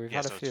 then We've yeah,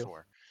 had a so it's few.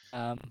 four.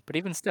 But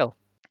even still,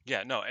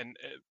 Yeah, no, and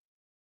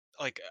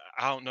like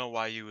I don't know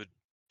why you would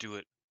do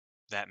it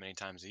that many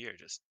times a year.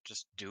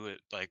 Just do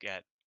it like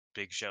at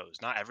big shows.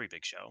 Not every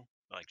big show.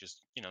 Like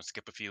just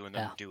skip a few and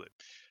yeah, then do it.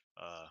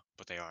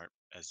 But they aren't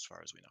as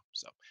far as we know.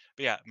 So,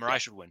 but yeah, yeah, Mariah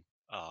should win.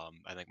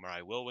 I think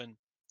Mariah will win,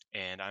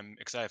 and I'm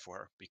excited for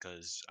her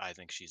because I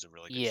think she's a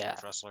really good yeah.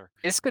 singles wrestler,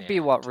 This could be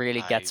what and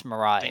really I gets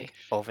Mariah think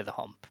over the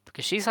hump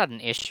because she's had an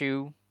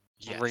issue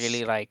yes,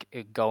 really like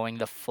going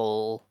the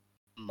full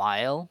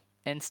mile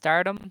in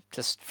Stardom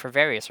just for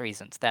various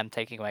reasons. Them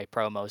taking away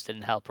promos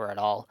didn't help her at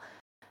all.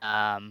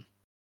 Um,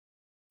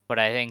 but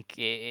I think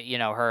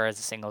her as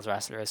a singles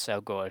wrestler is so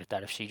good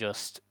that if she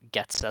just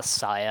gets a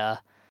Saya,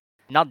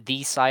 not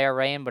the Saya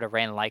reign, but a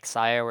reign like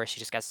Saya where she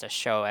just gets to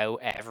show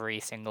out every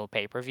single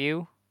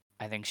pay-per-view,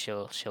 I think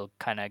she'll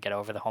kind of get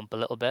over the hump a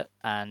little bit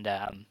and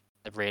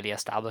really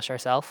establish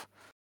herself.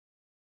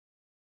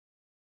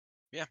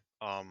 yeah.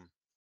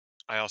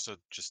 I also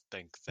just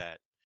think that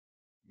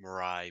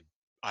Mirai,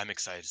 I'm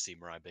excited to see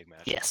Mirai big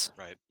match, Yes.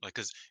 right? Like,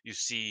 because you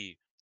see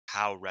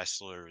how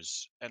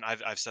wrestlers, and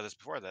I've said this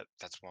before that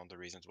that's one of the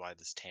reasons why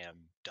this Tam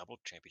double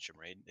championship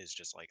reign is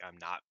just like I'm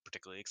not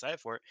particularly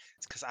excited for it.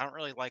 It's because I don't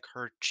really like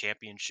her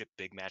championship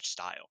big match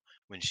style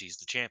when she's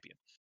the champion.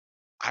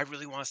 I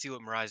really want to see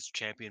what Mirai's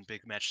champion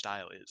big match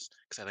style is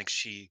because I think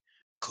she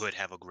could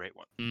have a great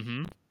one,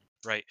 Mm-hmm.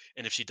 right?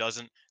 And if she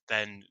doesn't,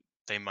 then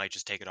they might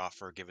just take it off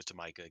her, give it to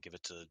Micah, give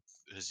it to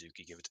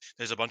Hazuki, give it.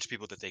 There's a bunch of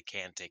people that they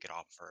can take it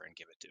off of her and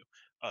give it to.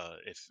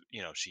 If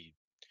she,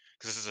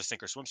 because this is a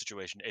sink or swim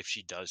situation. If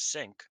she does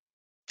sink,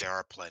 there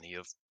are plenty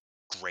of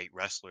great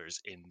wrestlers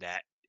in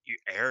that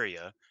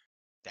area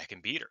that can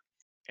beat her.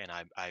 And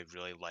I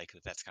really like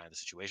that that's kind of the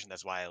situation.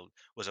 That's why I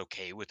was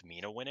okay with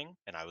Mina winning,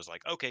 and I was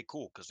like, okay,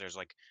 cool, because there's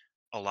like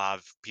a lot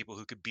of people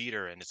who could beat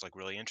her, and it's like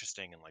really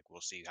interesting, and like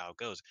we'll see how it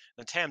goes.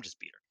 Then Tam just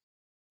beat her.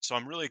 So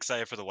I'm really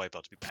excited for the white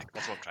belt to be back.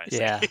 That's what I'm trying to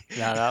say. Yeah,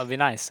 no, that would be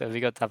nice. It would be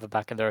good to have it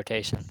back in the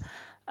rotation.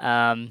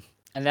 And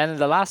then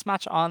the last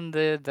match on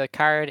the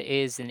card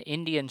is an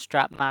Indian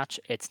strap match.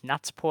 It's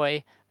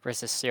Natsupoi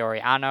versus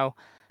Saori Ano.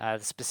 The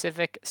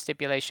specific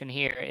stipulation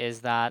here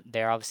is that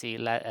they're obviously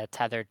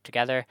tethered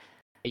together.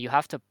 You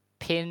have to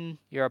pin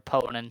your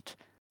opponent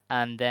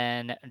and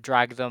then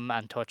drag them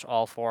and touch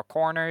all four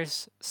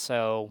corners.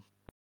 So,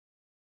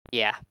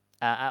 yeah.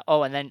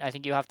 Oh, and then I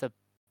think you have to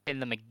pin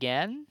them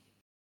again.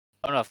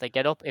 Oh no, if they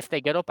get up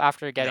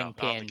after No, getting I don't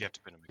think you pinned, have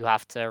to pin them you again.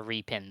 have to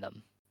repin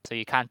them. So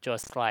you can't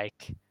just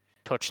like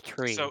touch So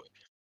three.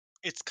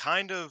 it's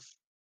kind of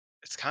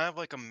it's kind of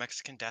like a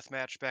Mexican death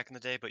match back in the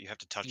day, but you have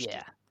to touch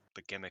Yeah.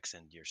 the gimmicks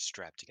and you're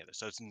strapped together.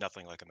 So it's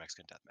nothing like a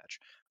Mexican death match.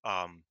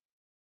 Um,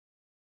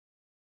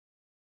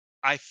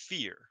 I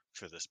fear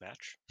for this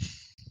match.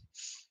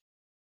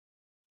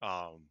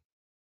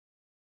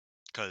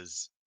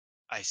 Because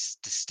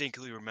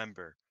distinctly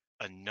remember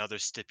another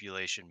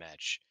stipulation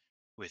match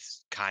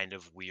with kind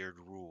of weird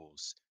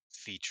rules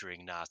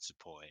featuring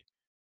Natsupoi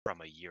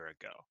from a year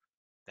ago.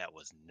 That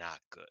was not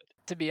good.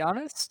 To be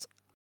honest,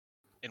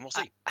 And we'll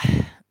I,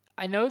 see.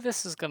 I know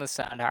this is gonna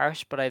sound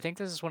harsh, but I think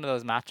this is one of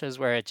those matches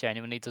where it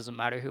genuinely doesn't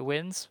matter who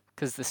wins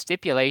because the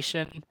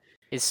stipulation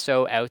is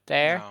so out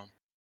there No.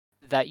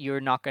 that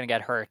you're not gonna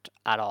get hurt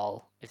at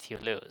all if you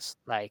lose.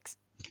 Like,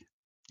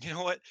 You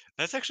know what?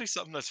 That's actually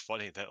something that's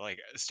funny that like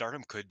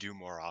Stardom could do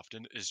more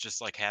often is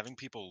just like having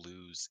people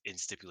lose in Hmm.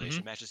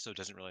 stipulation matches so it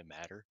doesn't really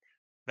matter.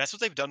 That's what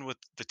they've done with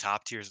the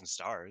top tiers and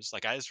stars.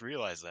 Like I just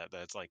realized that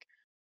it's like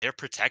they're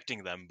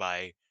protecting them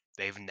by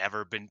they've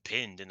never been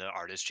pinned in an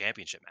artist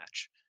championship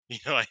match. You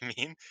know what I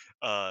mean?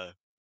 Uh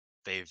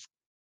they've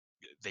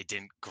they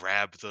didn't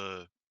grab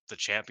the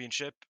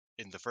championship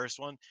in the first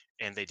one,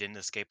 and they didn't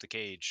escape the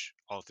cage,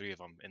 all three of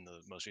them in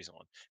the most recent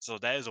one. So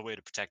that is a way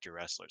to protect your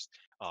wrestlers.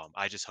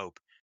 I just hope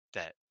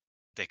that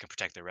they can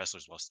protect their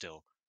wrestlers while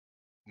still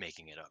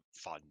making it a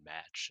fun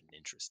match and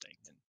interesting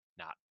and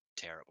not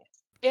terrible.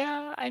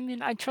 Yeah, I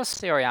mean, I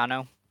trust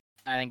Soriano.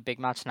 I think Big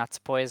Match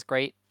Natsupoi is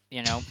great,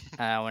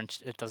 when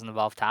it doesn't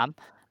involve Tam.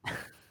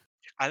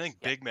 I think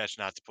Yeah. big match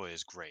Natsupoi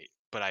is great,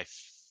 but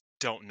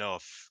don't know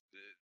if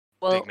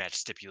big Well, match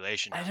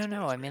stipulation I don't Natsupoi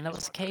know. is I mean, great. that Is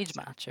was what a I'm trying to cage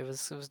say. match. It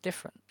was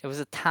different. It was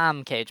a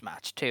Tam cage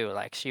match too.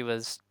 Like she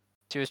was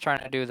trying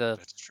to do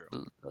That's true.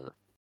 the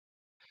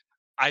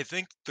I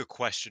think the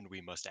question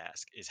we must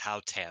ask is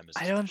how Tam is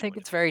I this don't person think going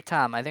to it's be? very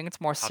Tam. I think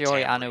it's more How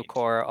Siori Tam Anu brained?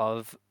 core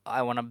of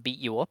I want to beat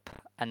you up,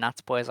 and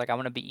Natsupoi is like I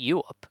want to beat you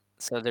up.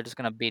 So they're just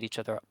gonna beat each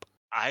other up.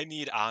 I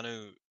need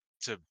Anu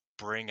to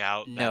bring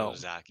out that No,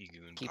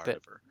 Ozaki-gun keep part it,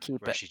 of her,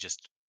 keep where it. she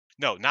just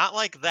no, not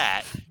like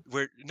that.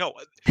 Where no,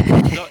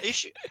 the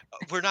issue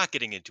we're not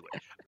getting into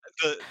it.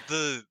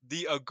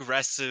 The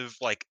aggressive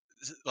like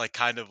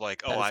kind of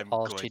like oh That is I'm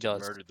all going she to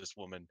does. murder this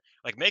woman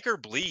like make her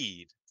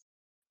bleed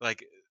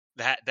like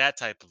that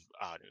type of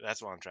Anu.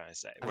 That's what I'm trying to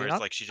say. Have you Where it's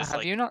not like she just have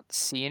like you not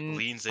seen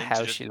leans into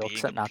how just she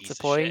looks being at a piece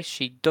of Natsupoi? shit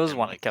She does and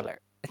want to like kill her.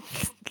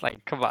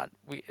 Like, come on,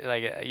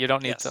 you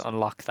don't need yes, to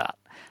unlock that.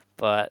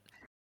 But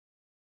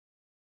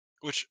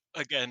which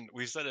again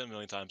we've said it a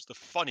million times. The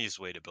funniest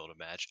way to build a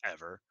match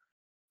ever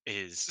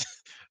is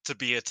to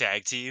be a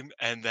tag team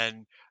and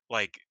then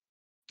like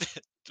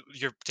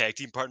your tag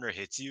team partner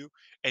hits you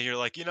and you're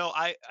like,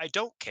 I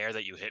don't care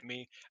that you hit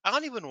me. I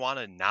don't even want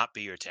to not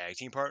be your tag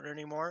team partner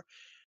anymore.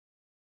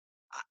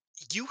 I-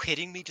 You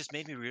hitting me just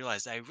made me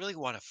realize that I really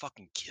want to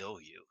fucking kill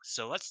you.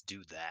 So let's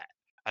do that.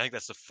 I think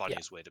that's the yeah,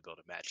 funniest way to build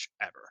a match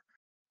ever.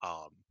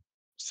 Um,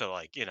 so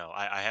like,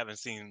 I haven't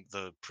seen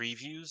the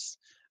previews,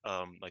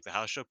 like the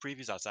house show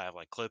previews outside of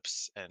like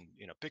clips and,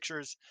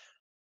 pictures,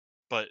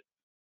 but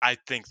I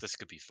think this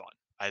could be fun.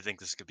 I think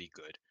this could be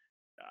good.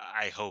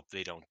 I hope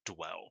they don't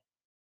dwell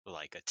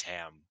like a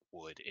Tam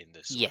would in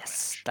this sort of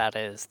yes,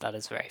 match. that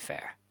is very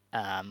fair.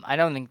 I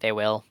don't think they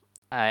will.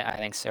 I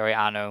think Sori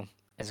Anu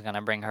is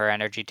gonna bring her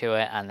energy to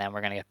it, and then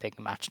we're gonna get big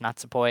match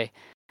Natsupoi.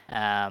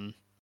 Um,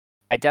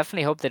 I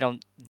definitely hope they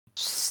don't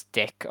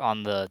stick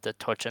on the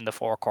touch in the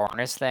four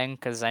corners thing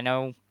because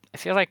I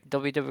feel like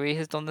WWE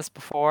has done this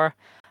before,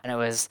 and it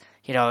was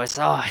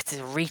it's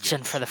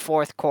reaching for Yes, the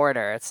fourth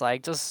quarter. It's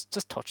like just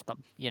touch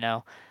them.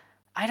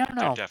 I don't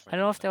they're know. I definitely don't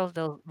know doing if that.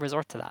 they'll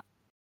resort to that.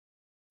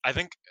 I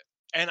think,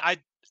 and I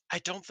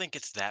don't think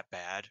it's that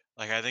bad.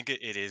 Like I think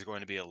it is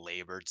going to be a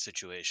labored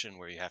situation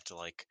where you have to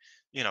like,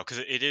 because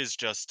it is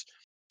just,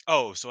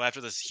 oh, so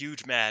after this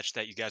huge match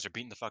that you guys are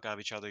beating the fuck out of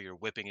each other, you're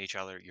whipping each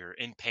other, you're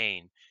in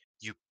pain,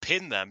 you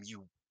pin them,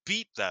 you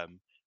beat them,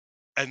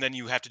 and then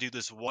you have to do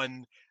this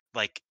one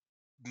like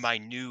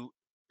minute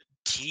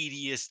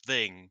tedious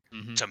thing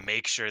Hmm. to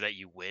make sure that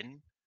you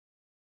win,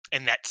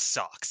 and that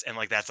sucks, and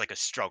like that's like a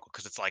struggle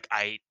because it's like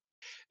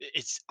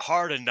it's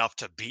hard enough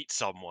to beat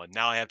someone,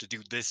 now I have to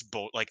do this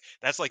like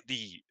that's like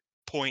the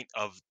point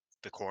of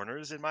the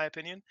corners in my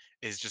opinion,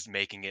 is just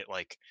making it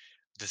like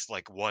this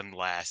like one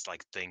last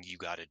like thing you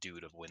got to do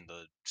to win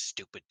the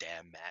stupid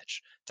damn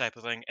match type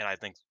of thing, and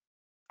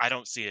I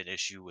don't see an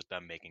issue with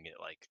them making it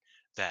like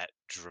that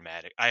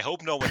dramatic. I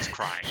hope no one's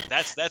crying.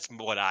 That's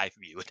what I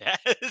view it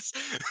as.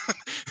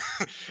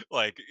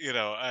 Like,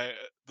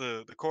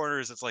 the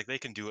corners, it's like they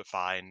can do it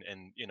fine,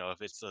 and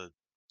if it's a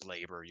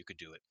labor, you could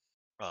do it.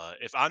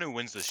 If Anu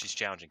wins this, she's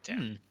challenging Tam.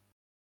 Hmm.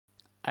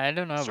 I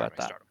don't know Stardom about X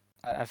that. Stardom.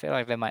 I feel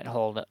like they might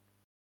hold it.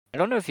 I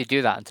don't know if you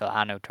do that until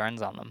Anu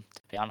turns on them,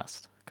 to be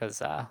honest, because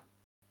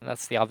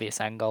that's the obvious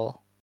end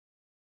goal.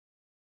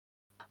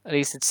 At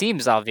least it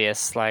seems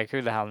obvious. Like,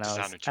 who the hell Does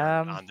knows? Anu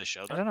turn on this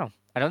show I then? don't know.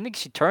 I don't think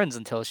she turns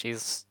until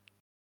she's,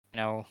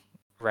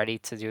 ready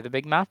to do the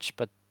big match,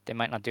 but they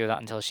might not do that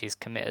until she's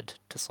committed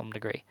to some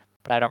degree.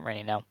 But I don't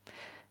really know.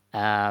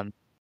 Um,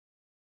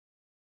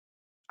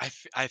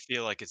 I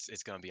feel like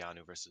it's gonna be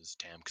Anu versus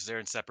Tam because they're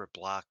in separate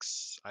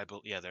blocks.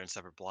 Yeah, they're in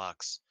separate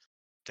blocks.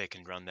 They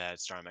can run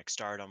that Stardom X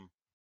Stardom.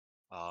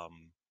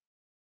 Um,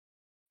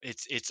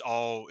 it's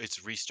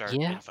restart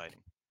yeah.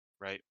 infighting,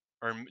 right?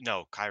 Or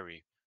no,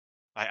 Kyrie.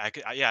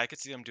 Yeah, I could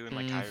see them doing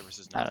like Mm, Kyrie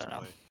versus I don't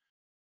know.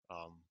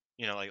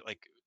 Natsupoi.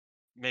 Like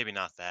maybe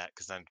not that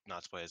because then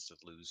Natsupoi has to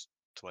lose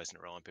twice in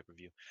a row on pay per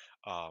view.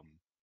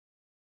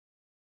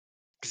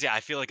 Because yeah,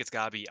 I feel like it's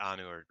gotta be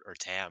Anu or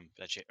Tam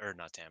or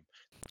not Tam,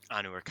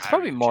 Anu or It's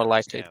probably Kyrie who more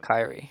challenges likely it's Tam.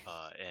 Kyrie.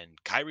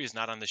 And Kyrie is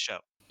not on the show,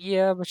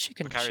 Yeah, but she but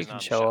can Kyrie she is not can on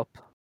the show show, up.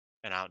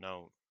 and I don't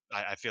know.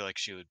 I feel like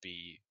she would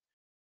be.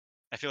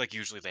 I feel like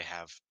usually they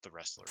have the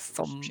wrestler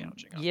who's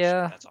challenging on the show.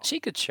 Yeah, That's all. she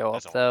could show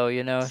That's up all I'm though.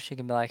 going with. She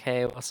can be like,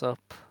 "Hey, what's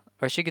up?"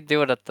 Or she could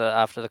do it at the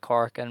after the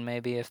Cork, and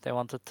maybe if they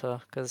wanted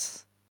to,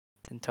 because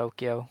it's in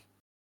Tokyo,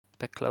 a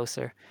bit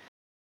closer.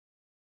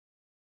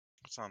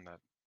 What's on that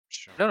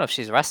show? I don't know if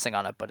she's resting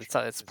on it, but it's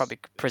Is probably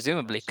is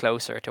presumably Rest?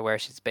 closer to where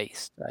she's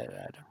based. I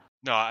don't.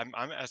 No,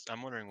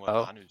 I'm wondering what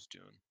Oh, Anu's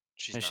doing.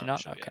 She's is not she on the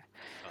not? show yet. Okay.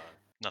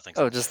 Nothing's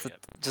Oh, on the show yet.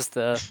 just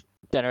the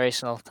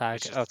generational It's tag.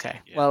 just a Okay.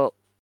 tag, yeah. Well,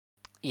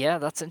 yeah,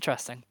 that's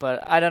interesting.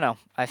 But I don't know.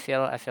 I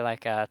feel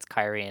like it's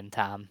Kyrie and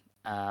Tam.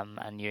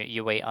 And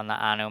you wait on the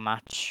Anu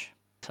match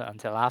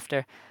until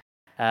after.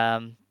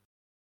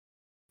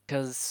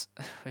 Because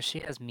she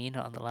has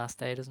Mina on the last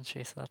day, doesn't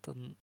she? So that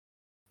doesn't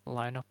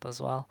line up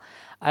as well.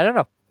 I don't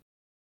know.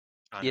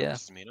 Anu Yeah.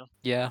 versus Mina.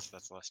 Yeah.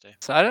 That's the last day.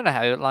 So I don't know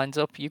how it lines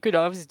up. You could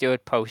obviously do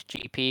it post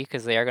GP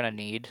because they are going to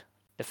need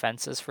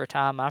defenses for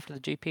Tam after the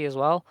GP as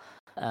well.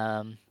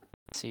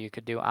 So you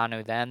could do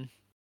Anu then.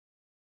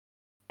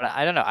 But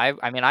I don't know.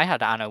 I mean, I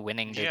had Anu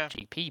winning the Yeah,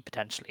 GP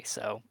potentially.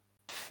 So,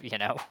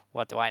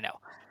 what do I know?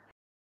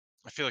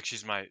 I feel like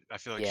she's my. I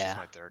feel like she's Yeah,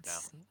 my third now.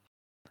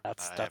 I have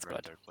that's her in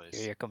good. third You're,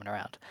 place. you're coming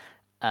around.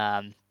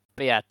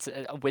 But yeah,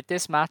 with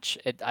this match,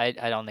 I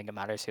don't think it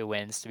matters who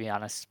wins, to be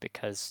honest,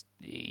 because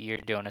you're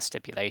doing a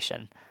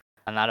stipulation,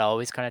 and that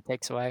always kind of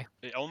takes away.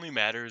 It only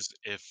matters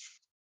if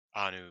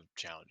Anu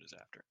challenges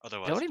after. It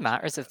Otherwise, only it doesn't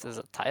matters matter if at there's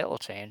all. a title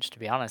change, to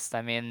be honest.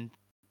 I mean,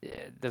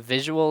 the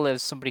visual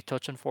is somebody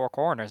touching four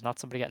corners, not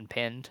somebody getting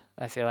pinned.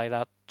 I feel like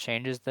that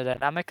changes the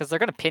dynamic because they're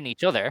going to pin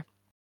each other.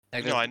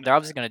 Like, No, they're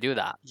obviously going to do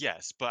that.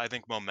 yes, but I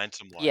think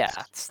momentum Yeah,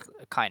 wise, it's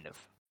kind of.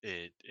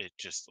 it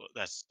just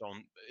that's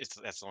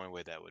the only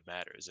way that would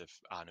matter is if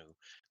Anu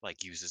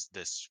like uses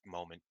this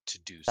moment to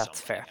do That's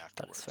something fair.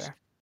 That is afterwards. fair.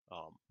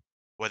 Um,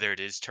 whether it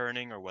is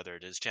turning or whether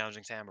it is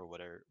challenging Sam or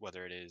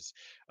whether it is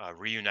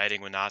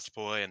reuniting with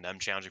Natsupoi and them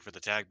challenging for the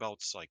tag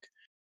belts, like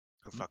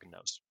who Mm, fucking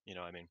knows? You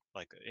know, what I mean,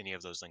 like any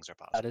of those things are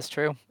that is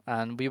possible. true,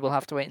 and we will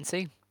have to wait and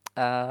see.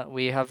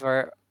 We have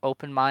our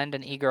open mind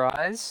and eager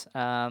eyes.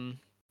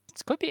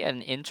 This could be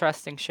an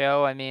interesting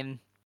show. I mean,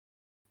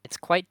 it's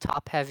quite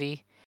top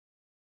heavy,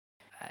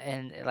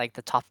 and like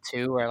the top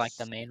two are like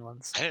the main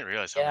ones. I didn't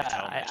realize how Yeah, many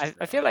title matches I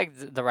there feel are. like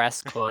the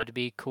rest could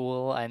be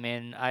cool. I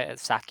mean,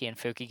 Saki and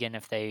Fukigen,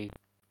 if they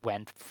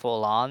went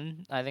full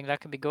on, I think that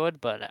could be good.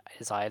 But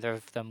is either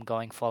of them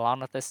going full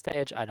on at this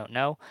stage? I don't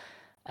know.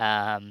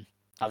 Um,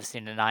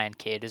 Obviously, the Nyan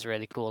Kid is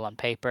really cool on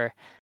paper.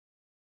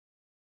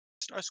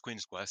 Stars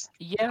Queen's Quest,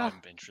 Yeah,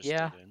 I'm yeah.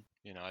 interested in.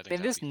 You know, I I think mean,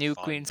 that'd this be new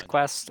fun. Queen's And then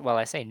Quest. Well,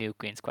 I say new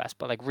Queen's Quest,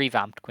 but like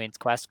revamped Queen's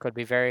Quest could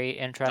be very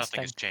nothing has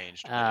interesting.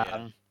 changed, but yeah.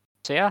 Um,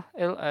 so yeah,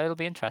 it'll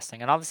be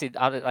interesting. And obviously,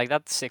 like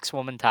that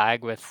 6-woman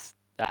tag with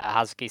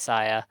Hazuki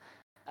Saya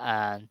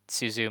and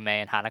Suzume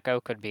and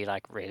Hanako could be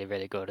like really,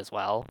 really good as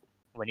well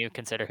when you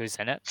consider who's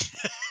in it.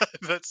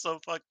 That's so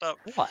fucked up.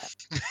 What?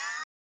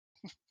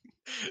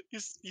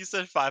 You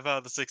said 5 out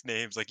of the 6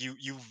 names. Like you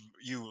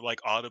like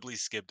audibly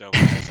skipped over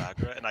Mai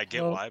Sakura, and I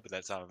get Well, why, but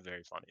that sounded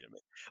very funny to me.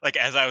 Like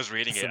as I was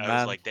reading it, listen, I was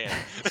man, like, damn,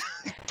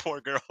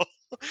 poor girl.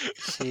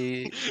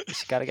 she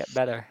got to get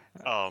better.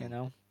 You um,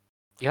 know,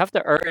 you have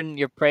to earn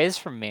your praise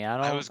from me.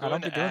 I was I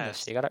going don't be to doing this.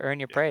 ask, You got to earn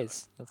your yeah,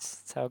 praise.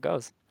 That's how it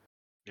goes.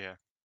 yeah.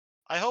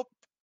 I hope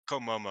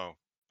Komomo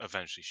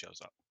eventually shows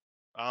up.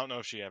 I don't know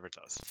if she ever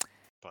does,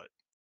 but I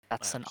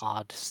That's an hope so.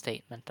 odd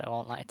statement. I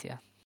won't lie to you.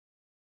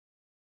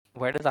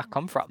 Where did that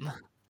come from?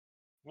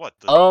 What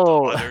the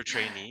Oh, other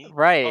trainee? Oh,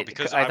 right.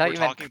 because I thought we're you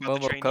meant talking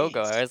about the Momo Kogo.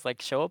 I trainees. was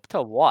like, show up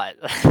to what?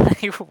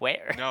 Like,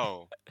 where?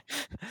 No,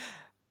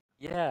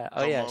 Yeah.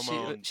 Oh, yeah.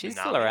 Komomo She's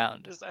still Minami,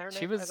 around. is that her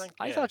She name? I was. think.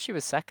 I Yeah, thought she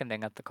was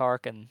seconding at the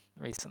Karkin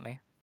recently.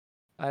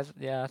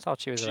 Yeah. I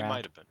thought she was she might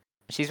around. have been.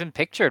 She's been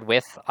pictured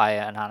with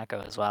Aya and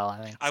Hanako as well,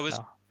 I think. I was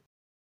So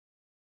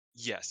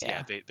Yes,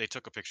 yeah, yeah. they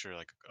took a picture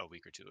like a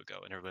week or two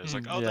ago, and everybody was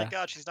like, Mm, "Oh, thank yeah.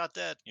 God she's not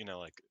dead." You know,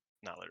 like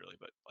not literally,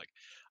 but like,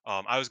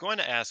 I was going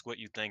to ask what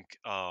you think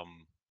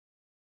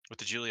with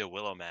the Julia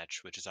Willow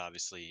match, which is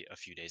obviously a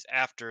few days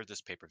after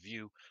this pay per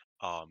view,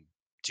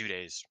 2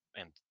 days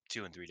and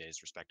 2 and 3 days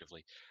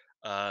respectively.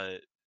 Uh,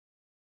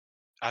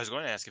 I was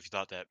going to ask if you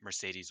thought that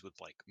Mercedes would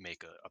like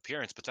make a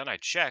appearance, but then I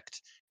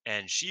checked,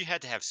 and she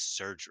had to have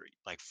surgery,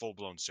 like full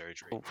blown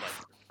surgery, like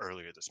Oof.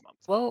 earlier this month,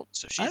 Well,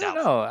 so I she's don't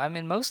out for a know. I while.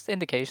 mean, most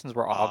indications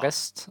were Um,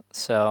 August,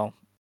 so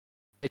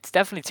it's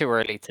definitely too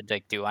early to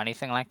like do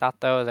anything like that,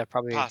 though. They're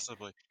probably.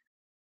 Possibly.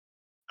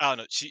 I don't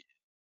know.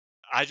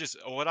 I just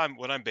what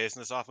I'm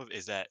basing this off of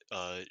is that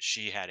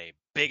she had a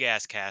big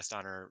ass cast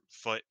on her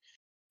foot,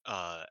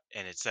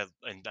 and it said,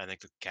 and I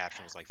think the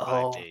caption was like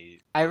five Oh, day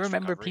I post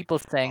remember recovery. people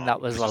saying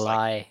that was This a was like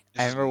lie.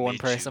 I this was remember one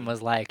mid person June.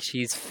 was like,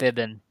 "She's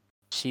fibbing.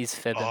 She's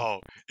fibbing." Oh,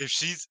 if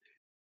she's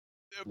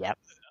Yep.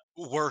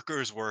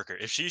 worker,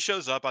 if she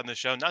shows up on the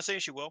show, not saying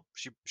she will,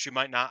 she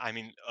might not. I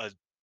mean, a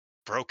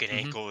broken Hmm.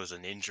 ankle is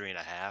an injury and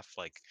a half.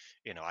 Like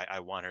I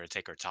want her to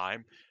take her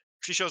time.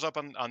 If she shows up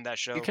on that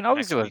You show can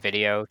always next do a week,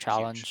 video huge.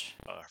 challenge.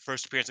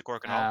 First appearance at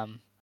Cork and Hall. Um,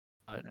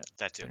 but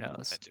That too. who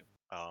knows? That too.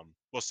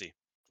 We'll see.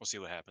 We'll see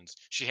what happens.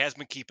 She has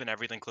been keeping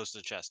everything close to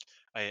the chest.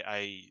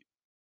 I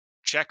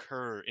check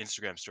her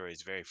Instagram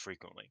stories very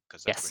frequently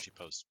because that's where Yes. she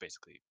posts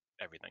basically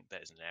everything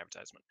that isn't an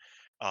advertisement.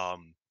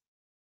 Um,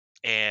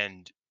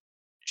 and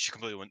she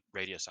completely went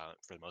radio silent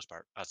for the most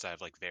part, outside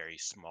of like very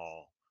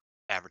small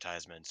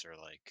advertisements or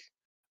like,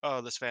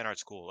 oh, this fan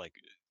art's cool. Like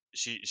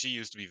she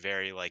used to be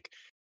very like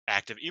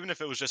active, even if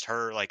it was just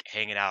her like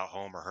hanging out at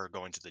home or her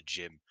going to the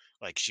gym.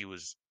 Like she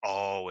was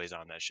always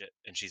on that shit,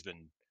 and she's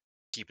been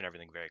keeping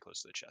everything very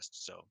close to the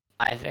chest. So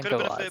I think could it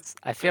have been a fib, was.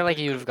 I feel like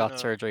you'd could have have been got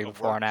surgery a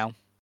before work. now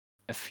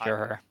if I you're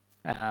her.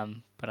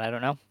 But I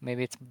don't know.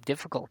 Maybe it's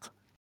difficult.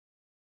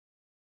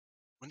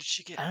 When did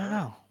she get I don't hurt?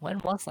 know. When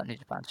was that New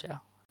Japan show?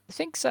 I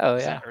think so,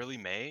 Was yeah. that early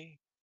May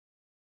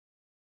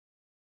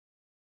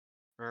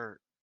or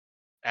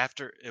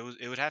after?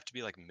 It would have to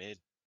be like mid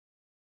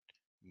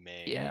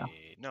Yeah.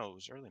 May. No, it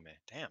was early May.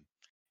 Damn.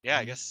 Yeah,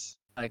 I Mm. guess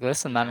Like,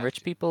 listen, it would man, have rich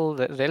to. people,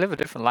 they live a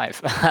different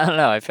life. I don't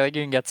know. I feel like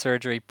you can get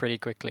surgery pretty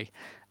quickly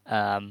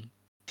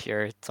if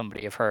you're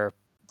somebody of her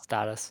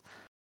status.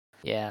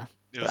 Yeah.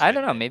 It But was I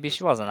don't know. mid-May. It Maybe was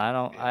she wasn't. mid-May. I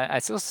don't. Yeah. I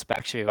still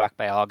suspect she'll be back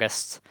by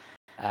August.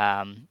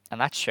 And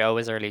that show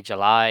is early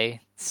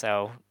July.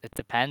 So it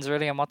depends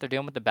really on what they're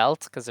doing with the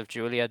belt. Because if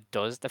Julia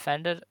does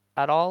defend it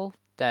at all,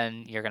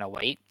 then you're going to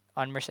wait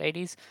on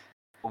Mercedes.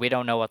 We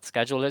don't know what the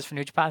schedule is for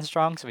New Japan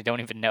Strong. So we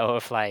don't even know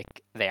if,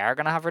 like, they are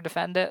going to have her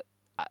defend it.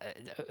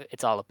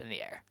 It's all up in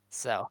the air.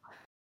 So.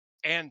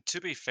 And to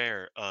be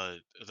fair,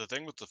 the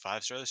thing with the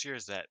 5-star this year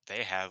is that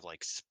they have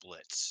like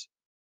splits,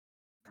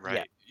 Yeah.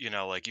 right? You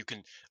know, like you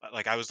can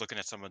like I was looking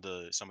at some of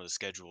the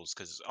schedules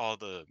because all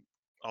the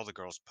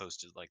girls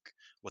posted like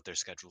what their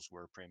schedules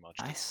were pretty much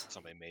because Nice.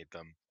 somebody made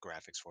them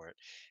graphics for it,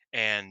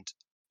 and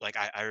like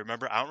I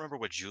remember I don't remember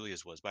what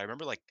Julia's was, but I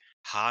remember like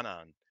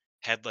Hanan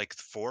had like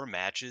 4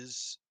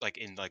 matches like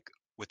in like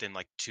within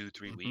like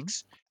 2-3 Hmm.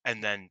 weeks,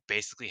 and then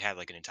basically had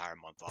like an entire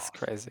month That's off.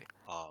 crazy.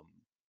 Um,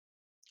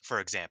 for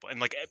example,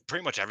 and like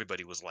pretty much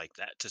everybody was like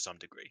that to some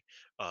degree,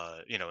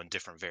 in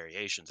different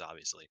variations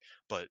obviously,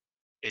 but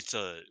it's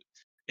a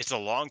it's a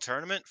long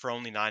tournament for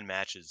only 9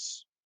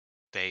 matches.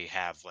 They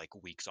have like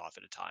weeks off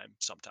at a time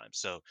sometimes.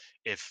 So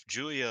if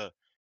Julia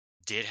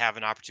did have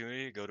an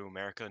opportunity to go to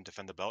America and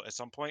defend the belt at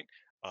some point,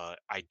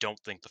 I don't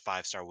think the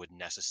 5-star would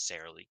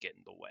necessarily get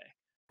in the way.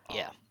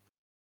 Yeah. um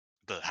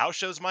the house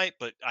shows might,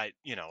 but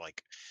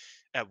like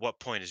at what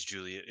point is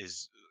Julia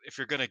is if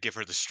you're gonna give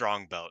her the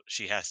strong belt,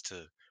 she has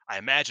to. I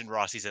imagine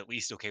Rossi's at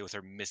least okay with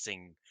her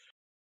missing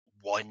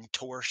one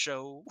tour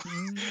show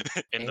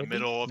in the Maybe,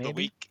 middle of the maybe.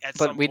 week at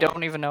But some we point,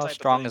 don't even know if type of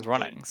Strong is thing. But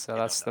running, so you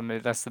don't know.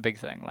 that's the big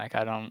thing. Like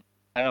I don't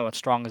know what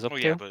Strong is Oh up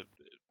yeah, to. but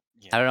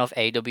you I know don't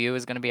know if AW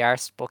is going to be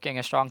ours booking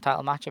a Strong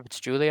title match if it's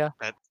Julia,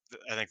 that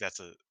I think that's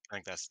the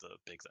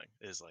big thing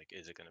is like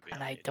is it going to be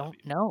and on I don't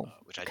AW, know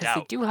which I because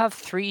they doubt, do have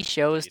 3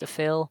 shows but you to don't know.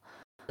 fill.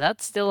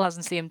 That still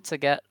hasn't seemed to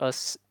get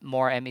us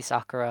more Emi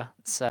Sakura.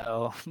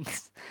 So,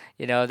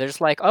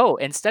 there's like, oh,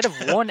 instead of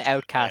one Oh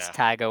Outcast yeah,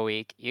 tag a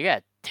week, you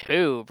get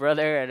two,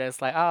 brother, and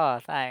it's like, oh,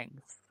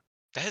 thanks.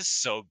 that is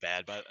so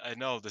bad. But I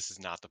know this is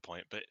not the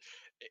point, but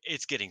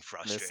it's getting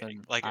frustrating.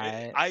 Listen, Like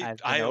I've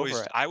been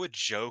over it. I would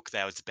joke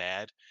that it's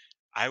bad.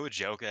 I would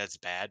joke that it's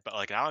bad, but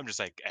like now I'm just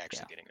like Yeah.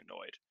 actually getting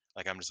annoyed.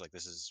 Like I'm just like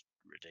this is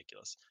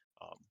ridiculous.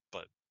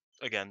 But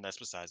again, that's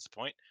besides the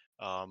point.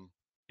 Um,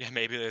 yeah,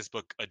 maybe there's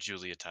book a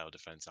Julia title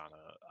defense on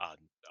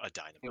a It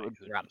Dynamite. would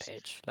Who be knows?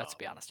 Rampage. Let's Um,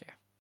 be honest here.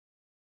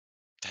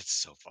 that's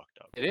so fucked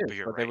up. It is, But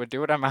you're but they right. would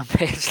do it on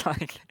Rampage.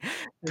 Like,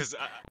 Because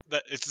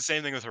it's the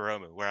same thing with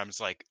Hiromu, where I'm just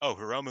like, oh,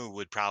 Hiromu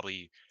would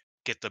probably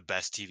get the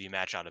best TV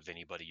match out of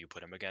anybody you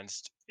put him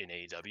against in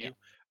yeah, AEW.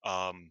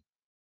 Um,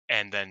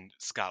 and then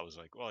Scott was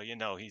like, well,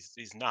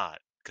 he's not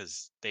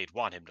because they'd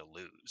want him to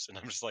lose, and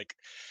I'm just like,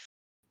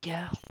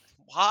 yeah,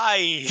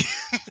 why?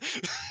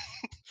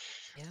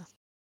 yeah.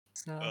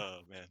 So Oh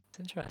man, it's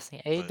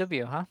interesting. but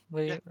AEW, huh?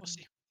 yeah, we'll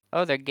see.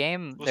 Oh, their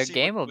game, We'll their see what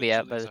game will what be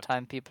out by Julia's the up to.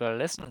 time people are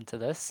listening to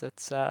this.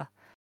 I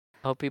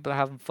hope people are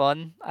having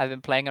fun. I've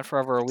been playing it for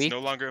over a It's week. no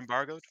longer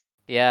embargoed.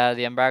 Yeah,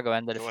 the embargo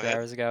ended a Go few ahead,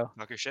 hours ago.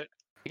 talk your shit.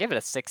 I gave it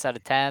a 6 out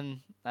of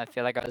 10. I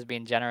feel like I was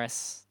being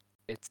generous.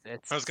 It's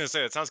I was gonna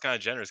say it sounds kind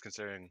of generous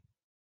considering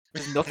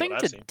There's what nothing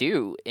I've to seen.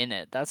 do in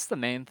it. That's the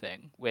main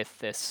thing with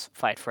this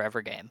Fight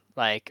Forever game.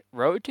 Like,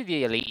 Road to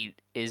the Elite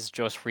is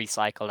just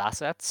recycled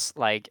assets.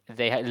 Like,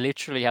 they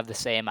literally have the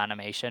same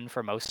animation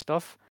for most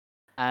stuff.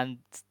 And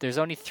there's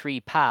only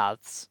 3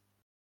 paths,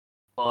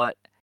 but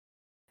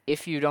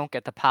if you don't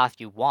get the path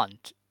you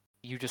want,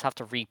 you just have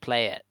to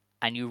replay it.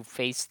 And you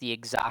face the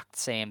exact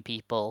same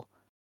people,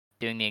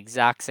 doing the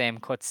exact same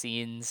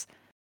cutscenes,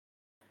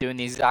 doing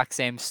the exact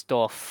same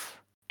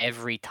stuff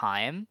every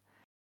time.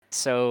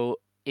 So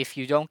if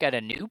you don't get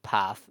a new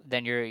path,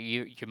 then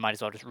you might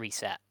as well just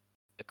reset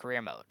the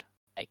career mode.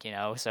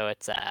 So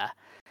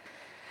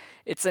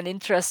it's an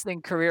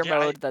interesting career Yeah, I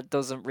mode that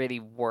doesn't really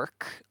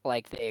work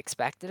like they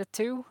expected it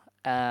to.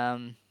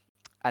 Um,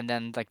 and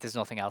then like there's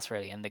nothing else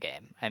really in the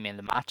game. I mean,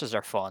 the matches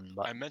are fun,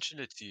 but I mentioned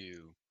it to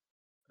you.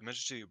 I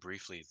mentioned to you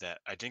briefly that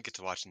I didn't get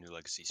to watch the New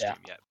Legacy yeah.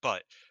 stream yet,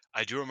 but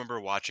I do remember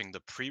watching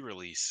the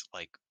pre-release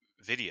like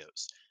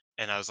videos,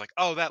 and I was like,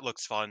 "Oh, that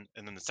looks fun."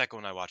 And then the second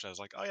one I watched, I was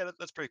like, "Oh yeah,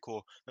 that's pretty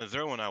cool." And the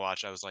third one I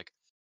watched, I was like,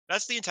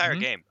 "That's the entire Hmm.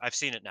 game. I've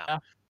seen it now." Yeah.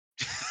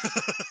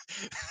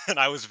 And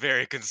I was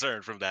very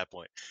concerned from that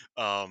point.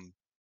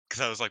 Because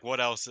I was like, what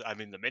else? I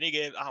mean, the mini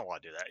game, I don't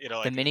want to do that. The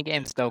Like mini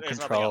games don't there's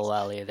nothing control else.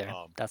 well either.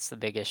 Um, That's the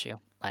big issue.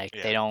 Like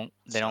yeah. they don't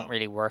So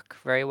really work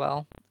very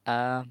well.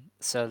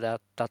 So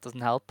that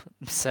doesn't help.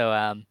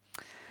 So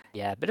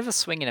yeah, a bit of a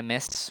swing and a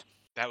miss.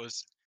 that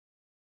was,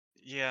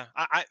 yeah.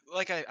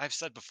 I've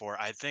said before,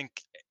 I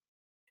think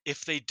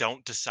if they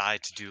don't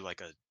decide to do like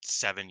a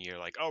 7 year,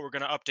 like, oh, we're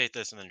gonna update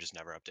this and then just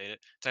never update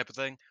it type of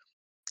thing,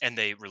 and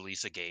they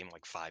release a game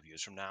like 5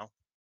 years from now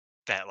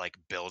that like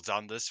builds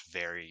on this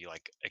very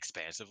like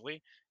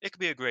expansively, it could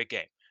be a great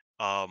game.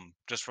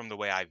 Just from the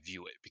way I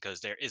view it, because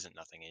there isn't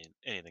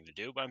anything to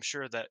do. But I'm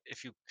sure that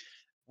if you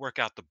work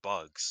out the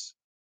bugs,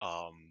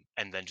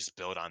 and then just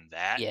build on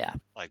that, Yeah.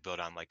 like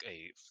build on like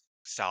a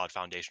solid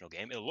foundational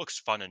game, it looks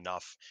fun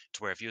enough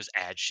to where if you just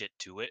add shit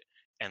to it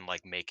and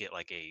like make it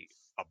like a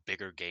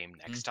bigger game Mm.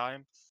 next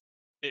time,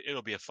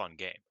 it'll be a fun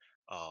game.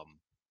 Um,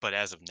 but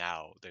as of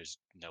now, there's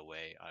no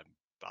way I'm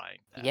buying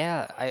that,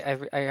 Yeah, quite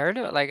frankly. I heard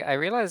it. Like I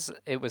realized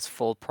it was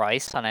full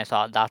price, and I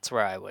thought that's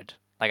where I would.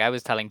 Like I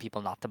was telling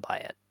people not to buy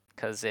it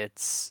because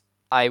it's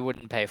I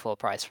wouldn't pay full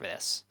price for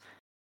this.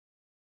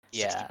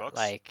 60 Yeah, bucks?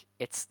 like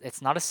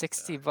it's not a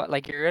 60, Uh, but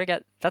like you're gonna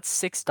get that's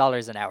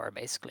 $6 an hour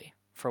basically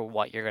for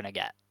what you're gonna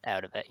get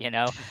out of it, you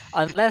know?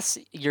 Unless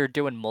you're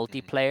doing mhm.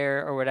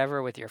 multiplayer or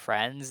whatever with your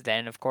friends,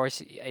 then of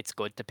course it's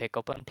good to pick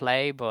up and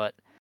play, but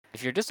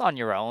if you're just on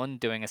your own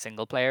doing a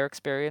single player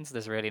experience,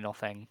 there's really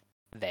nothing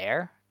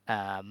there.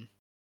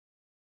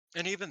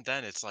 And even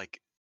then, it's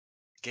like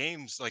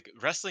games, like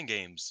wrestling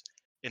games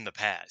in the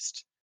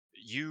past,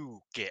 you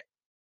get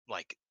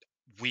like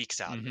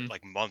weeks out of it, Mhm.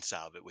 like months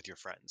out of it with your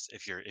friends.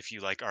 If you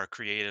like are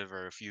creative,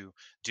 or if you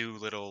do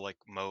little like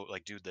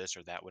like do this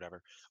or that,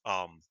 whatever.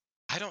 Um,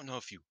 I don't know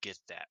if you get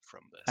that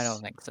from I don't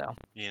this. think so.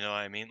 You know what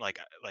I mean? Like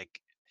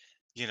like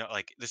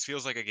this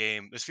feels like a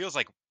game. This feels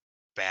like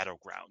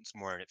battlegrounds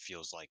more than it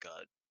feels like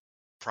a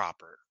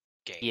proper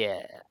game.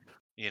 Yeah.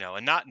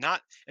 And not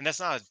and that's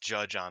not a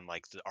judge on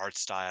like the art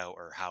style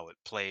or how it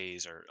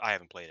plays, or I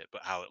haven't played it,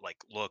 but how it like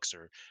looks,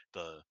 or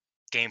the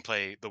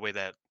gameplay, the way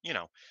that,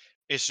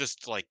 it's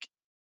just like,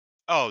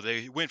 oh,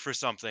 they went for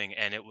something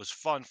and it was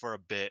fun for a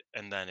bit,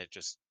 and then it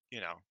just,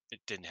 it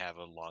didn't have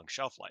a long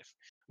shelf life,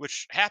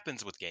 which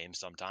happens with games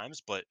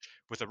sometimes. But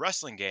with a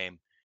wrestling game,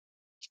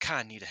 you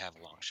kind of need to have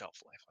a long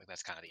shelf life. Like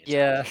that's kind of the entire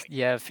Yeah, point,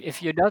 yeah.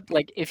 If you're not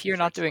like if you're for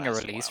not it to doing a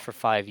last a release while. for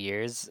 5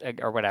 years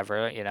or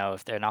whatever,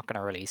 if they're not going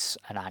to release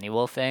an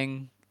annual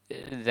thing,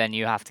 then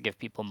you have to give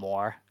people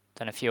more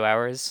than a few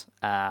hours,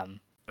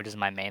 which is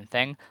my main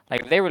thing.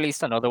 Like if they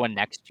released another one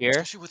next year,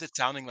 Especially with it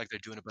sounding like they're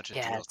doing a bunch of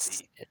yeah,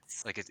 it's DLC.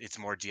 it's Like it's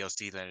more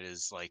DLC than it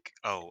is like,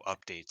 oh,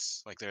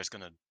 updates. Like they're just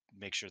gonna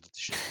make sure that the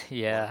shit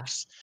yeah.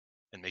 works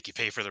and make you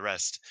pay for the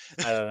rest.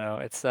 I don't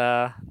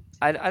know.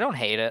 I don't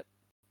hate it.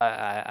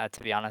 To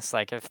be honest,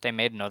 like if they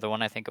made another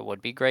one, I think it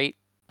would be great.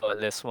 But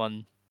this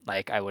one,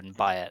 like, I wouldn't Mhm.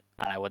 buy it,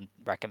 and I wouldn't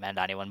recommend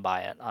anyone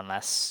buy it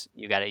unless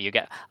you get it. You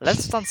get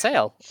unless it's on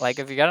sale. Like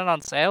if you get it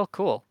on sale,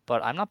 cool.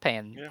 But I'm not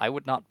paying. Yeah. I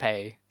would not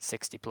pay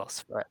 60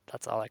 plus for it.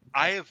 That's all I can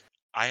I say. have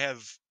I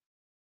have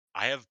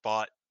I have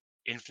bought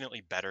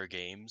infinitely better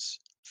games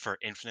for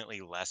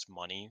infinitely less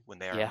money when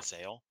they are Yeah, on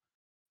sale.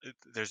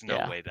 There's no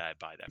yeah, way that I'd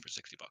buy that for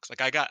 60 bucks.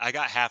 Like I got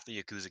half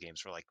the Yakuza games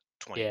for like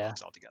 20 yeah,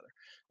 bucks altogether.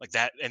 Like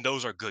that, and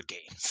those are good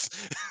games.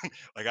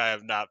 Like I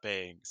am not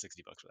paying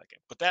 60 bucks for that game.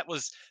 But that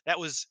was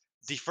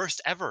the first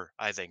ever,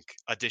 I think,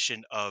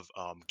 edition of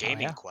oh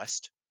Gaming yeah,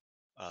 Quest,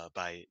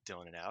 by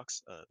Dylan and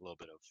Alex. A little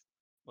bit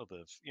of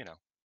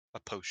a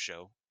post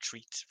show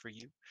treat for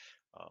you.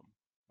 Um,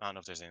 I don't know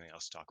if there's anything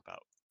else to talk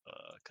about,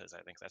 because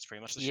I think that's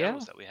pretty much the shows yeah.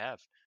 that we have.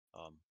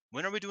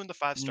 When are we doing the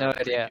 5 star No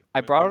idea. preview?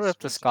 I brought it When's up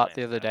to when's the Scott plan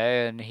the for other that?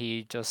 day, and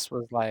he just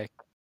was like,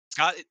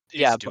 Scott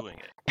 "Yeah, is but." doing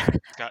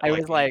it. Scott, I like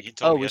was he like,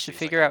 told "Oh, me we yesterday. should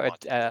He's like, figure I out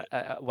want to do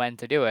it. when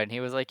to do it." And he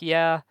was like,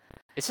 "Yeah,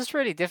 it's just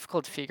really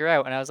difficult to figure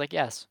out." And I was like,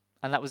 "Yes,"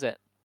 and that was it.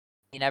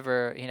 He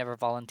never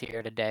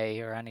volunteered a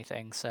day or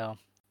anything. So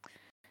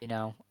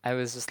I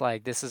was just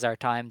like, "This is our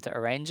time to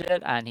arrange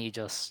it," and he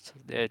just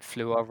it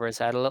flew over his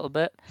head a little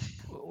bit.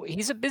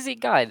 He's a busy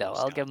guy, though. Love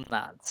I'll Scott. give him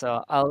that.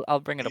 So I'll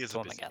bring it He up is to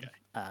a him busy again,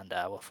 guy. and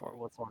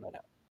we'll sort it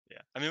out.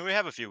 Yeah. I mean, we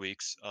have a few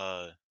weeks.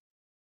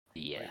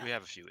 We, Yeah. we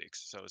have a few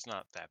weeks, so it's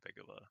not that big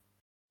of a,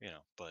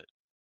 but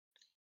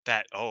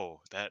that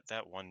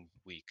 1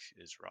 week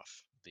is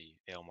rough. The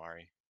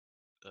Aomari,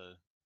 the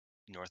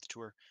North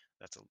tour.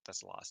 That's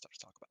a lot of stuff to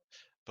talk about.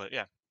 But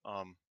yeah,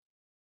 um,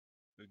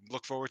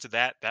 look forward to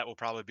that. That will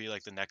probably be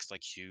like the next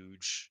like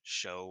huge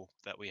show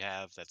that we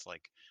have. That's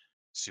like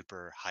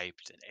super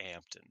hyped and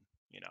amped, and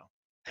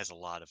has a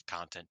lot of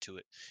content to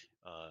it.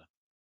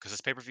 Because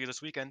this pay per view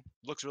this weekend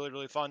looks really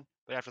really fun.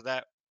 But after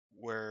that,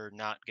 we're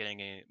not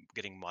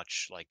getting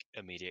much like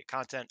immediate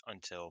content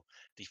until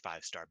the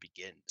 5 star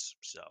begins.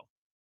 So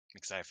I'm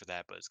excited for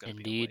that, but it's gonna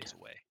be a Indeed. ways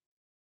away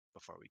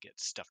before we get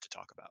stuff to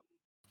talk about.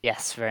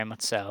 Yes, very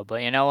much so.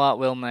 But you know what?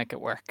 We'll make it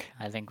work.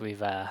 I think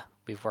we've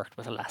worked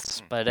with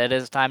less. But it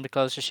is time to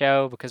close the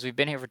show because we've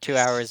been here for 2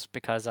 hours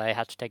because I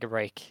had to take a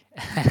break,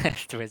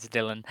 which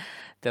Dylan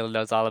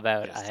knows all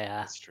about. Yes,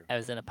 that's true. I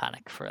was in a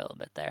panic for a little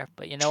bit there.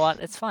 But you know what?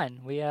 It's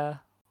fine. We're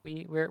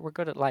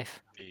good at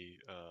life.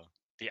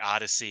 The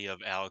odyssey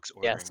of Alex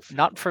Yes, ordering food.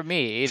 not for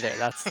me either.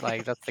 That's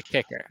the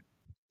kicker.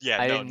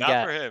 Yeah, I no, didn't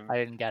not for get him. I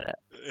didn't get it.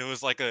 It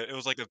was like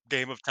a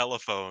game of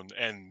telephone,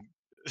 and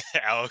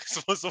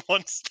Alex was the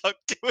one stuck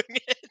doing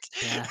it.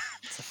 Yeah,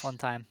 it's a fun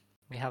time.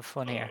 We have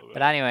fun here. Oh But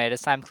man, anyway,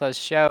 it's time to close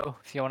the show.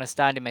 If you want to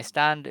stand, you may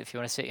stand. If you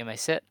want to sit, you may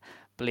sit.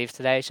 Believe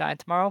today, shine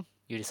tomorrow.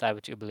 You decide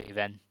what you believe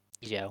in.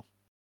 Yo.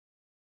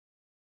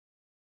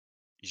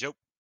 Yo.